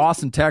 Based in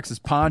Austin, Texas,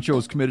 Poncho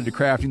is committed to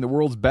crafting the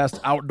world's best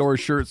outdoor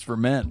shirts for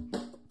men.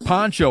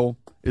 Poncho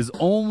is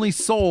only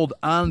sold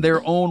on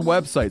their own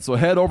website. So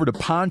head over to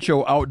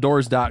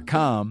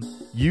ponchooutdoors.com,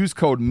 use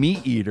code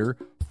MeatEater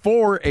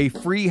for a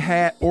free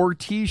hat or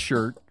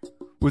t-shirt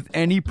with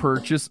any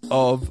purchase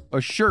of a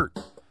shirt.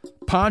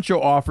 Poncho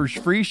offers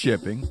free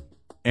shipping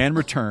and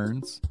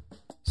returns,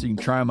 so you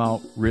can try them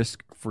out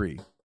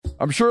risk-free.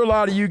 I'm sure a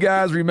lot of you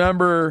guys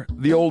remember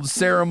the old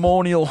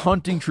ceremonial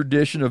hunting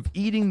tradition of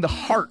eating the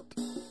heart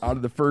out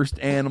of the first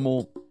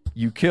animal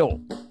you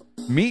kill.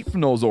 Meat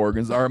from those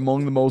organs are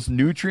among the most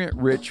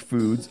nutrient-rich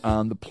foods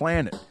on the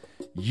planet.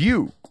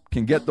 You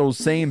can get those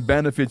same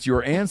benefits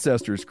your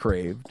ancestors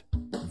craved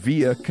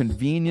via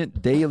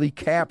convenient daily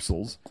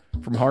capsules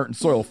from Heart and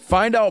Soil.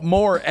 Find out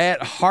more at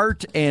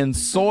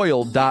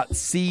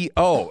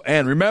heartandsoil.co.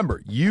 And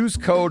remember, use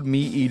code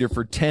MeatEater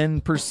for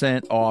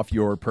 10% off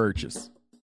your purchase.